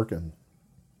 Just keep working.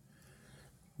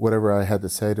 Whatever I had to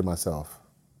say to myself.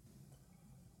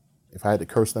 If I had to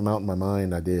curse them out in my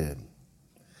mind, I did.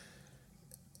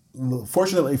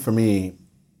 Fortunately for me,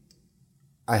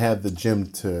 I had the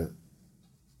gym to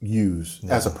use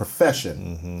as a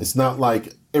profession. It's not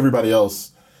like everybody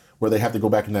else where they have to go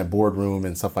back in that boardroom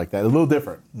and stuff like that. A little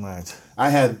different. Right.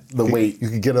 I had the weight. You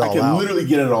could get it all out. I could literally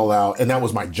get it all out, and that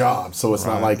was my job. So it's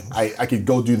not like I could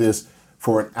go do this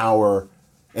for an hour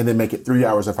and then make it 3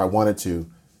 hours if I wanted to.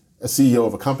 A CEO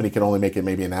of a company can only make it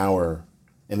maybe an hour,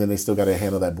 and then they still got to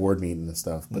handle that board meeting and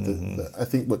stuff. But I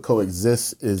think what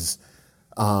coexists is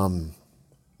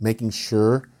making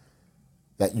sure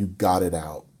that you got it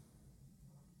out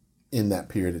in that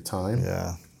period of time.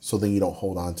 Yeah. So then you don't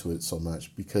hold on to it so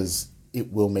much because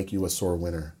it will make you a sore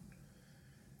winner.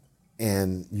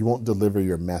 And you won't deliver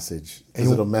your message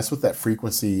because it'll mess with that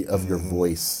frequency of your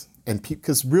voice. And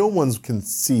because real ones can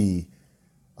see,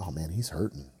 oh man, he's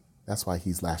hurting. That's why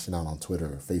he's lashing out on Twitter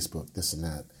or Facebook, this and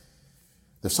that.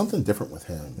 There's something different with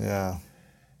him. Yeah.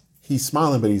 He's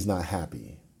smiling, but he's not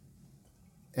happy.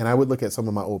 And I would look at some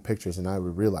of my old pictures and I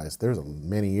would realize there's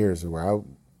many years where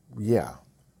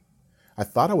I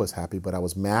thought I was happy, but I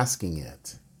was masking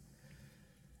it.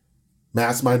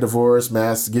 Mask my divorce,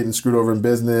 mask getting screwed over in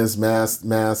business, mask,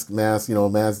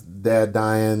 dad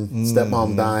dying,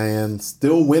 stepmom dying,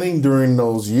 still winning during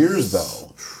those years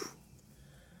though.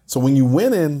 So when you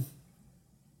winning,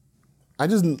 I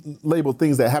just label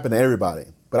things that happen to everybody,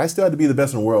 but I still had to be the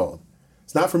best in the world.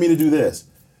 It's not for me to do this.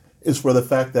 It's for the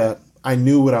fact that I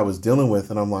knew what I was dealing with,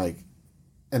 and I'm like,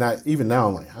 even now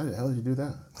I'm like, how the hell did you do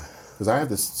that? Because I have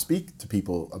to speak to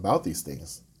people about these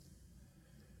things.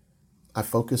 I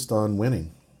focused on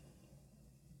winning.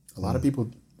 A lot of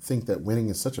people think that winning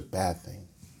is such a bad thing.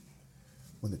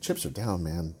 When the chips are down,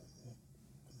 man,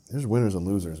 there's winners and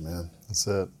losers, man. That's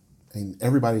it. And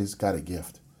everybody's got a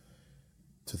gift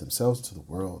to themselves, to the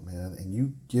world, man. And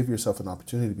you give yourself an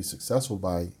opportunity to be successful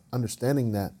by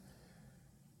understanding that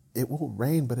it will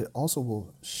rain, but it also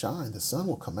will shine. The sun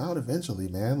will come out eventually,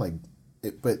 man.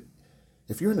 But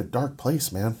if you're in a dark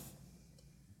place, man,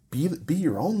 be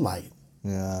your own light.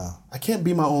 Yeah. I can't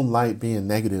be my own light being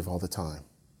negative all the time.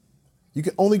 You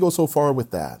can only go so far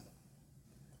with that.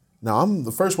 Now, I'm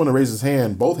the first one to raise his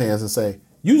hand, both hands, and say,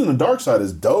 using the dark side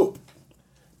is dope.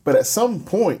 But at some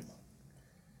point,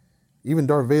 even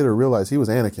Darth Vader realized he was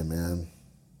Anakin, man.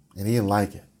 And he didn't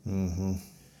like it. Mm-hmm.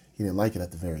 He didn't like it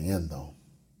at the very end, though.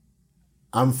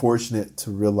 I'm fortunate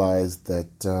to realize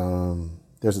that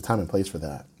there's a time and place for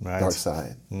that, right. Dark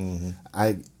side. Mm-hmm.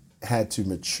 I had to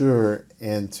mature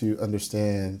and to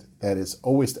understand that it's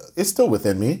still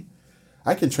within me.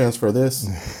 I can transfer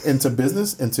this into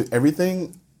business, into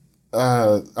everything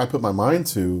I put my mind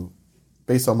to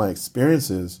based on my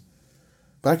experiences,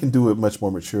 but I can do it much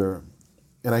more mature,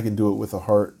 and I can do it with a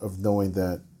heart of knowing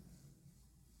that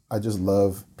I just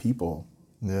love people.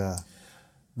 Yeah.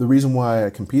 The reason why I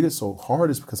competed so hard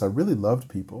is because I really loved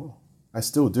people. I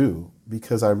still do,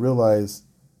 because I realized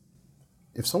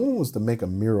if someone was to make a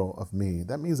mural of me,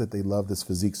 that means that they love this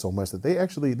physique so much that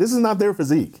this is not their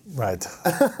physique. Right.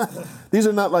 These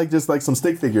are not just some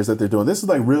stick figures that they're doing. This is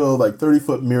real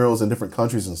 30-foot murals in different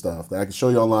countries and stuff that I can show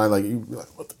you online. You'd be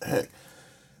like, what the heck?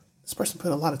 This person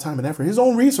put a lot of time and effort. His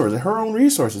own resources, her own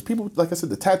resources. People, like I said,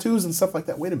 the tattoos and stuff like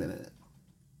that. Wait a minute.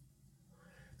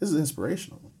 This is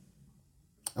inspirational.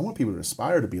 I want people to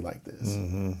aspire to be like this.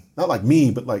 Mm-hmm. Not like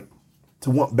me, but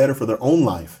to want better for their own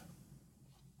life.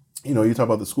 You talk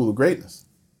about the school of greatness.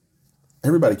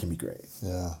 Everybody can be great.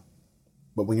 Yeah.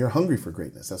 But when you're hungry for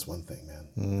greatness, that's one thing, man.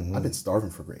 Mm-hmm. I've been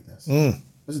starving for greatness.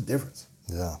 There's a difference.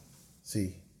 Yeah.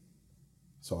 See,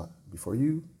 so before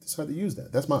you decide to use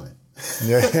that, that's mine.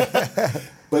 Yeah.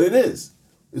 But it is.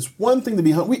 It's one thing to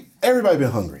be hungry. Everybody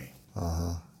been hungry.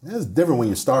 Uh-huh. It's different when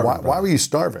you're starving. Why were you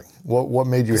starving? What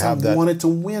made you have that? I wanted to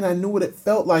win. I knew what it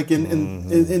felt like.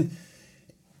 And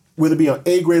whether it be an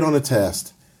A grade on a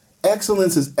test,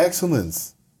 excellence is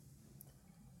excellence.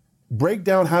 Break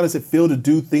down, how does it feel to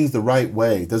do things the right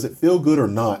way? Does it feel good or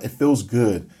not? It feels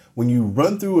good. When you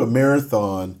run through a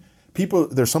marathon,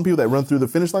 there's some people that run through the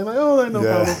finish line no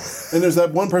problem. And there's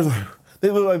that one person, they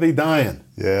look like they dying.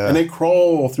 Yeah. And they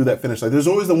crawl through that finish line. There's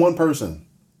always the one person.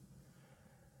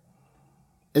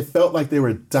 It felt like they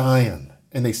were dying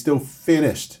and they still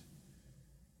finished.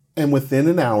 And within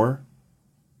an hour,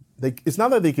 it's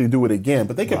not that they could do it again,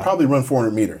 but they could probably run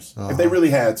 400 meters if they really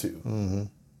had to. Mm-hmm.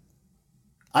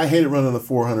 I hated running the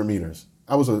 400 meters.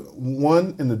 I was a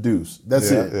 1 in the deuce.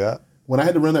 That's it. Yeah. When I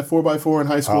had to run that 4x4 in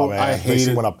high school, I hated it.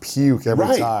 You want to puke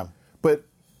every time. But,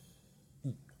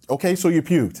 okay, so you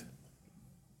puked.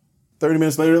 30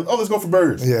 minutes later, let's go for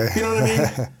burgers. Yeah. You know what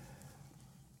I mean?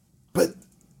 But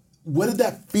what did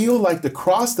that feel like to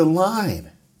cross the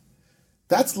line?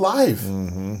 That's life.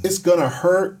 Mm-hmm. It's going to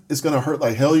hurt. It's going to hurt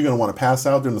like hell. You're going to want to pass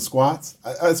out during the squats.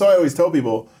 So I always tell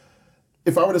people,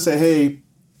 if I were to say, hey,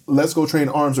 let's go train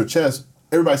arms or chest,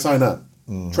 everybody sign up.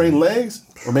 Mm-hmm. Train legs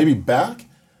or maybe back,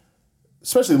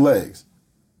 especially legs.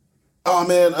 Oh,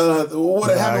 man,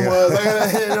 what happened was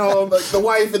I got the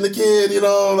wife and the kid,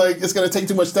 it's going to take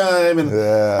too much time. And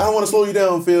I don't want to slow you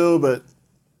down, Phil, but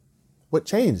what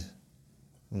changed?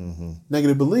 Mm-hmm.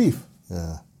 Negative belief.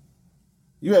 Yeah.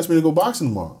 You asked me to go boxing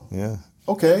tomorrow. Yeah.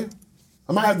 Okay.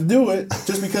 I might have to do it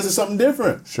just because it's something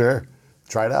different. Sure.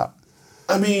 Try it out.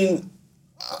 I mean,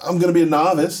 I'm going to be a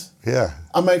novice. Yeah.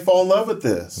 I might fall in love with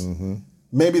this. Mm-hmm.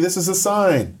 Maybe this is a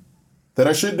sign that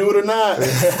I should do it or not.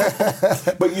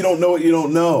 But you don't know what you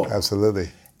don't know. Absolutely.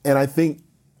 And I think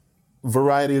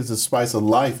variety is the spice of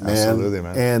life, man. Absolutely,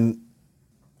 man. And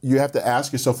you have to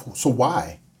ask yourself, so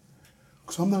why?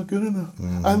 Because I'm not good enough.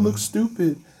 Mm-hmm. I look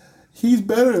stupid. He's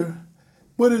better.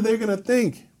 What are they going to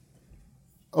think?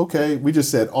 Okay, we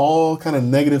just said all kind of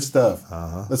negative stuff.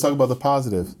 Let's talk about the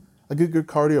positive. I get good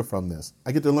cardio from this.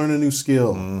 I get to learn a new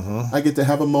skill. I get to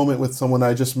have a moment with someone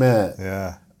I just met.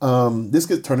 Yeah. This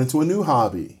gets turned into a new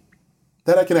hobby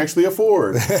that I can actually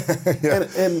afford.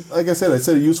 and like I said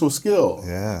a useful skill.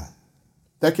 Yeah.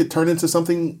 That could turn into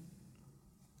something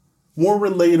more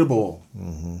relatable.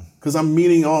 Because I'm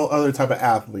meeting all other type of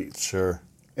athletes. Sure.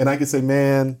 And I could say,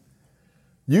 man,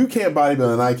 you can't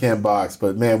bodybuild and I can't box,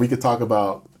 but man, we could talk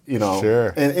about,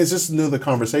 Sure. And it's just another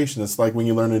conversation. It's like when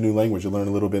you learn a new language, you learn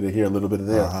a little bit of here, a little bit of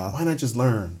there. Why not just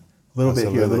learn a little bit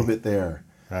here, a little bit there?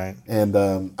 Right. And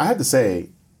I have to say,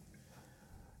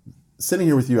 sitting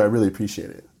here with you, I really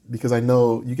appreciate it because I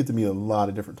know you get to meet a lot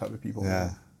of different type of people.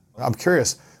 Yeah. I'm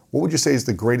curious, what would you say is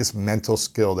the greatest mental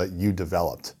skill that you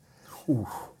developed?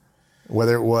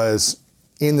 Whether it was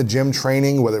in the gym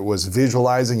training, whether it was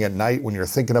visualizing at night when you're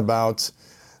thinking about,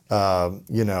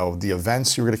 the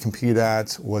events you were going to compete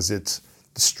at, was it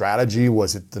the strategy,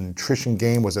 was it the nutrition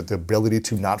game, was it the ability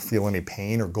to not feel any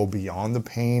pain or go beyond the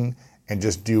pain and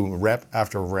just do rep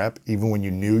after rep, even when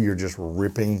you knew you're just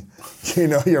ripping,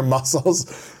 your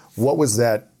muscles? What was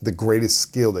the greatest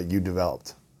skill that you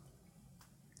developed?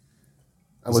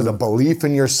 Was it a belief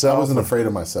in yourself? I wasn't afraid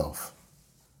of myself.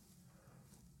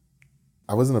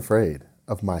 I wasn't afraid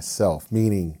of myself,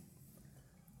 meaning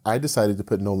I decided to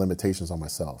put no limitations on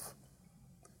myself.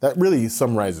 That really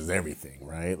summarizes everything,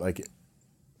 right? Like,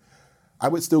 I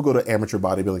would still go to amateur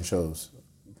bodybuilding shows.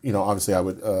 Obviously I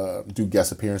would do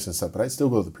guest appearances and stuff, but I'd still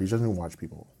go to the pre-shows and watch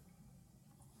people.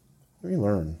 Let me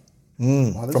learn.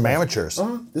 Wow, From amateurs.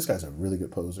 This guy's a really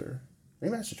good poser.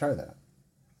 Maybe I should try that.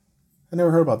 I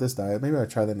never heard about this diet. Maybe I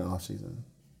try that in the off season.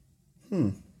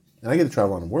 And I get to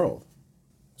travel around the world.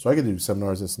 So I get to do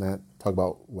seminars, this and that, talk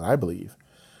about what I believe.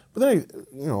 But then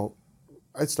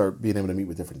I'd start being able to meet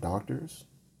with different doctors.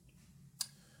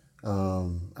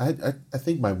 I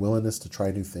think my willingness to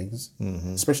try new things,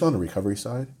 especially on the recovery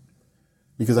side,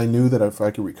 because I knew that if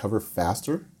I could recover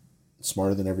faster,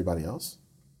 smarter than everybody else,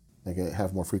 I could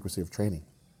have more frequency of training.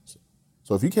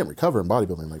 So if you can't recover in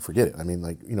bodybuilding, like, forget it. I mean,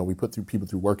 we put people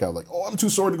through workout, like, oh, I'm too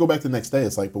sore to go back the next day.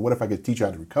 It's like, but what if I could teach you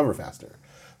how to recover faster?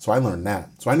 So I learned that.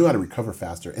 So I knew how to recover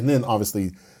faster. And then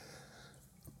obviously,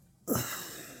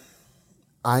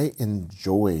 I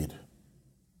enjoyed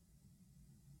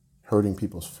hurting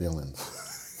people's feelings.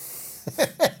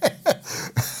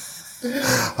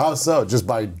 How so? Just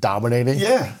by dominating?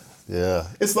 Yeah. Yeah.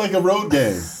 It's like a road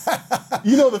game.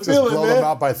 You know the Just feeling, blow man. them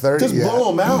out by 30? Just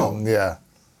blow them out. Yeah.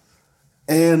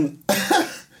 And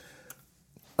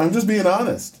I'm just being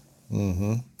honest.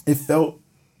 It felt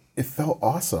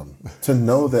awesome to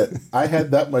know that I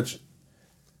had that much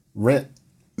rent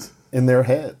in their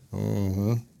head.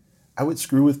 I would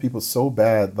screw with people so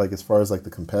bad, like, as far as like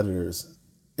the competitors.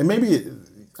 And maybe,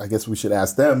 I guess we should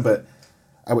ask them, but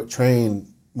I would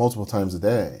train multiple times a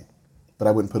day. But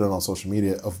I wouldn't put it on social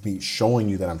media of me showing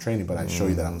you that I'm training, but I'd show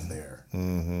you that I was there.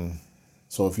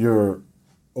 So if you're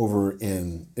over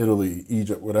in Italy,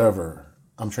 Egypt, whatever,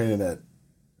 I'm training at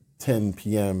 10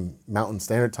 p.m. Mountain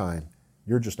Standard Time.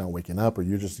 You're just now waking up, or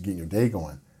you're just getting your day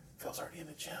going. Phil's already in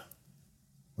the gym.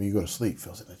 When you go to sleep,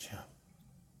 Phil's in the gym.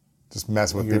 Just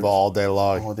messing with people all day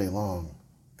long. All day long,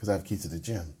 because I have keys to the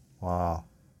gym. Wow.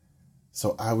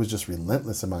 So I was just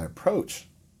relentless in my approach.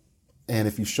 And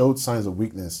if you showed signs of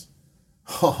weakness,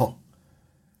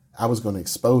 I was going to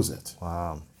expose it.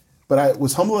 Wow. But I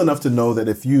was humble enough to know that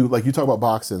if you, like, you talk about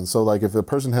boxing, so like if a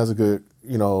person has a good,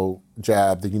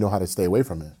 jab, then you know how to stay away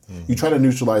from it. You try to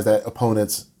neutralize that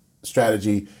opponent's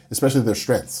strategy, especially their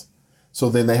strengths. So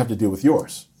then they have to deal with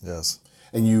yours. Yes.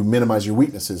 And you minimize your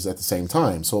weaknesses at the same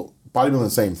time. So bodybuilding, the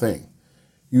same thing.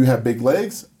 You have big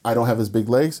legs. I don't have as big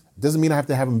legs. Doesn't mean I have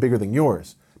to have them bigger than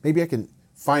yours. Maybe I can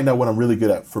find out what I'm really good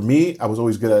at. For me, I was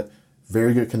always good at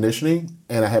very good conditioning,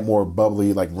 and I had more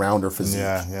bubbly, like, rounder physique.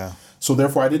 Yeah. So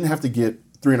therefore, I didn't have to get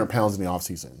 300 pounds in the off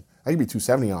season. I could be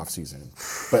 270 off season,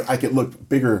 but I could look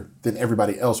bigger than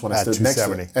everybody else when I stood next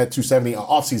to it at 270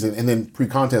 off season. And then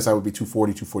pre-contest, I would be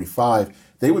 240, 245.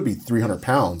 They would be 300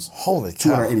 pounds. Holy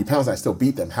cow. 280 pounds. I still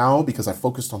beat them. How? Because I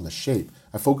focused on the shape.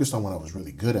 I focused on what I was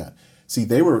really good at. See,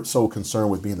 they were so concerned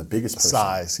with being the biggest person.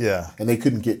 Size, yeah. And they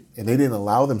didn't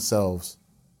allow themselves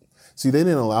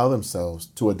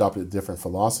to adopt a different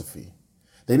philosophy.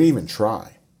 They didn't even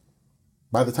try.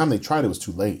 By the time they tried, it was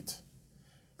too late.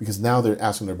 Because now they're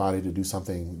asking their body to do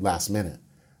something last minute.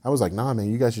 I was like, nah,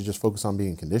 man, you guys should just focus on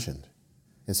being conditioned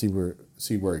and see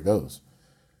where it goes.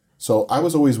 So I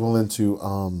was always willing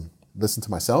to listen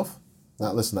to myself,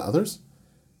 not listen to others.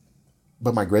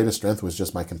 But my greatest strength was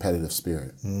just my competitive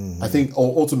spirit. I think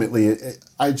ultimately,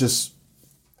 I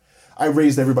I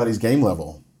raised everybody's game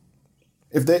level.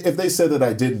 If they said that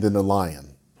I didn't, then they're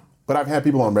lying. But I've had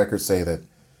people on record say that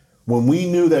when we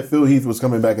knew that Phil Heath was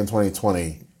coming back in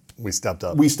 2020, we stepped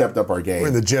up. We stepped up our game. We're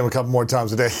in the gym a couple more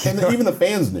times a day. And even the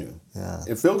fans knew. Yeah.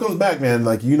 If Phil comes back, man,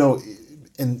 like, you know,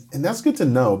 and that's good to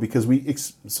know because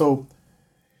so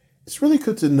it's really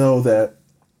good to know that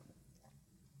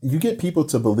you get people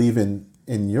to believe in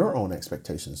your own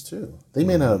expectations too. They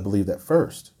may not have believed that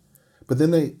first, but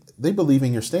then they believe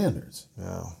in your standards.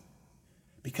 Yeah.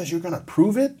 Because you're going to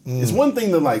prove it. It's one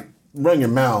thing to like run your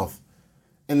mouth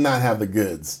and not have the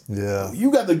goods. Yeah.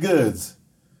 You got the goods.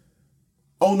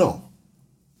 Oh no.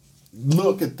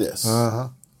 Look at this. Uh-huh.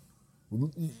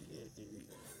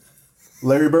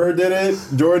 Larry Bird did it.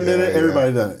 Jordan did it.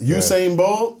 Everybody done it. Usain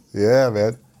Bolt. Yeah,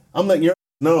 man. I'm like,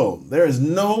 no, there is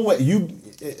no way. You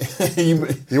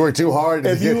worked too hard.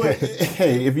 If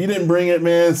you didn't bring it,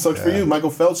 man, sucks for you. Michael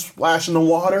Phelps splashing the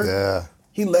water. Yeah.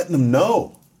 He letting them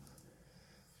know.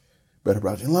 Better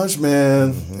brought your lunch,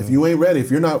 man. If you ain't ready,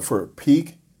 if you're not for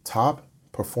peak top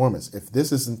performance, if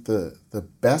this isn't the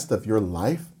best of your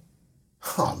life,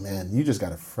 oh man, you just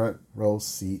got a front row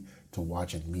seat to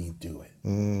watching me do it.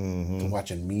 To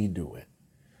watching me do it.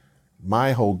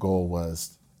 My whole goal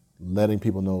was letting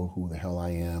people know who the hell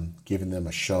I am, giving them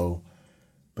a show.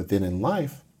 But then in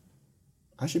life,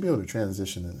 I should be able to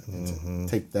transition and to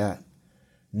take that,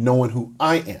 knowing who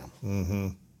I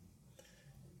am.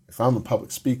 If I'm a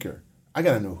public speaker, I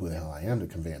got to know who the hell I am to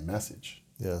convey a message.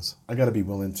 Yes. I got to be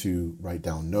willing to write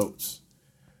down notes,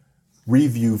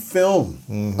 review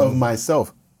film of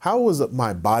myself. How was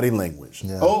my body language?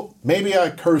 Yeah. Oh, maybe I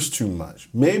cursed too much.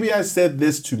 Maybe I said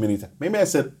this too many times. Maybe I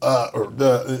said or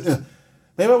the.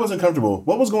 Maybe I wasn't comfortable.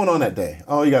 What was going on that day?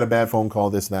 Oh, you got a bad phone call,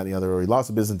 this and that and the other, or you lost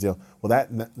a business deal. Well,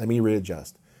 let me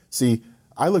readjust. See,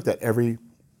 I looked at every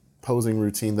posing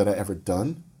routine that I ever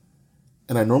done,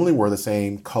 and I normally wore the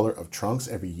same color of trunks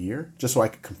every year just so I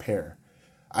could compare.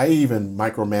 I even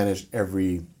micromanaged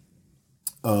every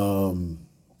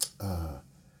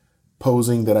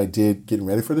posing that I did getting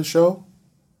ready for the show.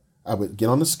 I would get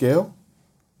on the scale,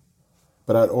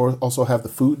 but I'd also have the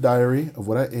food diary of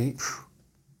what I ate,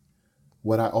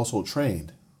 what I also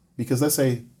trained. Because let's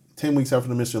say 10 weeks after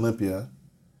the Mr. Olympia,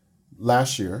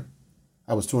 last year,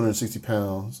 I was 260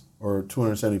 pounds or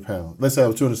 270 pounds. Let's say I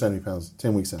was 270 pounds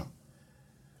 10 weeks out.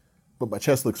 But my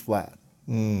chest looks flat.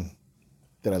 Did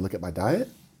I look at my diet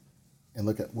and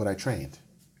look at what I trained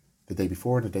the day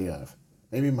before and the day of?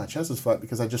 Maybe my chest is flat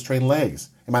because I just trained legs.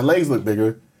 And my legs look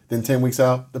bigger than 10 weeks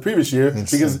out the previous year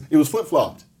because it was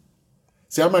flip-flopped.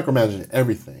 See, I'm micromanaging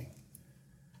everything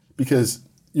because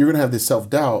you're going to have this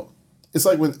self-doubt. It's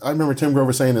like when I remember Tim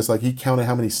Grover saying this, like he counted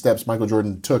how many steps Michael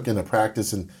Jordan took in a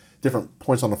practice and different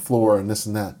points on the floor and this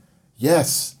and that.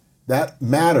 Yes, that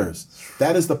matters.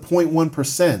 That is the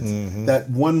 0.1% that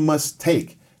one must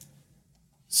take.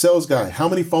 Sales guy, how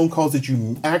many phone calls did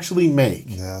you actually make?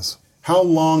 Yes. How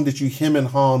long did you hem and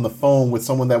haw on the phone with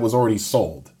someone that was already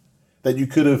sold? That you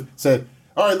could have said,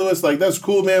 all right, Lewis, like that's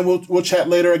cool, man. We'll chat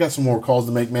later. I got some more calls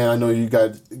to make, man. I know you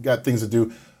got things to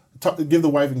do. Give the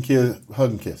wife and kid a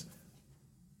hug and kiss.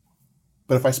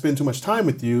 But if I spend too much time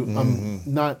with you,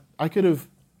 I could have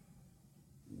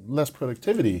less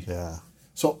productivity. Yeah.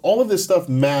 So all of this stuff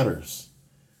matters.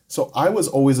 So I was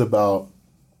always about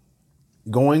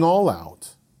going all out,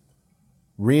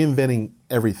 reinventing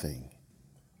everything,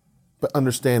 but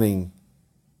understanding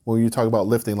when you talk about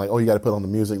lifting, like, oh, you got to put on the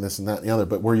music, this and that and the other,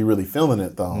 but were you really feeling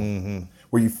it though?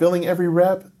 Were you feeling every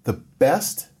rep the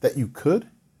best that you could?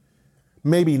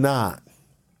 Maybe not.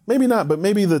 Maybe not, but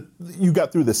maybe you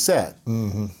got through the set.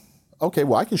 Okay,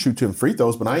 well, I can shoot 10 free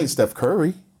throws, but I ain't Steph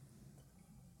Curry.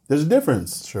 There's a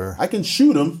difference. Sure. I can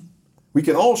shoot them. We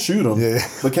can all shoot them. Yeah.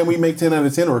 But can we make 10 out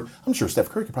of 10? Or I'm sure Steph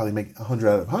Curry could probably make 100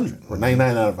 out of 100 or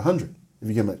 99 out of 100 if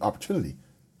you give him an opportunity.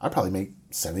 I'd probably make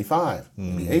 75,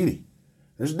 maybe 80.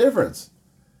 There's a difference.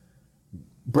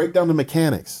 Break down the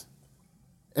mechanics.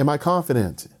 Am I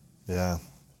confident? Yeah.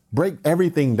 Break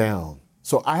everything down.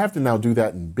 So I have to now do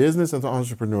that in business as an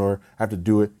entrepreneur. I have to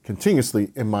do it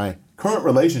continuously in my current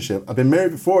relationship. I've been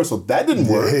married before, so that didn't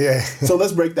work. Yeah. So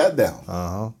let's break that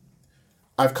down.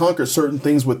 I've conquered certain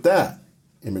things with that.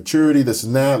 Immaturity, this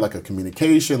and that, lack of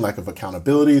communication, lack of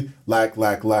accountability, lack.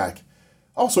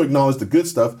 Also acknowledge the good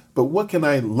stuff, but what can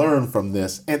I learn from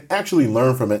this and actually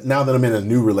learn from it now that I'm in a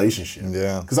new relationship?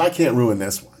 Yeah. Because I can't ruin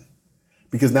this one.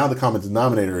 Because now the common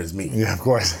denominator is me. Yeah, of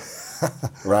course.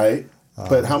 Right?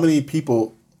 But how many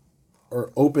people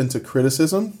are open to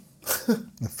criticism?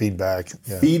 Feedback.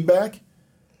 Yeah. Feedback,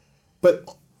 but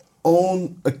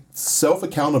own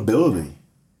self-accountability.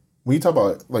 when you talk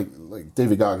about like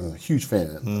David Goggins, I'm a huge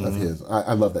fan of his.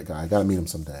 I love that guy. I got to meet him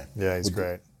someday. Yeah, he's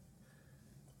great.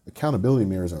 Accountability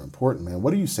mirrors are important, man.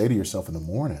 What do you say to yourself in the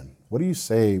morning? What do you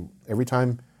say every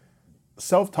time?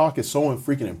 Self-talk is so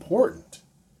freaking important.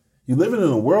 You live in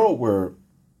a world where,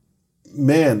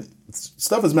 man,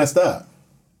 stuff is messed up.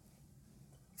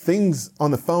 Things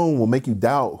on the phone will make you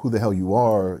doubt who the hell you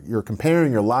are. You're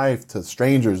comparing your life to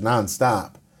strangers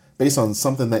nonstop based on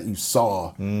something that you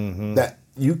saw that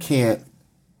you can't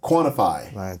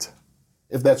quantify. Right.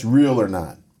 If that's real or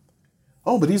not.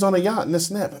 Oh, but he's on a yacht and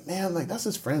this and that. But man, like that's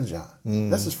his friend's yacht.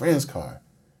 That's his friend's car.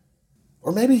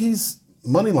 Or maybe he's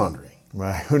money laundering.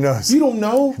 Right. Who knows? You don't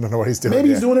know. You don't know what he's doing. Maybe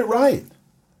he's doing it right.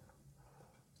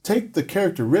 Take the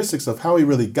characteristics of how he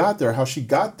really got there, how she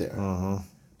got there.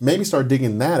 Maybe start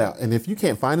digging that out. And if you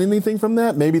can't find anything from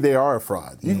that, maybe they are a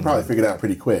fraud. You can probably figure it out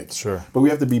pretty quick. Sure. But we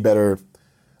have to be better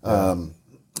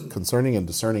concerning and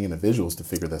discerning individuals to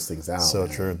figure those things out. So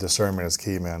true. Discernment is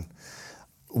key, man.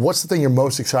 What's the thing you're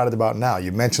most excited about now?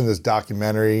 You mentioned this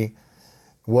documentary.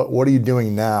 What are you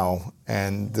doing now?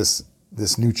 And this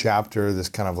new chapter, this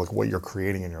kind of like what you're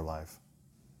creating in your life?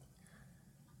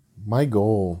 My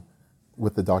goal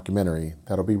with the documentary,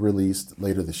 that'll be released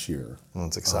later this year. Well,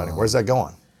 it's exciting. Where's that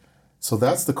going? So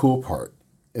that's the cool part,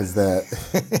 is that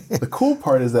the cool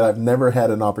part is that I've never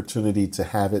had an opportunity to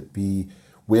have it be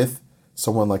with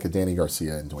someone like a Danny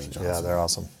Garcia and Dwayne Johnson. Yeah, they're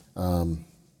awesome.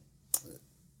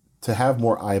 To have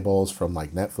more eyeballs from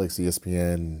like Netflix,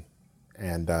 ESPN,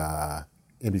 and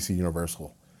NBC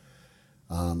Universal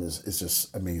is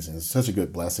just amazing. It's such a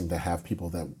good blessing to have people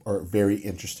that are very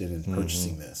interested in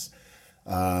purchasing this.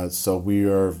 So we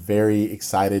are very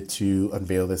excited to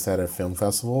unveil this at a film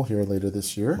festival here later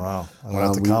this year. Wow, I'm going to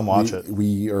have to come watch it.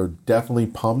 We are definitely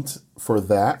pumped for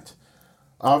that.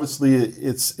 Obviously,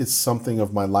 it's something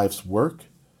of my life's work.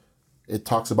 It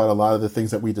talks about a lot of the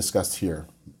things that we discussed here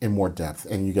in more depth,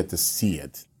 and you get to see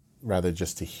it rather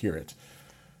just to hear it.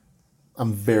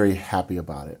 I'm very happy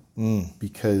about it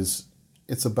because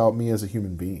it's about me as a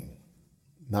human being,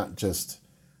 not just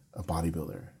a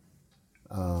bodybuilder.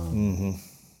 And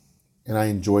I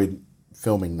enjoyed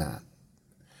filming that.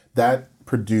 That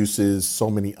produces so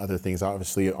many other things.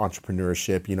 Obviously,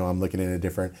 entrepreneurship, I'm looking into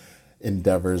different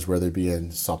endeavors, whether it be in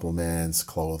supplements,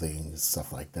 clothing,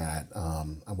 stuff like that.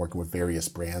 I'm working with various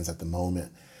brands at the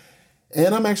moment.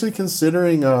 And I'm actually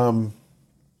considering,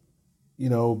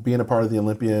 being a part of the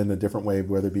Olympia in a different way,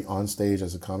 whether it be on stage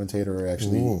as a commentator or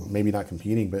actually maybe not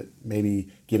competing, but maybe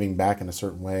giving back in a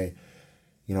certain way.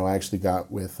 I actually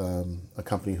got with a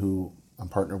company who I'm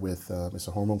partnered with, it's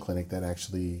a hormone clinic that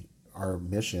actually our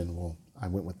mission, I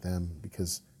went with them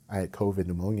because I had COVID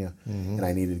pneumonia and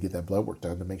I needed to get that blood work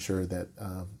done to make sure that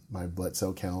my blood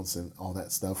cell counts and all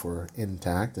that stuff were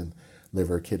intact and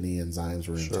liver, kidney enzymes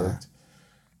were intact.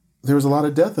 There was a lot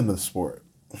of death in the sport.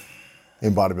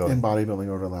 In bodybuilding? In bodybuilding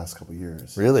over the last couple of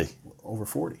years. Really? Over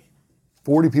 40.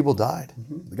 40 people died?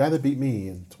 The guy that beat me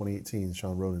in 2018,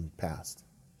 Sean Roden, passed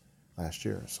last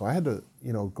year. So I had to,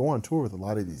 go on tour with a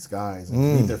lot of these guys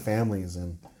and meet their families.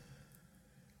 And,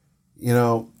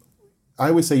 I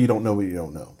always say you don't know what you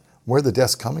don't know. Where are the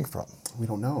deaths coming from? We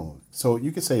don't know. So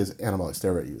you could say it's anabolic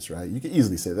steroid use, right? You could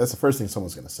easily say that's the first thing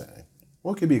someone's going to say.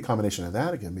 Well, it could be a combination of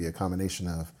that. It can be a combination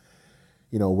of,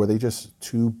 were they just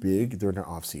too big during their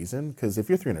off season? Because if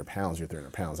you're 300 pounds, you're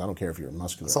 300 pounds. I don't care if you're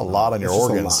muscular. It's a lot on your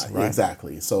organs, right?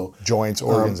 Exactly. So joints,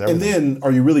 organs, everything. And then,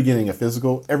 are you really getting a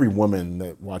physical? Every woman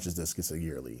that watches this gets a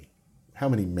yearly. How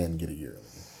many men get a yearly?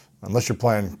 Unless you're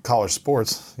playing college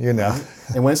sports, And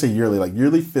when I say yearly, like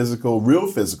yearly physical, real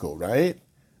physical, right?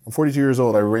 I'm 42 years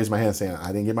old. I raised my hand saying I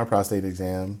didn't get my prostate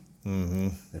exam.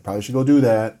 They probably should go do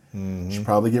that. Should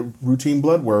probably get routine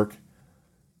blood work.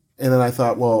 And then I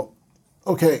thought, well,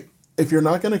 okay, if you're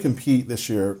not going to compete this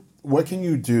year, what can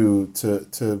you do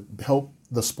to help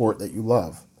the sport that you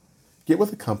love? Get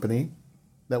with a company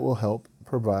that will help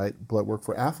provide blood work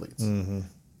for athletes.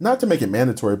 Not to make it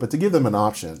mandatory, but to give them an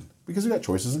option, because you got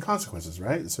choices and consequences,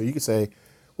 right? So you could say,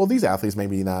 well, these athletes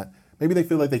maybe they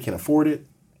feel like they can't afford it.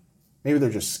 Maybe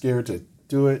they're just scared to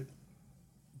do it,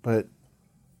 but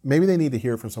maybe they need to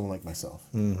hear it from someone like myself.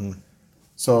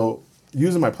 So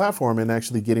using my platform and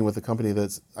actually getting with a company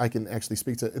I can actually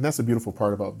speak to, and that's the beautiful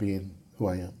part about being who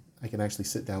I am. I can actually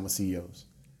sit down with CEOs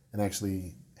and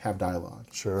actually have dialogue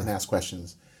and ask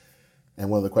questions. And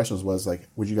one of the questions was like,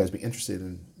 would you guys be interested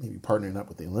in maybe partnering up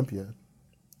with the Olympia?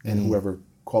 And whoever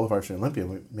qualifies for the Olympia,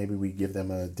 maybe we give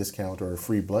them a discount or a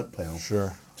free blood panel.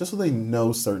 Just so they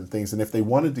know certain things. And if they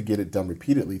wanted to get it done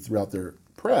repeatedly throughout their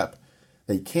prep,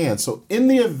 they can. So in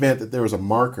the event that there is a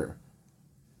marker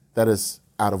that is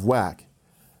out of whack,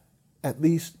 at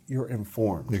least you're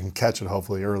informed. You can catch it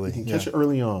hopefully early. You can catch it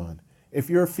early on. If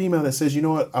you're a female that says, you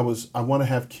know what, I want to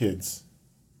have kids,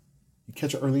 you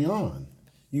catch it early on.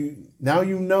 Now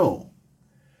you know.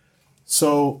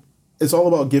 So it's all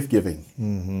about gift giving.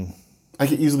 Mm-hmm. I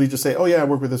could easily just say, oh yeah, I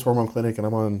work with this hormone clinic and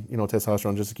I'm on,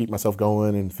 testosterone just to keep myself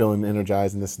going and feeling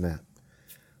energized and this and that.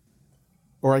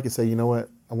 Or I could say, you know what,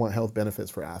 I want health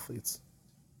benefits for athletes.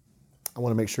 I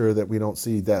want to make sure that we don't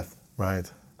see death. Right.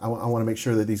 I want to make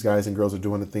sure that these guys and girls are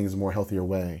doing the things a more healthier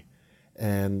way.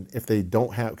 And if they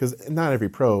don't have, because not every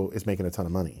pro is making a ton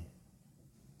of money.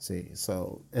 See,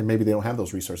 so, and maybe they don't have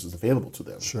those resources available to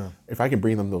them. Sure. If I can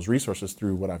bring them those resources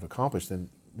through what I've accomplished,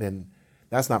 then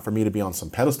that's not for me to be on some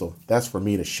pedestal. That's for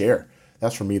me to share.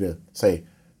 That's for me to say,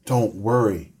 don't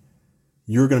worry,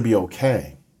 you're going to be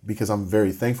okay. Because I'm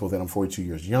very thankful that I'm 42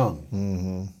 years young.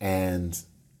 Mm-hmm. And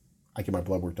I get my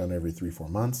blood work done every 3-4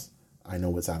 months. I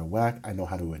know what's out of whack. I know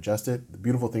how to adjust it. The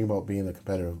beautiful thing about being a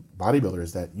competitive bodybuilder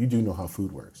is that you do know how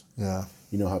food works. Yeah.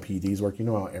 You know how PEDs work. You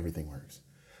know how everything works.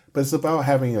 But it's about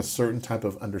having a certain type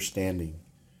of understanding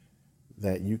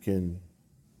that you can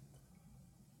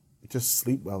just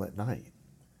sleep well at night.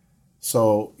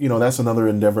 So, that's another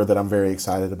endeavor that I'm very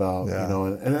excited about,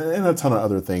 and a ton of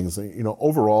other things.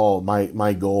 Overall,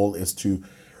 my goal is to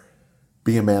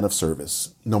be a man of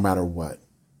service, no matter what.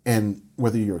 And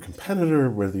whether you're a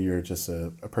competitor, whether you're just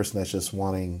a person that's just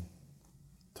wanting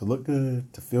to look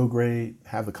good, to feel great,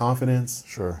 have the confidence.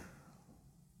 Sure.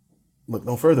 Look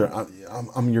no further.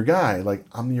 I'm your guy. Like,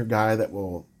 I'm your guy that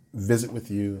will visit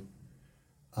with you.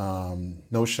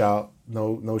 No shout,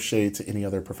 no shade to any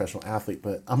other professional athlete,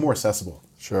 but I'm more accessible.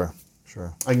 Sure.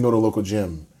 I can go to a local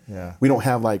gym. Yeah. We don't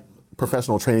have like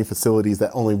professional training facilities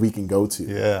that only we can go to.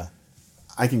 Yeah.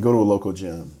 I can go to a local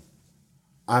gym.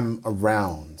 I'm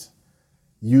around.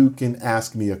 You can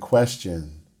ask me a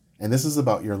question, and this is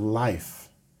about your life.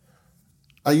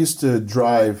 I used to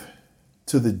drive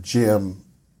to the gym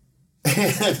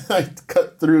and I'd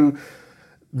cut through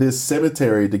this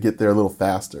cemetery to get there a little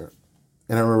faster.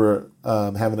 And I remember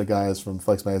having the guys from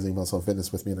Flex Magazine, Muscle and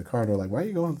Fitness with me in the car, and they're like, why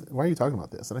are you talking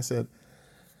about this? And I said,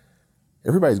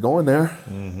 everybody's going there.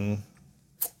 Mm-hmm.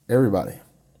 Everybody.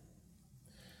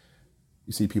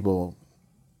 You see people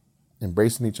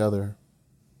embracing each other.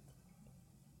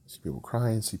 You see people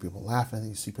crying, you see people laughing,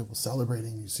 you see people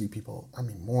celebrating, you see people,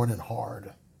 mourning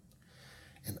hard.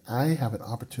 And I have an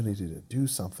opportunity to do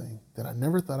something that I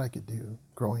never thought I could do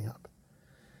growing up.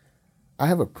 I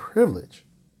have a privilege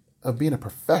of being a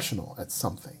professional at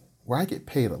something where I get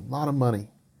paid a lot of money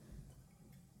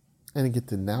and I get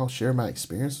to now share my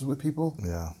experiences with people.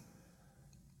 Yeah.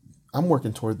 I'm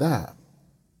working toward that.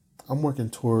 I'm working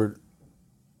toward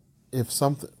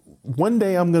one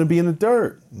day I'm going to be in the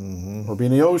dirt or be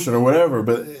in the ocean or whatever,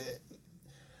 but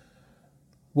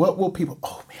what will people,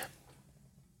 oh man,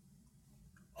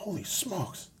 holy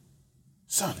smokes,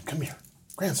 son, come here,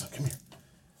 grandson, come here.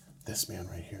 This man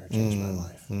right here changed my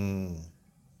life.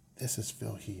 This is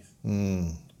Phil Heath.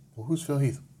 Well, who's Phil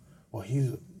Heath? Well,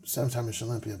 he's a 7-time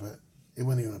Michelin Olympia, but it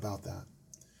wasn't even about that.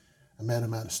 I met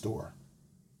him at a store,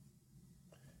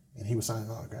 and he was signing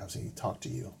autographs, and he talked to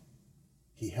you.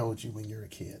 He held you when you were a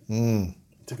kid. He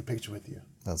took a picture with you.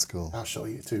 That's cool. I'll show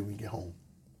you, too, when you get home.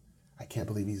 I can't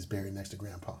believe he's buried next to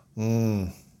Grandpa.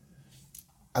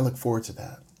 I look forward to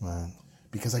that. Right.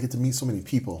 Because I get to meet so many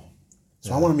people.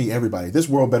 So I want to meet everybody. This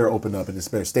world better open up, and it's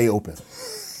better stay open.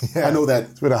 Yeah. I know that.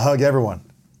 It's going to hug everyone.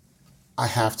 I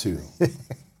have to.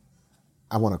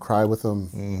 I want to cry with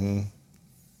them.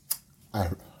 I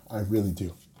really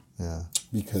do. Yeah.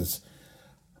 Because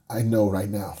I know right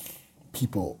now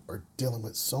people are dealing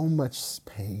with so much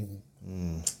pain,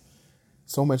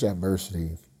 so much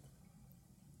adversity,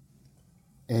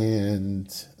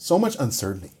 and so much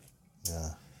uncertainty.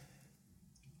 Yeah.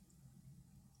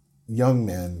 Young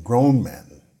men, grown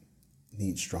men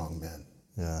need strong men.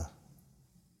 Yeah.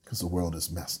 Because the world is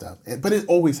messed up. But it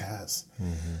always has.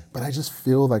 But I just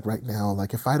feel like right now,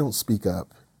 like if I don't speak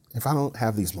up, if I don't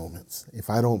have these moments, if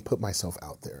I don't put myself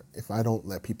out there, if I don't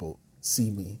let people see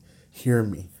me, hear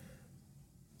me,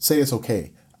 say it's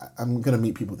okay. I'm going to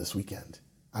meet people this weekend.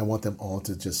 I want them all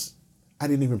to just, I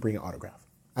didn't even bring an autograph.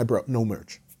 I brought no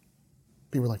merch.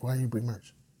 People were like, why do you bring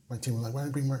merch? My team was like, why do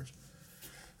you bring merch?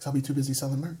 Because I'll be too busy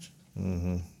selling merch.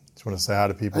 Just want to say hi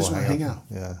to people. I just want to hang out.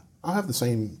 Yeah. I'll have the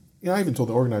same, I even told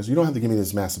the organizer, you don't have to give me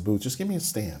this massive booth. Just give me a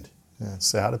stand. Yeah,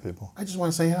 say hi to people. I just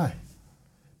want to say hi.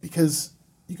 Because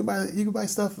you can buy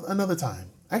stuff another time.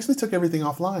 I actually took everything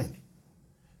offline.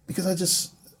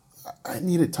 Because I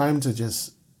needed time to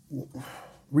just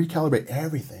recalibrate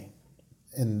everything.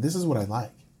 And this is what I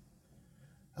like.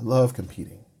 I love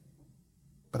competing.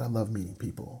 but I love meeting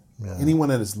people. Yeah. Anyone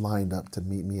that is lined up to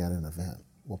meet me at an event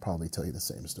will probably tell you the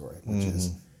same story, which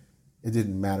is it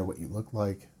didn't matter what you looked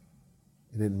like.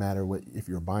 It didn't matter if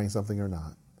you were buying something or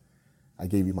not. I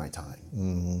gave you my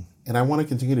time. And I want to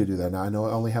continue to do that. Now, I know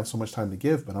I only have so much time to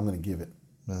give, but I'm going to give it.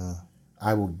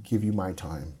 I will give you my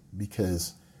time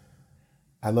because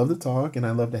I love to talk and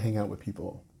I love to hang out with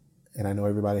people. And I know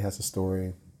everybody has a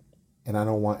story. And I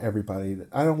don't want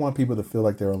people to feel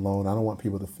like they're alone. I don't want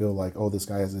people to feel like, oh, this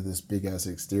guy has this big ass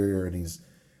exterior and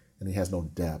he has no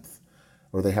depth.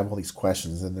 Or they have all these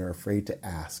questions and they're afraid to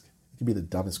ask. It could be the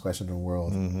dumbest question in the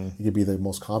world. It could be the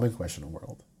most common question in the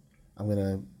world. I'm going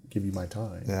to give you my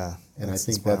time. Yeah. And I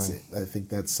think that's it. I think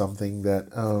that's something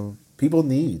that people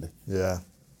need. Yeah.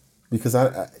 Because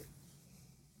I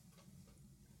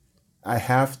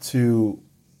have to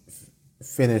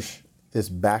finish this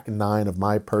back nine of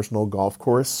my personal golf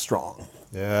course strong.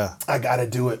 Yeah. I got to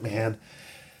do it, man.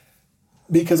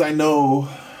 Because I know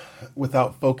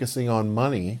without focusing on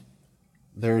money,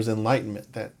 there's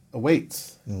enlightenment that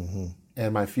awaits.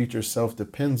 And my future self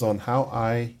depends on how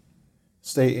I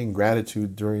stay in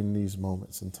gratitude during these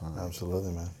moments in time.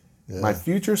 Absolutely, man. Yeah. My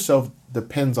future self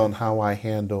depends on how I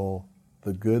handle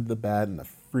the good, the bad, and the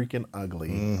freaking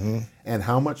ugly, and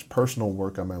how much personal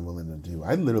work am I willing to do.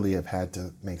 I literally have had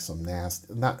to make some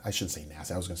I shouldn't say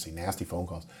nasty, I was going to say nasty phone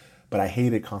calls, but I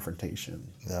hated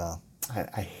confrontation. Yeah.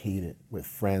 I hate it with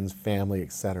friends, family,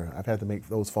 etc. I've had to make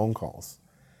those phone calls.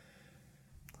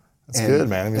 That's good,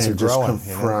 man. It means you're just growing.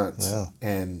 Confront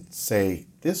and say,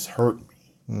 this hurt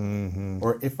me.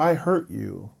 Or if I hurt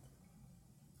you,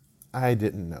 I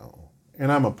didn't know.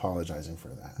 And I'm apologizing for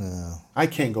that. Yeah. I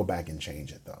can't go back and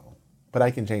change it, though. But I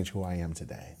can change who I am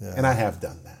today. Yeah. And I have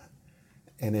done that.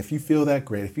 And if you feel that,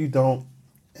 great. If you don't,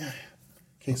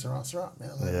 que sera, sera,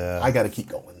 man. Yeah. I got to keep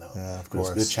going, though. Yeah, of course.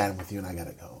 It was good chatting with you, and I got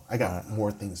to go. I got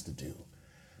more things to do.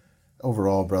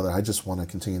 Overall, brother, I just want to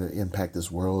continue to impact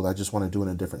this world. I just want to do it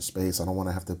in a different space. I don't want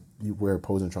to have to wear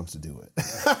posing trunks to do it.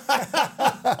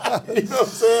 You know what I'm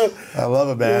saying? I love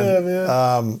it, man. Yeah,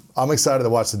 man. I'm excited to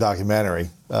watch the documentary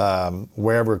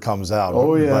wherever it comes out.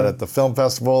 Oh, yeah. But at the film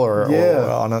festival or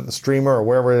on a streamer or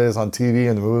wherever it is on TV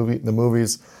and the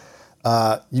movies.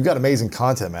 You've got amazing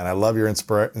content, man. I love your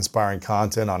inspiring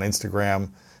content on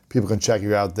Instagram. People can check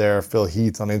you out there. Phil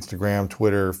Heath on Instagram,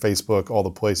 Twitter, Facebook, all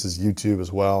the places, YouTube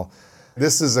as well.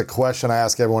 This is a question I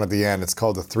ask everyone at the end. It's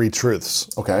called the 3 truths.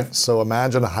 Okay. So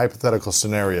imagine a hypothetical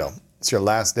scenario. It's your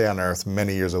last day on Earth,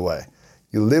 many years away.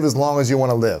 You live as long as you want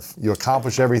to live. You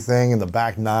accomplish everything in the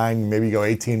back 9, maybe you go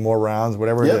 18 more rounds,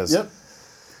 whatever it is.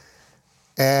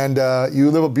 And you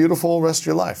live a beautiful rest of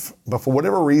your life. But for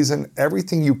whatever reason,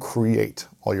 everything you create,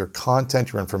 all your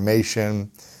content, your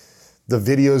information, the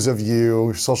videos of you,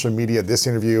 your social media, this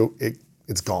interview,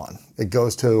 it's gone. It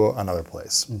goes to another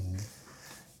place.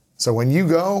 So when you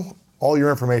go, all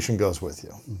your information goes with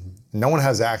you. No one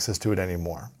has access to it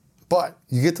anymore. But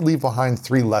you get to leave behind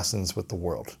 3 lessons with the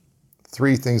world.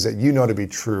 3 things that you know to be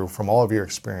true from all of your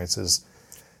experiences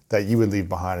that you would leave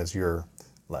behind as your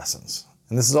lessons.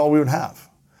 And this is all we would have.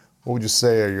 What would you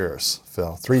say are yours,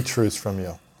 Phil? 3 truths from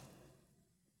you.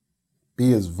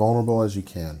 Be as vulnerable as you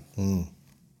can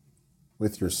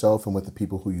with yourself and with the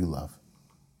people who you love.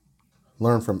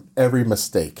 Learn from every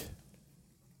mistake.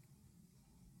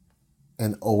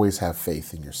 And always have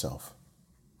faith in yourself.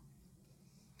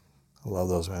 I love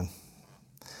those, man.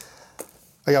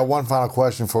 I got one final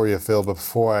question for you, Phil, but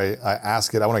before I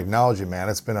ask it, I want to acknowledge you, man.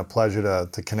 It's been a pleasure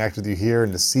to connect with you here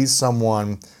and to see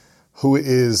someone who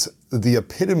is the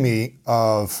epitome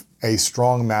of a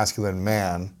strong masculine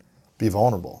man be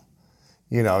vulnerable.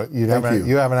 You know, you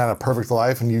haven't had a perfect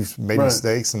life and you've made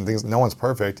mistakes and things. No one's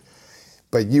perfect.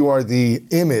 But you are the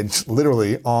image,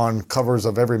 literally, on covers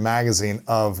of every magazine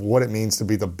of what it means to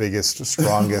be the biggest,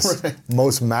 strongest,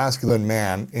 most masculine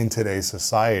man in today's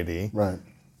society.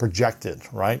 Projected,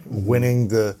 right? Winning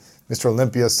the Mr.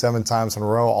 Olympia 7 times in a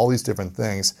row, all these different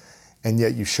things. And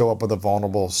yet you show up with a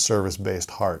vulnerable,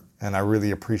 service-based heart. And I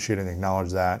really appreciate and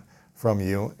acknowledge that from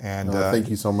you. And thank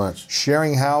you so much.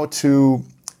 Sharing how to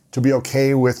be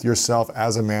okay with yourself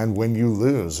as a man when you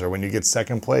lose or when you get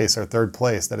 2nd place or 3rd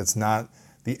place, that it's not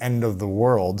the end of the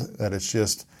world, that it's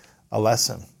just a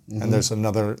lesson. And there's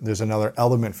another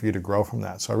element for you to grow from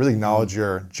that. So I really acknowledge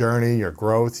your journey, your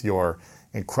growth, your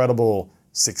incredible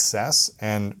success,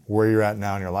 and where you're at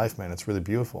now in your life, man. It's really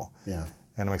beautiful. Yeah.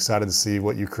 And I'm excited to see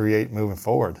what you create moving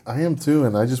forward. I am too,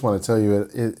 and I just want to tell you,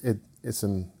 it's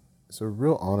a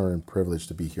real honor and privilege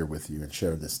to be here with you and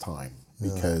share this time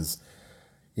because,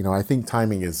 you know, I think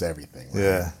timing is everything. Right?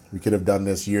 Yeah. We could have done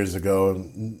this years ago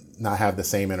and not have the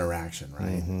same interaction,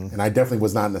 right? And I definitely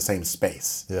was not in the same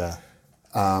space. Yeah.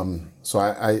 So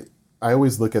I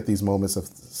always look at these moments of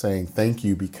saying thank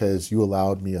you because you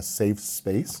allowed me a safe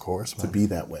space, Of course, to man. be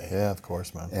that way. Yeah, of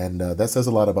course, man. And that says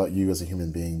a lot about you as a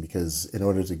human being, because in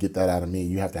order to get that out of me,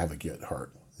 you have to have a good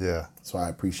heart. Yeah. So I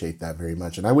appreciate that very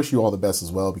much. And I wish you all the best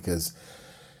as well, because,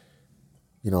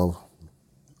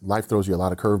 life throws you a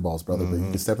lot of curveballs, brother, but you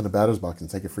can step in the batter's box and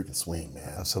take a freaking swing,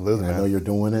 man. Absolutely, and I know man. you're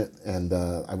doing it, and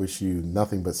I wish you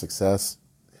nothing but success.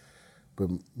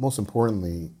 But most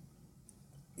importantly,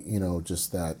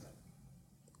 just that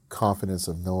confidence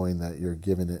of knowing that you're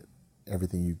giving it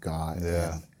everything you got.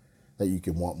 Yeah. And that you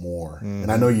can want more.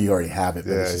 And I know you already have it,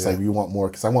 but it's just like you want more,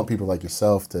 because I want people like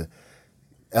yourself to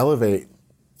elevate.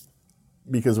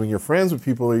 Because when you're friends with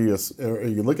people, or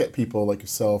you look at people like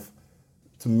yourself,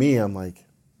 to me, I'm like,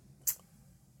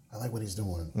 I like what he's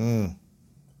doing.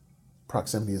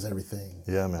 Proximity is everything.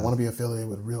 Yeah, man. I want to be affiliated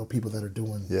with real people that are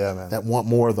doing, that want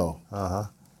more, though.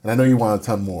 And I know you want a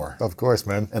ton more. Of course,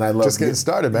 man. And I love just getting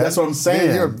started, man. That's what I'm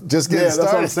saying. You're just getting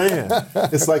started. That's what I'm saying.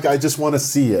 It's like I just want to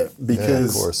see it,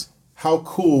 because of course. How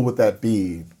cool would that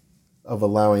be of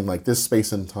allowing like this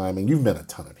space and time? And you've met a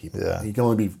ton of people. Yeah. You can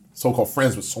only be so-called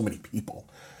friends with so many people.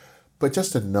 But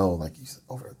just to know, like,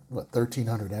 over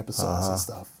 1,300 episodes and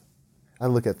stuff, I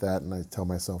look at that and I tell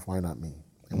myself, why not me?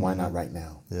 And why not right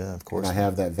now? Yeah, of course. And I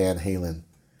have that Van Halen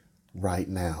right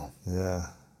now. Yeah.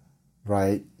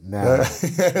 Right now.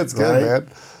 It's good,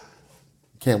 man.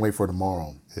 Can't wait for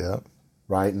tomorrow. Yeah.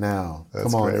 Right now. That's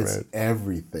Come on, great, it's man.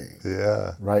 everything.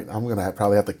 Yeah. Right? I'm going to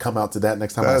probably have to come out to that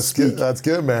next time I That's speak. good. That's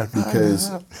good, man.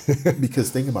 Because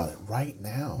think about it, right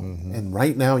now. And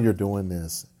right now you're doing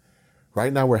this.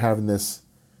 Right now we're having this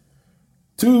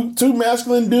two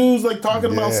masculine dudes like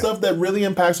talking about stuff that really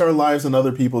impacts our lives and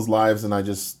other people's lives. And I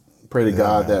just pray to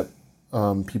God that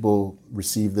people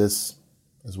receive this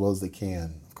as well as they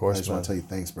can. Of course, I just want to tell you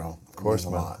thanks, bro. Of course,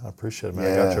 man. I appreciate it, man. I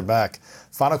Yeah. got your back.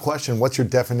 Final question. What's your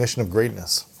definition of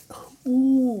greatness?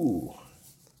 Ooh.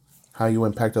 How you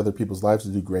impact other people's lives to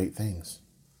do great things.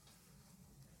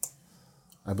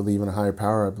 I believe in a higher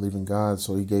power. I believe in God.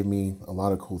 So he gave me a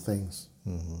lot of cool things.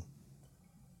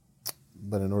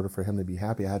 But in order for him to be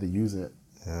happy, I had to use it.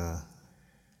 Yeah.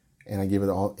 And I give him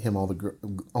all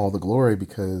the glory,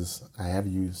 because I have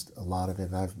used a lot of it.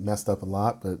 And I've messed up a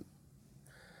lot, but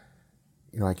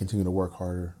I continue to work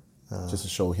harder just to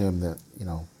show him that,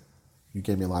 you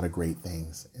gave me a lot of great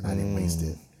things and I didn't waste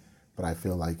it. But I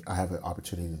feel like I have an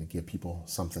opportunity to give people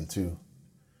something too.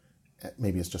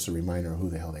 Maybe it's just a reminder of who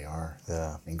the hell they are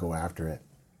and go after it.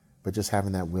 But just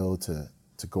having that will to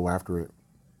go after it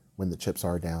when the chips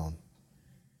are down,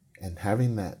 and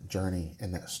having that journey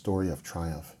and that story of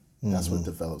triumph, that's what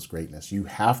develops greatness. You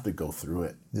have to go through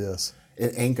it. Yes.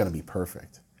 It ain't going to be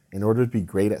perfect. In order to be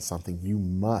great at something, you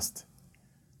must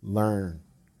learn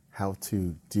how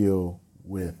to deal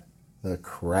with the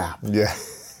crap. Yeah.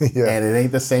 Yeah. And it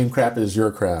ain't the same crap as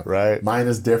your crap. Right. Mine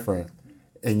is different.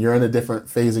 And you're in a different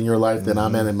phase in your life than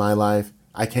I'm in my life.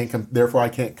 Therefore I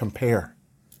can't compare.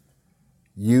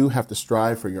 You have to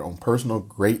strive for your own personal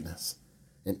greatness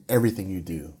in everything you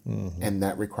do. And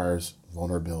that requires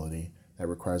vulnerability. That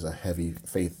requires a heavy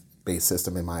faith-based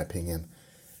system, in my opinion.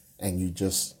 And you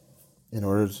just, in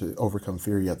order to overcome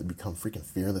fear, you have to become freaking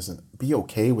fearless and be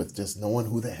okay with just knowing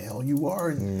who the hell you are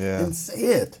and say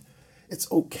it.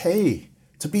 It's okay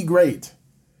to be great.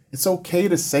 It's okay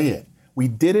to say it. We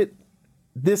did it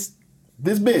this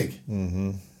big.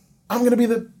 I'm going to be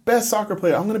the best soccer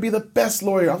player. I'm going to be the best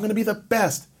lawyer. I'm going to be the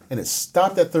best. And it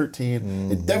stopped at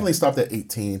 13. It definitely stopped at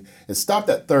 18. It stopped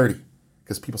at 30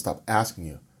 because people stopped asking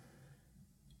you.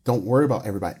 Don't worry about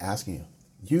everybody asking you.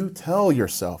 You tell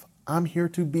yourself, I'm here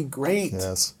to be great.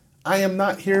 Yes. I am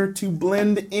not here to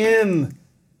blend in.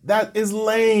 That is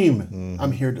lame.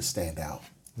 I'm here to stand out.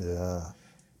 Yeah.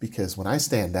 Because when I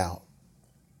stand out,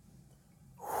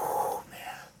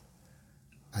 man,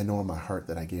 I know in my heart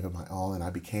that I gave it my all, and I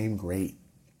became great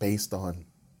based on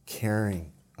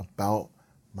caring about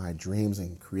my dreams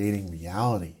and creating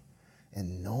reality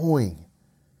and knowing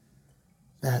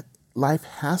that life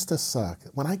has to suck.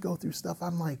 When I go through stuff,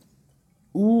 I'm like,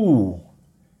 ooh,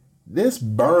 this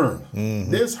burn,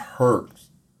 this hurts.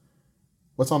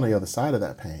 What's on the other side of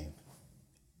that pain?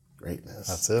 Greatness.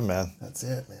 That's it, man. That's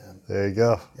it, man. There you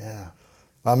go. Yeah.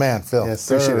 My man, Phil. Yes,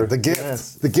 appreciate sir. it. The gift.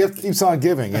 Yes. The gift keeps on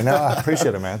giving. I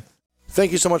appreciate it, man.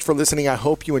 Thank you so much for listening. I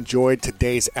hope you enjoyed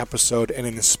today's episode and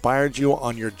it inspired you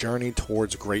on your journey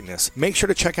towards greatness. Make sure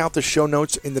to check out the show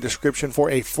notes in the description for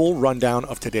a full rundown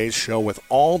of today's show with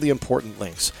all the important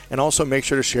links. And also make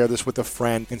sure to share this with a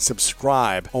friend and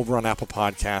subscribe over on Apple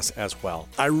Podcasts as well.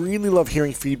 I really love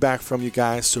hearing feedback from you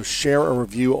guys, so share a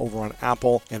review over on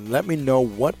Apple and let me know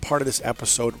what part of this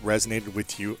episode resonated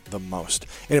with you the most.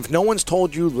 And if no one's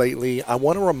told you lately, I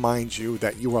want to remind you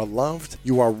that you are loved,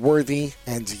 you are worthy,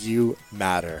 and you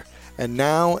matter. And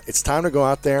now it's time to go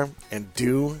out there and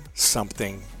do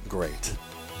something great.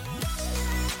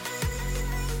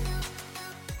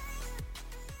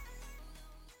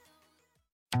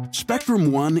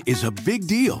 Spectrum One is a big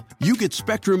deal. You get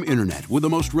Spectrum Internet with the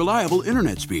most reliable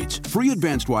internet speeds, free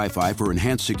advanced Wi-Fi for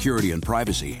enhanced security and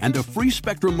privacy, and a free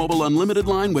Spectrum Mobile Unlimited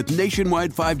line with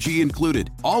nationwide 5G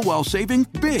included, all while saving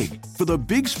big. For the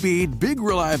big speed, big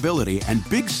reliability, and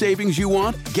big savings you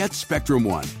want, get Spectrum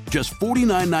One. Just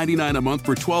 $49.99 a month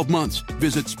for 12 months.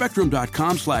 Visit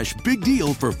spectrum.com/big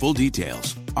deal for full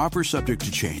details. Offer subject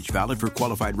to change. Valid for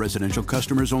qualified residential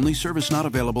customers only. Service not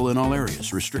available in all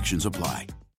areas. Restrictions apply.